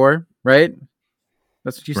 64, right?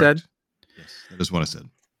 That's what you Correct. said? Yes, that is what I said.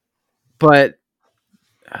 But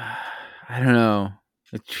I don't know.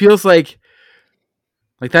 It feels like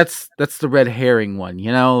that's the red herring one,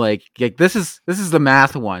 you know? Like this is the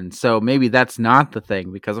math one, so maybe that's not the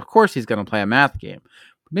thing, because of course he's going to play a math game.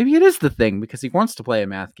 Maybe it is the thing because he wants to play a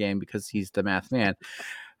math game because he's the math man.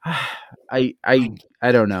 I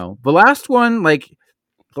don't know. The last one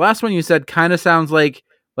you said kind of sounds like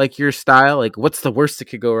your style. Like, what's the worst that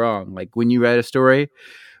could go wrong? Like when you write a story.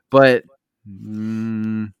 But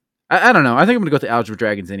I don't know. I think I'm gonna go with the Algebra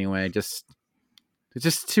Dragons anyway. It's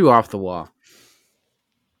just too off the wall.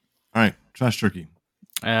 All right, Trash Turkey.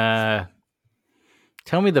 Tell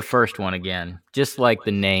me the first one again, just like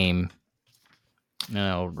the name.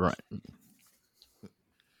 No, right.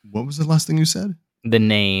 What was the last thing you said? The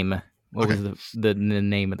name. What was the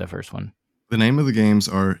name of the first one? The name of the games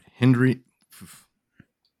are Henry,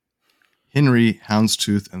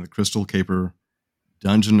 Houndstooth and the Crystal Caper,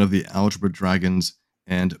 Dungeon of the Algebra Dragons,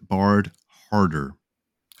 and Bard Harder.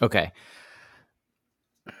 Okay.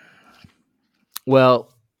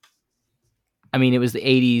 Well, I mean, it was the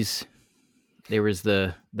 80s. There was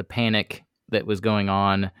the panic that was going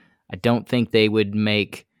on. I don't think they would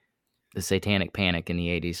make the Satanic Panic in the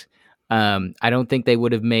 80s. I don't think they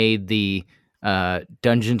would have made the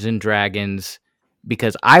Dungeons and Dragons,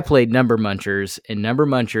 because I played Number Munchers, and Number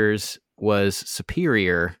Munchers was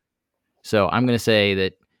superior. So I'm going to say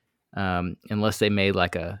that unless they made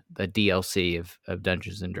like a DLC of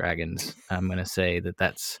Dungeons and Dragons, I'm going to say that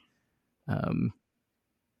that's the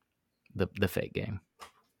fake game.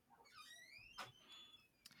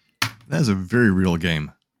 That is a very real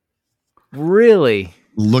game. Really?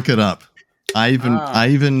 Look it up. I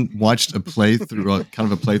even watched a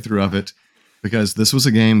playthrough of it, because this was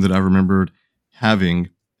a game that I remembered having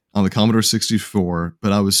on the Commodore 64,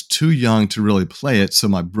 but I was too young to really play it, so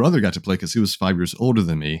my brother got to play because he was 5 years older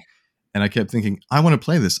than me, and I kept thinking, I want to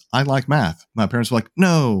play this. I like math. My parents were like,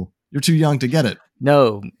 no, you're too young to get it.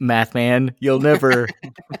 No, math man, you'll never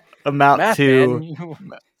amount Math to...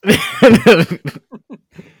 Man,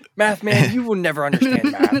 math man, you will never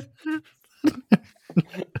understand math.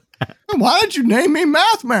 Why did you name me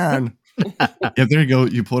Math Man? Yeah, there you go.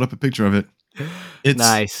 You pulled up a picture of it. It's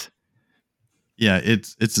nice. Yeah,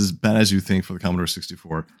 it's as bad as you think for the Commodore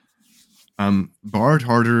 64. Bard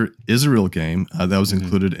Harder is a real game that was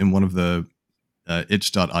included in one of the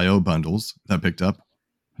itch.io bundles that I picked up.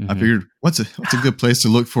 I figured, what's a good place to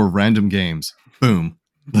look for random games? Boom.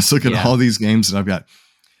 Let's look at all these games that I've got.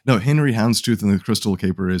 No, Henry Houndstooth and the Crystal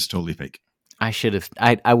Caper is totally fake.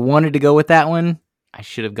 I wanted to go with that one. I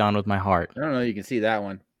should have gone with my heart. I don't know. You can see that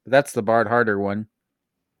one. But that's the Bard Harder one.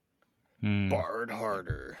 Bard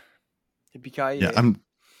Harder. Yeah,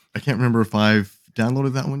 I can't remember if I've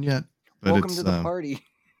downloaded that one yet. But Welcome to the party.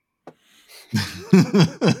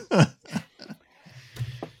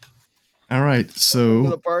 All right, To the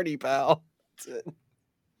so party, pal. That's it.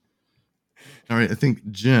 all right, I think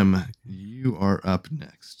Jim, you are up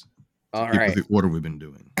next. All Keep right. with the order we've been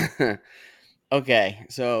doing. Okay,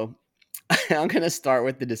 so I'm going to start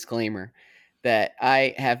with the disclaimer that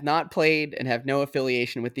I have not played and have no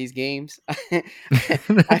affiliation with these games.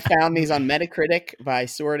 I found these on Metacritic by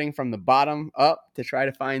sorting from the bottom up to try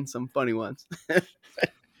to find some funny ones.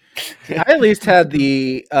 I at least had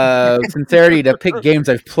the sincerity to pick games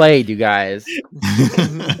I've played, you guys.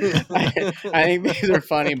 I think these are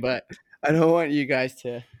funny, but I don't want you guys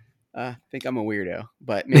to think I'm a weirdo,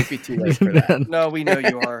 but maybe too late for that. No, we know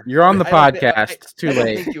you are. You're on the I don't thi- podcast. It's too I don't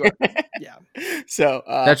late. think you are. Yeah. So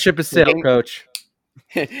That ship is the sailed, game- coach.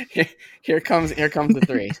 here comes the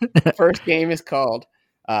three. The first game is called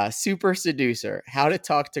Super Seducer: How to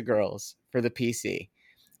Talk to Girls for the PC.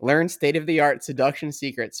 Learn state-of-the-art seduction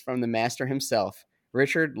secrets from the master himself,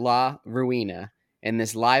 Richard La Ruina, in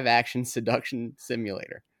this live-action seduction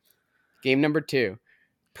simulator. Game number 2,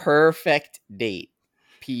 Perfect Date.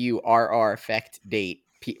 PURR Fect Date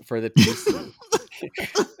for the PC.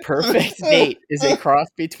 Perfect Date is a cross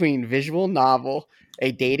between visual novel,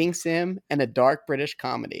 a dating sim, and a dark British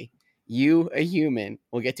comedy. You, a human,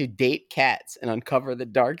 will get to date cats and uncover the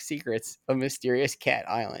dark secrets of Mysterious Cat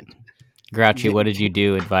Island. Grouchy, what did you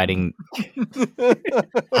do inviting?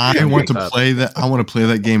 I want to play that. I want to play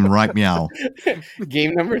that game right meow.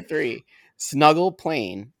 Game number 3, Snuggle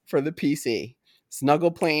Plane for the PC.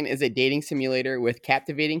 Snuggle Plane is a dating simulator with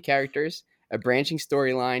captivating characters, a branching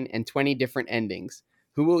storyline, and 20 different endings.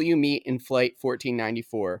 Who will you meet in Flight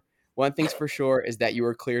 1494? One thing's for sure is that you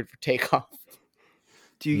are cleared for takeoff.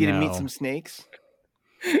 Do you get to meet No. some snakes?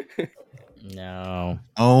 No.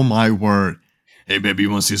 Oh my word! Hey baby, you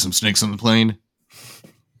want to see some snakes on the plane?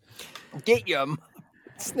 Get them.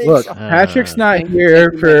 Snakes. Look, are- Patrick's not thank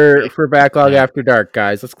here you, for Backlog Yeah. After Dark,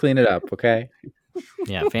 guys. Let's clean it up, okay?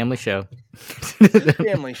 Yeah, family show. It's a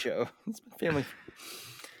family show. It's a family.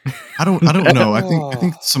 I don't know. I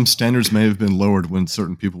think some standards may have been lowered when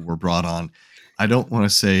certain people were brought on. I don't want to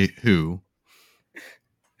say who.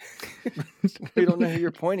 We don't know who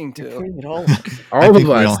you're pointing to. Pointing at all. I All think of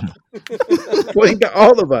we us. all know. Pointing to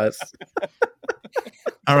all of us.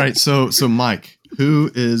 All right, so Mike,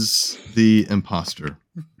 who is the imposter?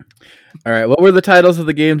 All right, what were the titles of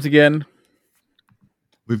the games again?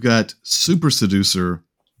 We've got Super Seducer,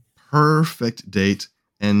 Perfect Date,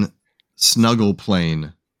 and Snuggle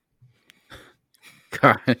Plane.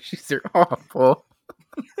 Gosh, these are awful.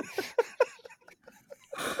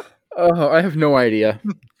 Oh, I have no idea.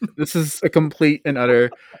 This is a complete and utter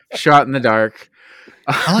shot in the dark.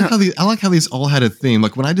 I like how these all had a theme.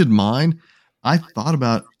 Like when I did mine, I thought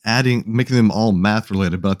about making them all math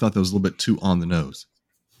related, but I thought that was a little bit too on the nose.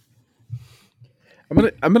 I'm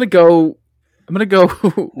gonna go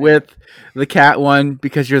with the cat one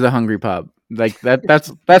because you're the hungry pup. Like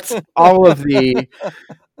that's all of the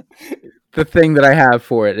thing that I have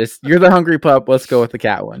for it. Is you're the hungry pup. Let's go with the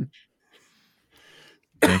cat one.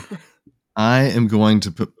 Okay. I am going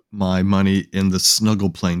to put my money in the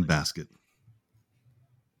Snuggle Plane basket.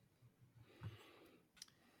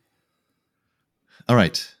 All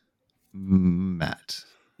right, Matt.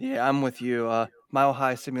 Yeah, I'm with you. Mile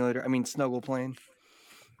High Simulator. I mean, Snuggle Plane.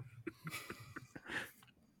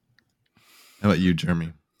 How about you,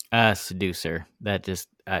 Jeremy? Seducer. That just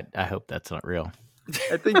I hope that's not real.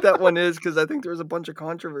 I think that one is because I think there was a bunch of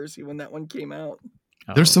controversy when that one came out.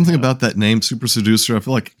 There's Oh, something no. about that name, Super Seducer. I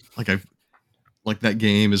feel like that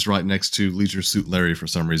game is right next to Leisure Suit Larry for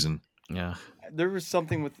some reason. Yeah. There was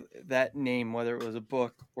something with that name, whether it was a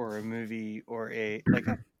book or a movie or a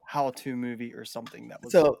how-to movie or something that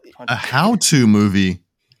was So, A how-to movie.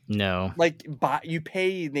 No. like you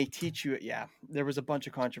pay and they teach you it. Yeah, there was a bunch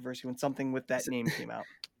of controversy when something with that name came out.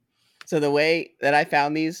 So the way that I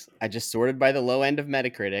found these, I just sorted by the low end of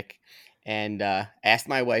Metacritic and asked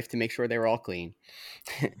my wife to make sure they were all clean.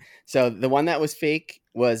 So the one that was fake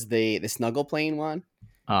was the Snuggle Plane one.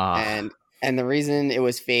 And the reason it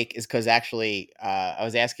was fake is because actually I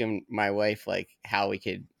was asking my wife like how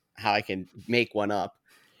I could make one up,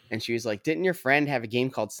 and she was like, "Didn't your friend have a game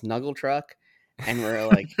called Snuggle Truck?" And we're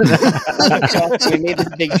like, we made this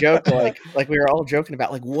big joke, like we were all joking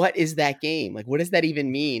about like, what is that game? Like, what does that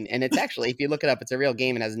even mean? And it's actually, if you look it up, it's a real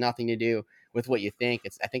game and has nothing to do with what you think.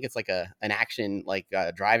 I think it's like an action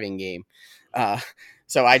driving game.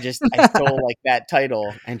 So I stole like that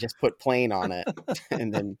title and just put plane on it,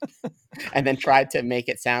 and then tried to make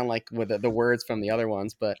it sound like with the words from the other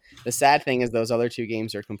ones. But the sad thing is those other two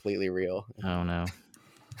games are completely real. Oh no.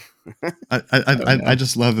 I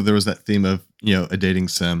just love that there was that theme of a dating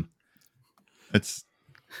sim. It's.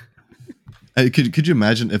 Could you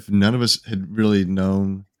imagine if none of us had really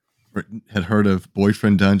known or had heard of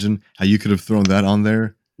Boyfriend Dungeon, how you could have thrown that on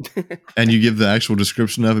there, and you give the actual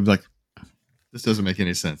description of it, be like, this doesn't make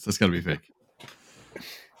any sense. That's got to be fake.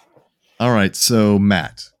 All right, so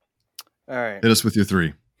Matt, All right. hit us with your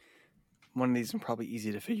 3. One of these is probably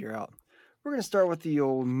easy to figure out. We're going to start with the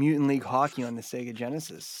old Mutant League Hockey on the Sega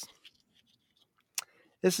Genesis.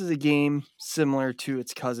 This is a game similar to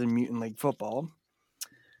its cousin Mutant League Football,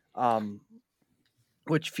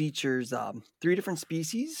 which features 3 different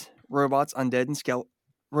species: robots, undead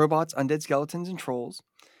skeletons, and trolls.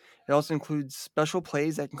 It also includes special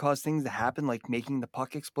plays that can cause things to happen, like making the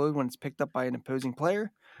puck explode when it's picked up by an opposing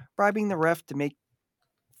player, bribing the ref to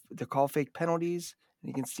call fake penalties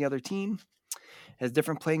against the other team. It has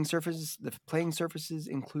different playing surfaces. The playing surfaces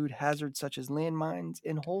include hazards such as landmines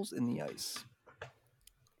and holes in the ice.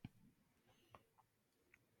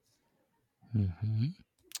 Mm-hmm.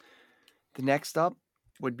 The next up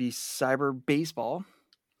would be Cyber Baseball,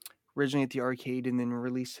 originally at the arcade and then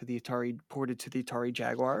ported to the Atari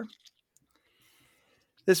Jaguar.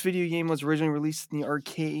 This video game was originally released in the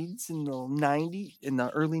arcades in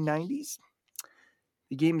the early 90s.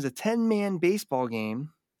 The game is a 10-man baseball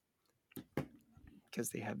game, because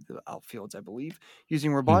they have the outfields, I believe,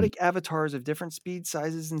 using robotic avatars of different speed,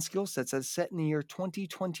 sizes, and skill sets, as set in the year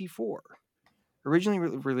 2024. Originally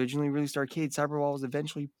released arcade, Cyberball was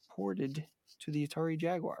eventually ported to the Atari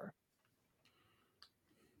Jaguar.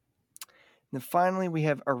 And then finally, we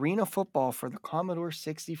have Arena Football for the Commodore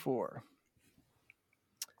 64.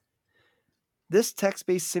 This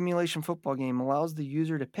text-based simulation football game allows the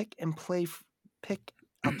user to pick a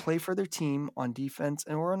play for their team on defense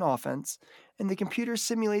or on offense, and the computer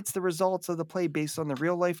simulates the results of the play based on the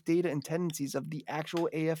real-life data and tendencies of the actual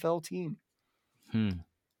AFL team.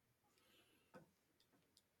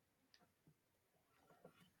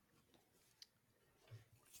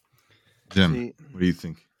 Jim, what do you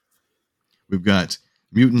think? We've got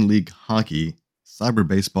Mutant League Hockey, Cyber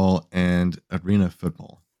Baseball, and Arena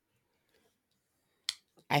Football.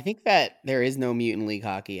 I think that there is no Mutant League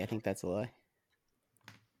Hockey. I think that's a lie.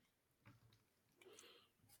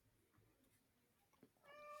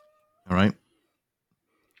 All right.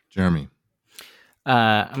 Jeremy.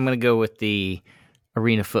 I'm going to go with the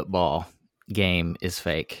Arena Football game is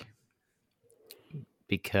fake.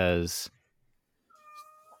 Because.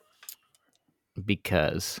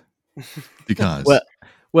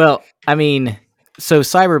 Well, I mean, so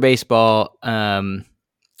Cyber Baseball,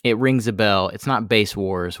 it rings a bell. It's not Base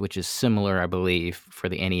Wars, which is similar, I believe, for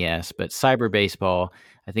the NES, but Cyber Baseball,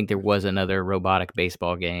 I think there was another robotic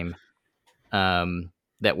baseball game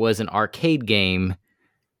that was an arcade game,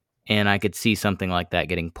 and I could see something like that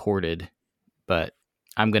getting ported. But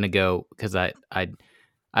I'm going to go, because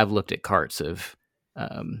I've looked at carts of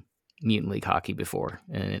Mutant League Hockey before,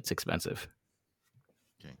 and it's expensive.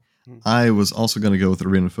 Okay. I was also going to go with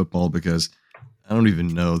Arena Football because I don't even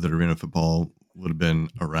know that Arena Football would have been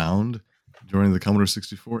around during the Commodore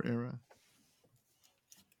 64 era.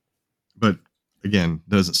 But again,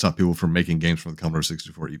 doesn't stop people from making games from the Commodore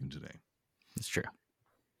 64 even today. That's true.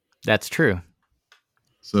 That's true.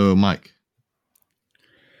 So, Mike.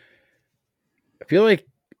 I feel like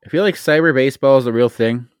Cyber Baseball is a real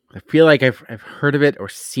thing. I feel like I've heard of it or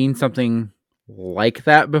seen something like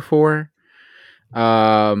that before.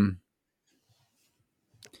 I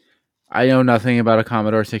know nothing about a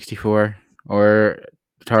Commodore 64 or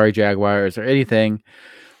Atari Jaguars or anything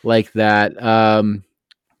like that. I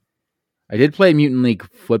did play Mutant League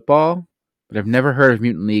Football, but I've never heard of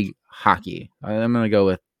Mutant League Hockey. I'm going to go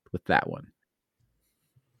with that one.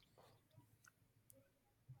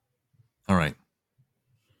 All right.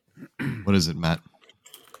 What is it, Matt?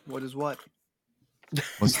 What is what?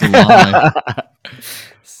 What's the lie?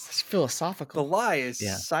 It's philosophical. The lie is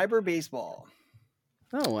Cyber Baseball.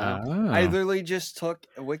 Oh, wow. I literally just took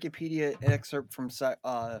a Wikipedia excerpt from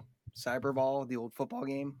Cyberball, the old football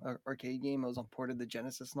game, arcade game. I was on ported the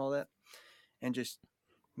Genesis and all that, and just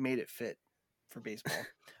made it fit for baseball.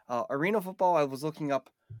 Arena Football, I was looking up.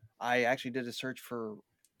 I actually did a search for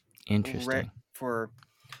for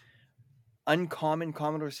uncommon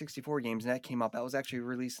Commodore 64 games, and that came up. That was actually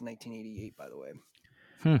released in 1988, by the way.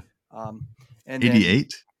 And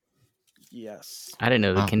 88? Yes. I didn't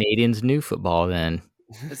know the Canadians knew football then.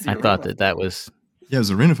 I thought that was... Yeah, it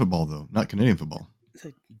was Arena Football, though, not Canadian football. It's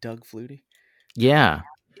like Doug Flutie. Yeah.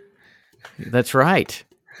 That's right.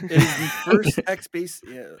 It is the first text-based...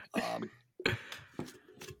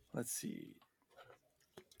 let's see.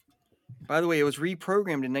 By the way, it was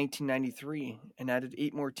reprogrammed in 1993 and added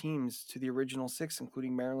 8 more teams to the original 6,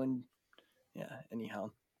 including Maryland. Yeah,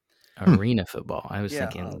 anyhow. Arena football. I was Yeah,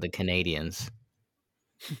 thinking the Canadians.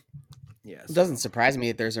 Yeah, It doesn't surprise me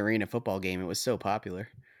that there's an arena football game. It was so popular.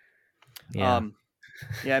 Yeah.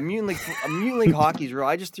 Yeah, Mutant League hockey is real.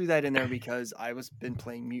 I just threw that in there because I was been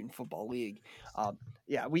playing Mutant Football League.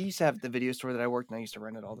 Yeah, we used to have the video store that I worked in. I used to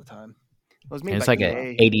rent it all the time. It was made And it's by like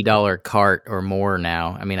EA. a $80 cart or more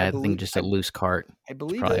now. I mean, I I believe- think just a loose cart. I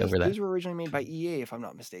believe probably over that. those were originally made by EA, if I'm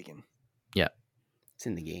not mistaken. It's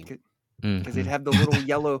in the game. Because they'd Mhm. have the little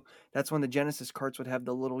yellow. That's when the Genesis carts would have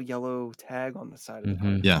the little yellow tag on the side of the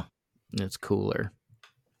cart. Mhm. Yeah. It's cooler.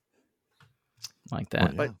 Like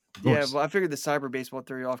that. But of yeah, course. well, I figured the Cyber Baseball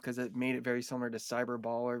threw you off because it made it very similar to Cyber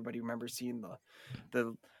Ball. Everybody remembers seeing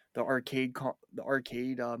the arcade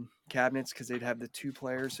cabinets because they'd have the two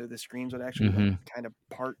players, so the screens would actually kind of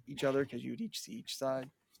part each other because you'd each see each side,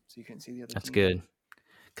 so you couldn't see the other. That's team. good.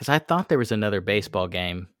 Because I thought there was another baseball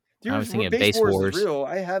game. I was thinking of Base Base Wars Wars. is real.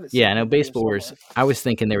 I have it. Yeah, I saved know in video Base Wars. somewhere. I was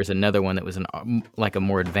thinking there was another one that was like a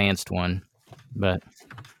more advanced one, but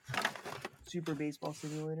Super Baseball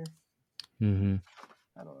Simulator. mhm.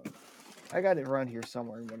 I don't know. I got it around here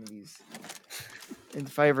somewhere in one of these. And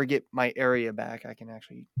if I ever get my area back, I can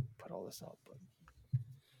actually put all this up. But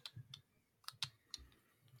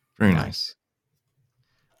Very nice.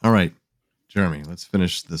 All right, Jeremy, let's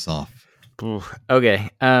finish this off. Okay.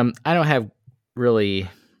 I don't have really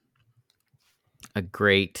a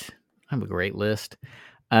great list.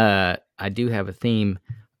 I do have a theme.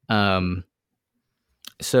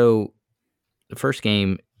 So the first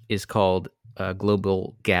game is called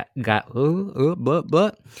Global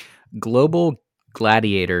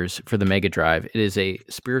Gladiators for the Mega Drive. It is a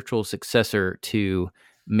spiritual successor to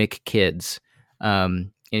Mick Kids.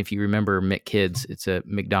 And if you remember Mick Kids, it's a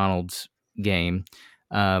McDonald's game.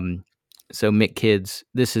 So Mick Kids,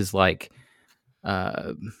 this is like,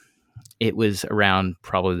 it was around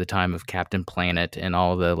probably the time of Captain Planet and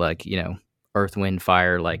all the Earth, Wind,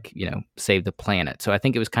 Fire, save the planet. So I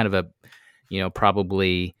think it was kind of a,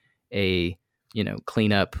 probably a,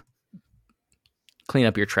 clean up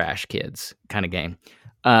your trash, kids kind of game.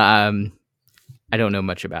 I don't know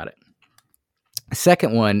much about it.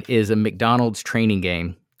 Second one is a McDonald's training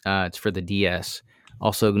game. It's for the DS.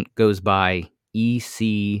 Also goes by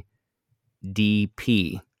ECDP.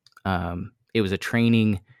 It was a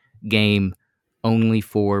training game only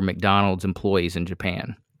for McDonald's employees in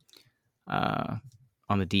Japan on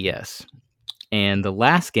the DS. And the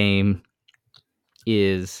last game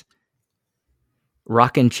is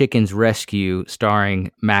Rockin' Chicken's Rescue,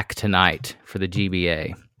 starring Mac Tonight for the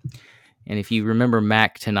GBA. And if you remember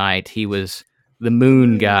Mac Tonight, he was the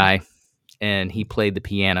moon guy, and he played the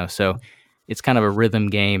piano. So it's kind of a rhythm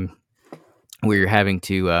game where you're having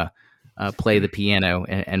to play the piano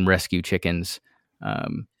and rescue chickens.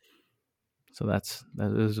 So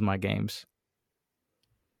those are my games.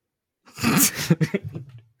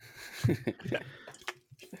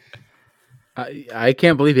 I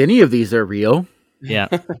can't believe any of these are real. Yeah.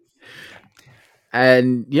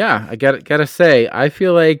 And yeah, I gotta say, I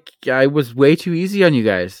feel like I was way too easy on you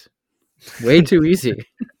guys. Way too easy.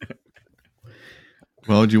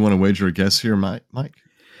 Well, do you want to wager a guess here, Mike?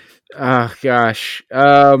 Oh gosh.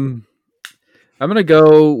 I'm gonna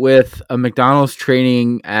go with a McDonald's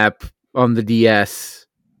training app on the DS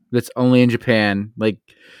that's only in Japan. Like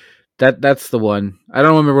that's the one. I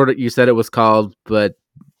don't remember what you said it was called, but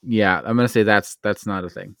yeah, I'm gonna say that's not a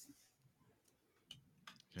thing.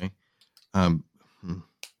 Okay. I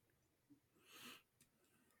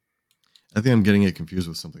think I'm getting it confused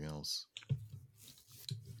with something else.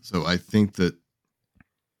 So I think that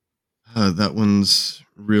that one's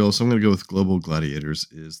real. So I'm going to go with Global Gladiators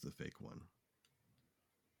is the fake one.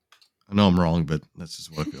 I know I'm wrong, but that's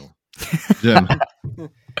just what I feel. Jim.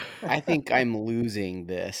 I think I'm losing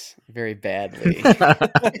this very badly.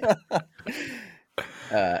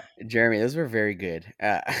 Jeremy, those were very good.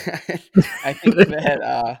 I think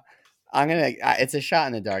that I'm gonna. It's a shot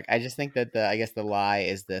in the dark. I just think that I guess the lie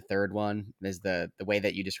is the third one. Is the way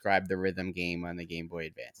that you described the rhythm game on the Game Boy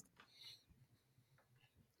Advance.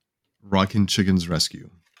 Rockin' Chicken's Rescue.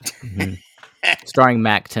 Mm-hmm. Starring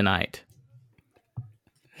Mac Tonight.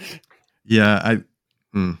 Yeah, I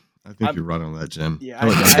think you're right on that, Jim. yeah, How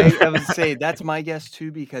about that? I would say that's my guess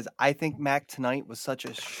too, because I think Mac Tonight was such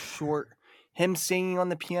a short. Him singing on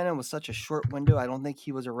the piano was such a short window. I don't think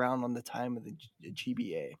he was around on the time of the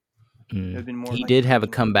GBA. Been more He like did have a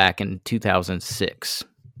 15. comeback in 2006.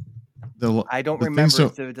 I don't but remember. things So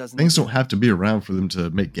it doesn't. Things don't have to be around for them to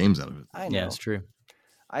make games out of it. I know. Yeah, it's true.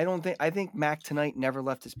 I think Mac Tonight never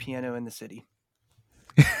left his piano in the city.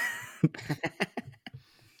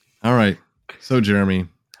 All right. So, Jeremy.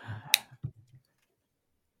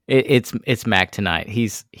 It's Mac tonight.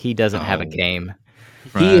 He doesn't have a game.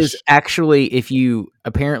 Trash. He is actually,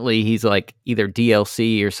 apparently he's like either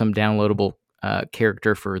DLC or some downloadable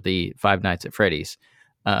character for the Five Nights at Freddy's.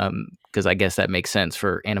 Because I guess that makes sense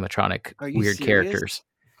for animatronic Are you weird serious? characters.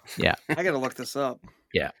 Yeah. I gotta look this up.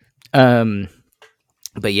 Yeah.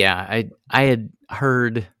 But yeah, I had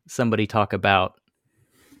heard somebody talk about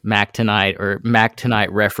Mac Tonight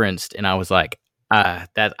referenced, and I was like,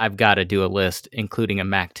 that I've got to do a list including a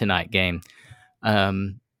Mac Tonight game.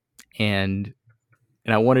 And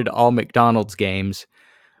I wanted all McDonald's games,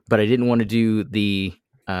 but I didn't want to do the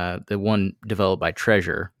one developed by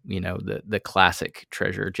Treasure, the classic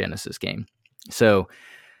Treasure Genesis game. So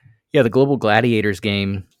yeah, the Global Gladiators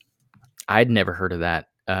game, I'd never heard of that.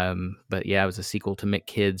 But yeah, it was a sequel to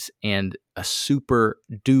McKids, and a super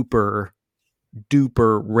duper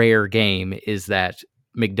rare game is that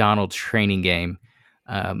McDonald's training game.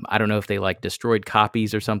 I don't know if they like destroyed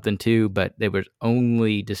copies or something too, but they were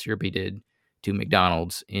only distributed to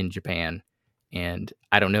McDonald's in Japan. And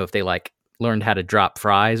I don't know if they like learned how to drop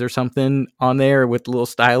fries or something on there with the little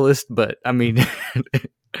stylist, but I mean,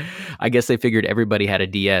 I guess they figured everybody had a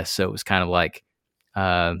DS. So it was kind of like,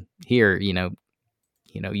 here,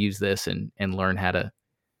 use this and learn how to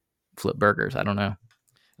flip burgers. I don't know.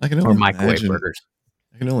 Or microwave burgers.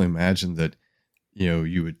 I can only imagine that,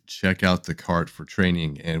 you would check out the cart for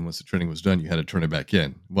training, and once the training was done, you had to turn it back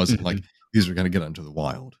in. It wasn't like these are going to get into the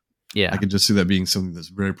wild. Yeah. I could just see that being something that's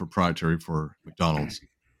very proprietary for McDonald's.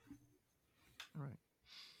 All right.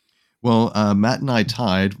 Well, Matt and I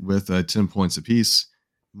tied with 10 points apiece.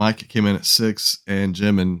 Mike came in at 6, and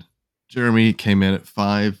Jim and Jeremy came in at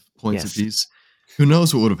 5 points apiece. Who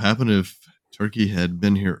knows what would have happened if Turkey had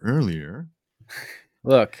been here earlier?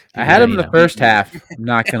 Look, I had him in the first half, I'm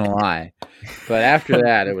not going to lie. But after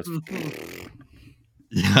that, it was...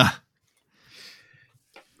 Yeah.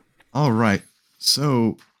 All right.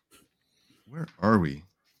 So, where are we?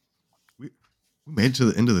 We made it to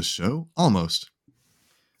the end of the show? Almost.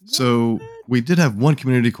 So, we did have one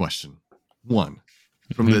community question. One.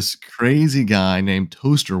 From this crazy guy named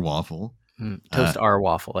Toaster Waffle. Toast R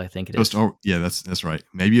Waffle, I think it is. Yeah, that's right.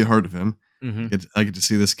 Maybe you heard of him. I get to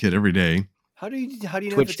see this kid every day. How do you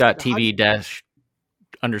know Twitch.tv _ Toast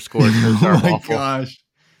R Waffle. Oh my gosh.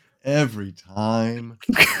 Every time.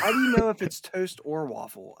 How do you know if it's toast or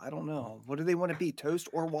waffle? I don't know. What do they want to be? Toast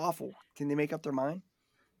or waffle? Can they make up their mind?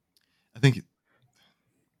 I think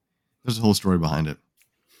there's a whole story behind it.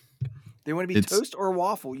 They want to be toast or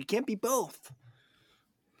waffle. You can't be both.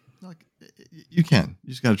 You can.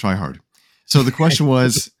 You just got to try hard. So the question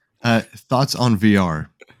was, thoughts on VR?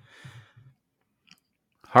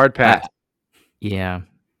 Hard pass. Yeah.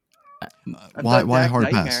 Why hard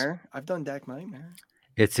pass? I've done Dak Nightmare.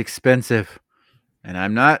 It's expensive. And I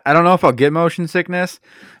don't know if I'll get motion sickness,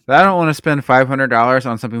 but I don't want to spend $500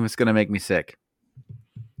 on something that's going to make me sick.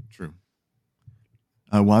 True.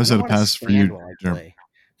 Why was that a pass for you, Jeremy?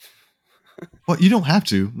 Well, you don't have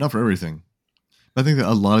to. Not for everything. I think that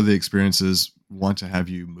a lot of the experiences want to have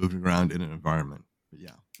you moving around in an environment. But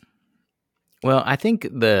yeah. Well, I think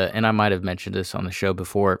and I might have mentioned this on the show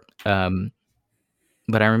before,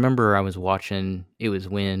 but I remember I was watching, it was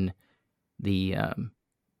when the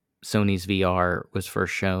Sony's VR was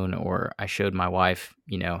first shown, or I showed my wife,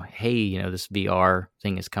 hey, this VR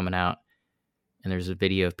thing is coming out, and there's a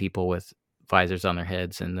video of people with visors on their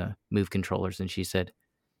heads and the Move controllers, and she said,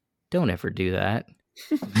 don't ever do that.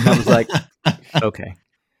 I was like, okay.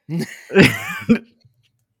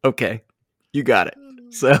 Okay, you got it.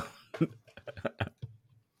 So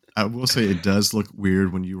I will say it does look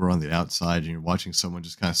weird when you were on the outside and you're watching someone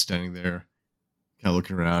just kind of standing there, kind of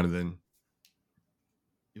looking around, and then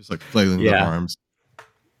he was like flailing their arms.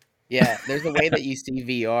 Yeah, there's a way that you see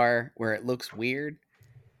VR where it looks weird,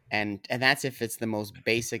 and that's if it's the most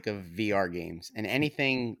basic of VR games, and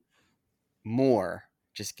anything more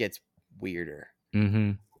just gets weirder.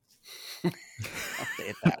 Mm-hmm. I'll say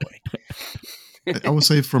it that way. I will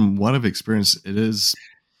say, from what I've experienced, it is,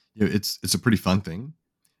 it's a pretty fun thing.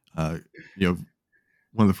 One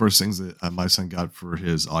of the first things that my son got for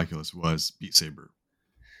his Oculus was Beat Saber.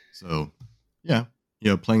 So, yeah,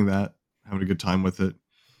 playing that, having a good time with it.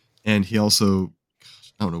 And he also,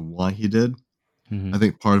 I don't know why he did. Mm-hmm. I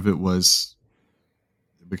think part of it was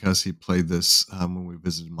because he played this when we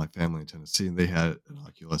visited my family in Tennessee, and they had an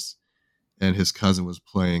Oculus, and his cousin was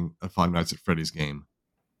playing a Five Nights at Freddy's game.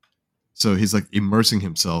 So he's like immersing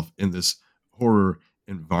himself in this horror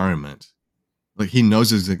environment. Like, he knows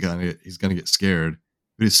he's gonna get scared,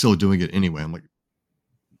 but he's still doing it anyway. I'm like,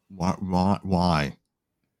 why?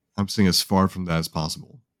 I'm staying as far from that as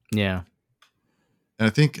possible. Yeah. And I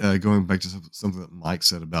think going back to something that Mike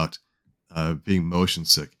said about being motion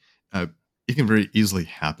sick, it can very easily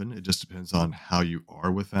happen. It just depends on how you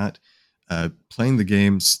are with that. Playing the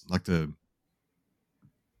games like the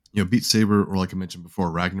Beat Saber, or like I mentioned before,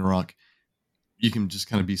 Ragnarok, you can just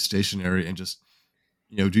kind of be stationary and just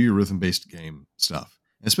do your rhythm based game stuff.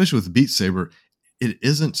 And especially with Beat Saber, it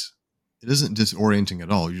isn't disorienting at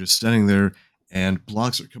all. You're just standing there and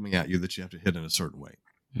blocks are coming at you that you have to hit in a certain way.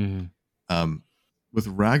 Mm-hmm. With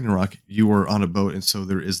Ragnarok, you are on a boat, and so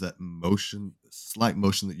there is that motion, slight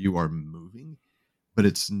motion that you are moving, but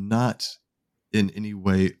it's not in any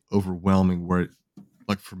way overwhelming. Where,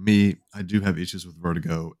 like for me, I do have issues with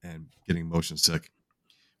vertigo and getting motion sick,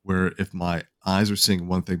 where if my eyes are seeing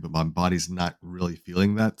one thing, but my body's not really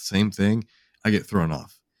feeling that same thing, I get thrown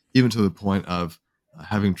off, even to the point of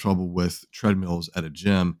having trouble with treadmills at a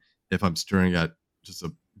gym if I'm staring at just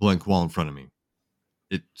a blank wall in front of me.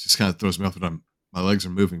 It just kind of throws me off that my legs are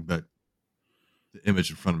moving, but the image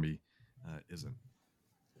in front of me isn't.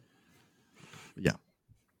 But yeah,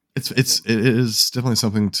 it is definitely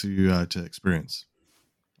something to experience.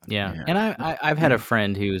 Yeah. And I've had a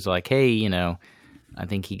friend who's like, hey, I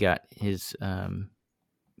think he got his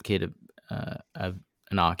kid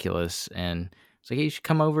an Oculus, and it's like, hey, you should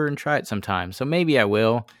come over and try it sometime. So maybe I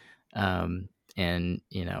will, and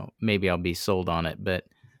maybe I'll be sold on it. But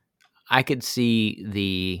I could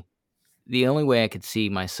see the only way I could see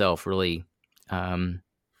myself really, where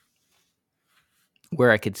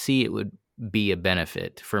I could see it would be a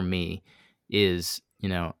benefit for me is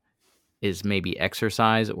maybe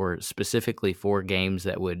exercise, or specifically for games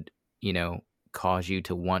that would cause you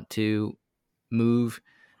to want to move,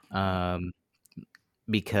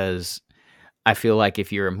 because I feel like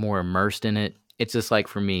if you're more immersed in it, it's just like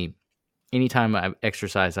for me, anytime I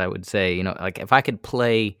exercise, I would say, like if I could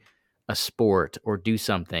play a sport or do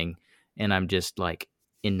something and I'm just like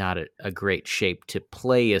in not a great shape to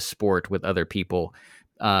play a sport with other people,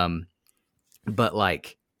 but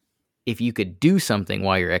like if you could do something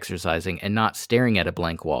while you're exercising and not staring at a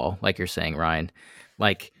blank wall, like you're saying, Ryan,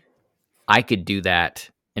 like I could do that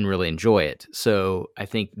and really enjoy it. So I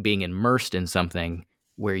think being immersed in something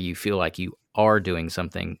where you feel like you are doing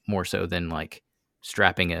something more so than like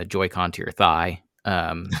strapping a Joy-Con to your thigh.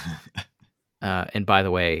 And by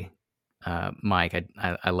the way, Mike,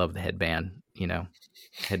 I love the headband,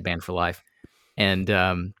 headband for life. And,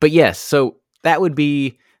 but yes, so that would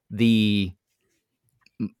be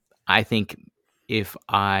I think if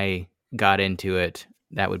I got into it,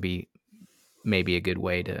 that would be maybe a good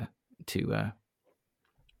way to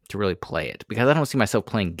really play it, because I don't see myself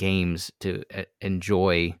playing games to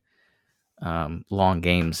enjoy long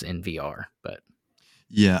games in VR. But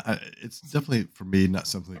yeah, it's definitely for me not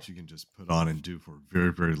something that you can just put on and do for a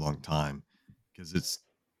very, very long time, because it's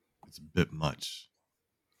a bit much.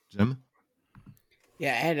 Jim?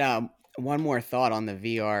 Yeah, I had one more thought on the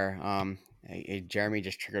VR. Jeremy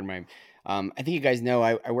just triggered my. I think you guys know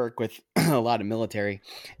I work with a lot of military,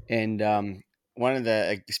 and one of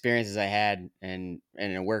the experiences I had in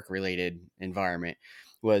a work related environment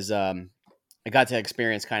was I got to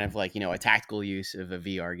experience kind of like a tactical use of a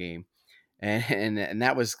VR game, and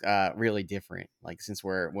that was really different. Like, since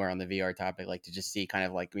we're on the VR topic, like to just see kind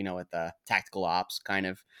of like what the tactical ops kind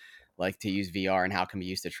of like to use VR and how it can be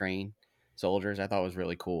used to train soldiers, I thought was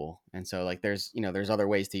really cool. And so like there's other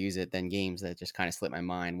ways to use it than games that just kind of slip my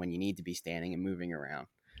mind when you need to be standing and moving around.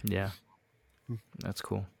 yeah, that's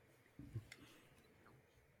cool.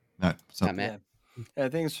 Matt. Yeah, I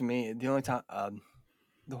think it's for me. The only time,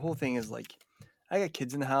 the whole thing is like, I got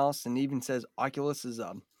kids in the house, and it even says Oculus is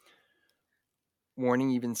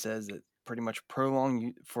warning even says that pretty much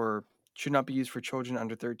should not be used for children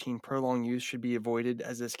under 13. Prolonged use should be avoided,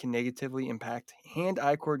 as this can negatively impact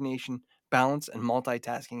hand-eye coordination, balance, and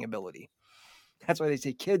multitasking ability. That's why they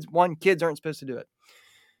say kids aren't supposed to do it.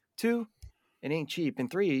 2, it ain't cheap.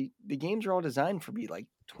 And 3, the games are all designed for be like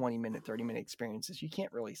 20-minute, 30-minute experiences. You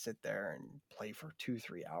can't really sit there and play for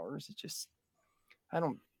 2-3 hours. It just, I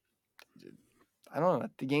don't know.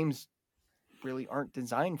 The games really aren't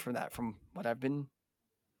designed for that, from what I've been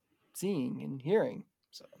seeing and hearing.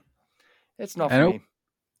 So it's not for me.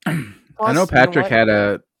 I know Patrick had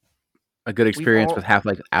a good experience with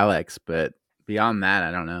Half-Life Alyx, but beyond that,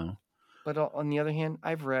 I don't know. But on the other hand,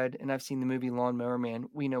 I've read and I've seen the movie Lawnmower Man.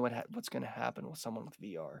 We know what's going to happen with someone with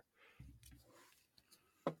VR.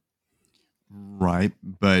 Right,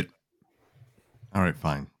 but all right,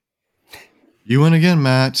 fine. You win again,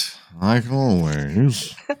 Matt, like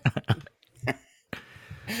always.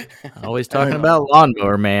 Always talking about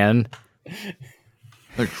Lawnmower Man.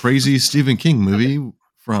 That crazy Stephen King movie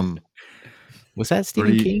from... Was that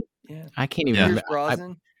Stephen King? Yeah. I can't even. Yeah. Pierce Remember,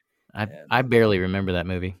 Brosnan. I barely remember that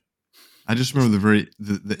movie. I just remember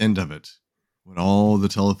the end of it when all the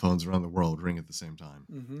telephones around the world ring at the same time.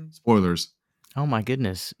 Mm-hmm. Spoilers. Oh my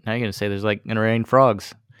goodness! Now you're gonna say there's like gonna rain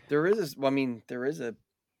frogs. There is a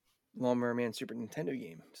Lawnmower Man Super Nintendo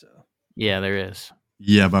game. So Yeah, there is.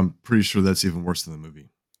 Yeah, but I'm pretty sure that's even worse than the movie.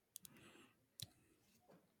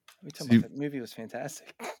 we talking about that movie was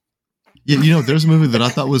fantastic. Yeah, there's a movie that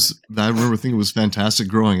I remember thinking was fantastic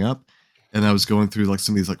growing up, and I was going through like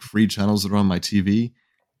some of these like free channels that are on my TV,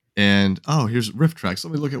 and here's Riff Tracks.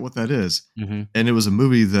 Let me look at what that is. Mm-hmm. And it was a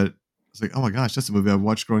movie that was like, oh my gosh, that's a movie I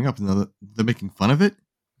watched growing up, and they're making fun of it,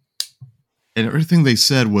 and everything they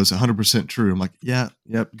said was 100% true. I'm like, yeah,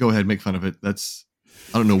 go ahead, make fun of it. I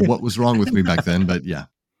don't know what was wrong with me back then, but yeah,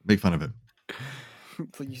 make fun of it.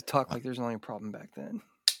 You talk like there's only a problem back then.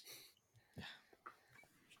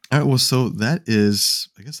 All right, well, so I guess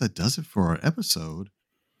that does it for our episode.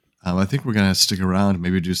 I think we're going to stick around and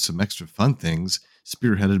maybe do some extra fun things,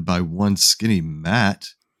 spearheaded by one skinny Matt.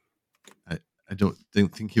 I don't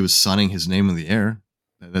think he was signing his name in the air.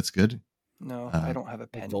 That's good. No, I don't have a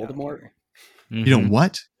pen. Voldemort? Mm-hmm. You know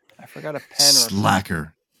what? I forgot a pen.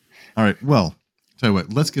 Slacker. All right, well, tell you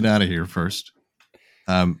what, let's get out of here first.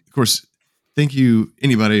 Of course, thank you,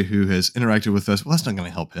 anybody who has interacted with us. Well, that's not going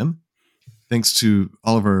to help him. Thanks to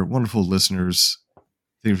all of our wonderful listeners.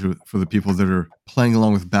 Thank you for the people that are playing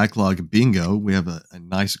along with Backlog Bingo. We have a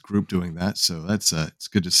nice group doing that, so that's it's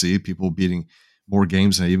good to see people beating more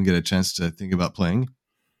games than I even get a chance to think about playing.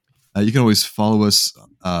 You can always follow us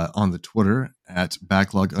on the Twitter at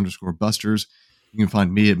 @backlog_busters. You can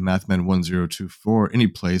find me at mathman1024, any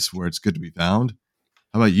place where it's good to be found.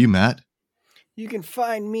 How about you, Matt? You can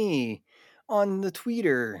find me on the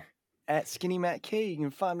Twitter at SkinnyMattK. You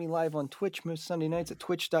can find me live on Twitch most Sunday nights at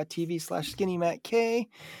twitch.tv/SkinnyMattK.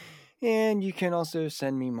 And you can also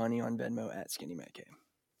send me money on Venmo at SkinnyMattK.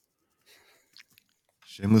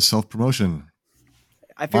 Shameless self-promotion.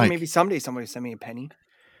 I figure Mike. maybe someday somebody will send me a penny.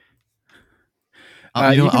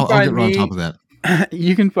 I'll get on top of that.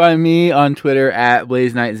 You can find me on Twitter at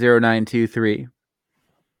BlazeKnight0923.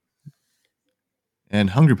 And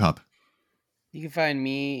Hungry Pup. You can find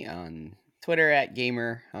me on Twitter at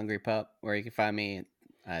GamerHungryPup, or you can find me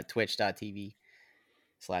at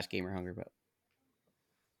twitch.tv/GamerHungryPup.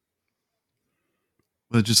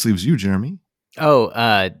 Well, it just leaves you, Jeremy. Oh,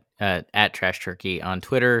 at Trash Turkey on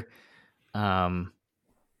Twitter.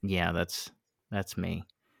 Yeah, that's me.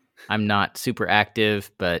 I'm not super active,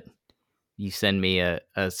 but you send me a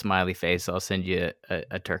smiley face, I'll send you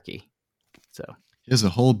a turkey. So He has a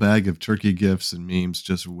whole bag of turkey gifts and memes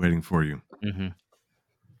just waiting for you. mm-hmm.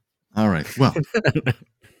 All right. Well,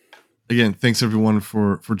 again, thanks everyone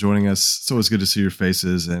for joining us. It's always good to see your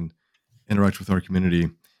faces and interact with our community.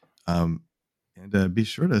 And be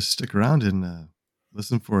sure to stick around and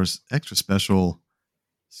listen for us extra special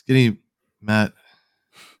Skinny Matt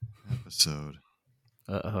episode.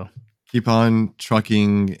 Uh-oh. Keep on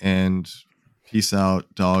trucking and peace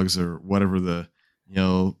out, dogs, or whatever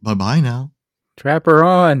bye-bye now. Trapper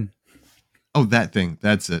on. Oh, that thing.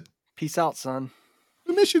 That's it. Peace out, son.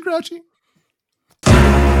 We miss you, Grouchy.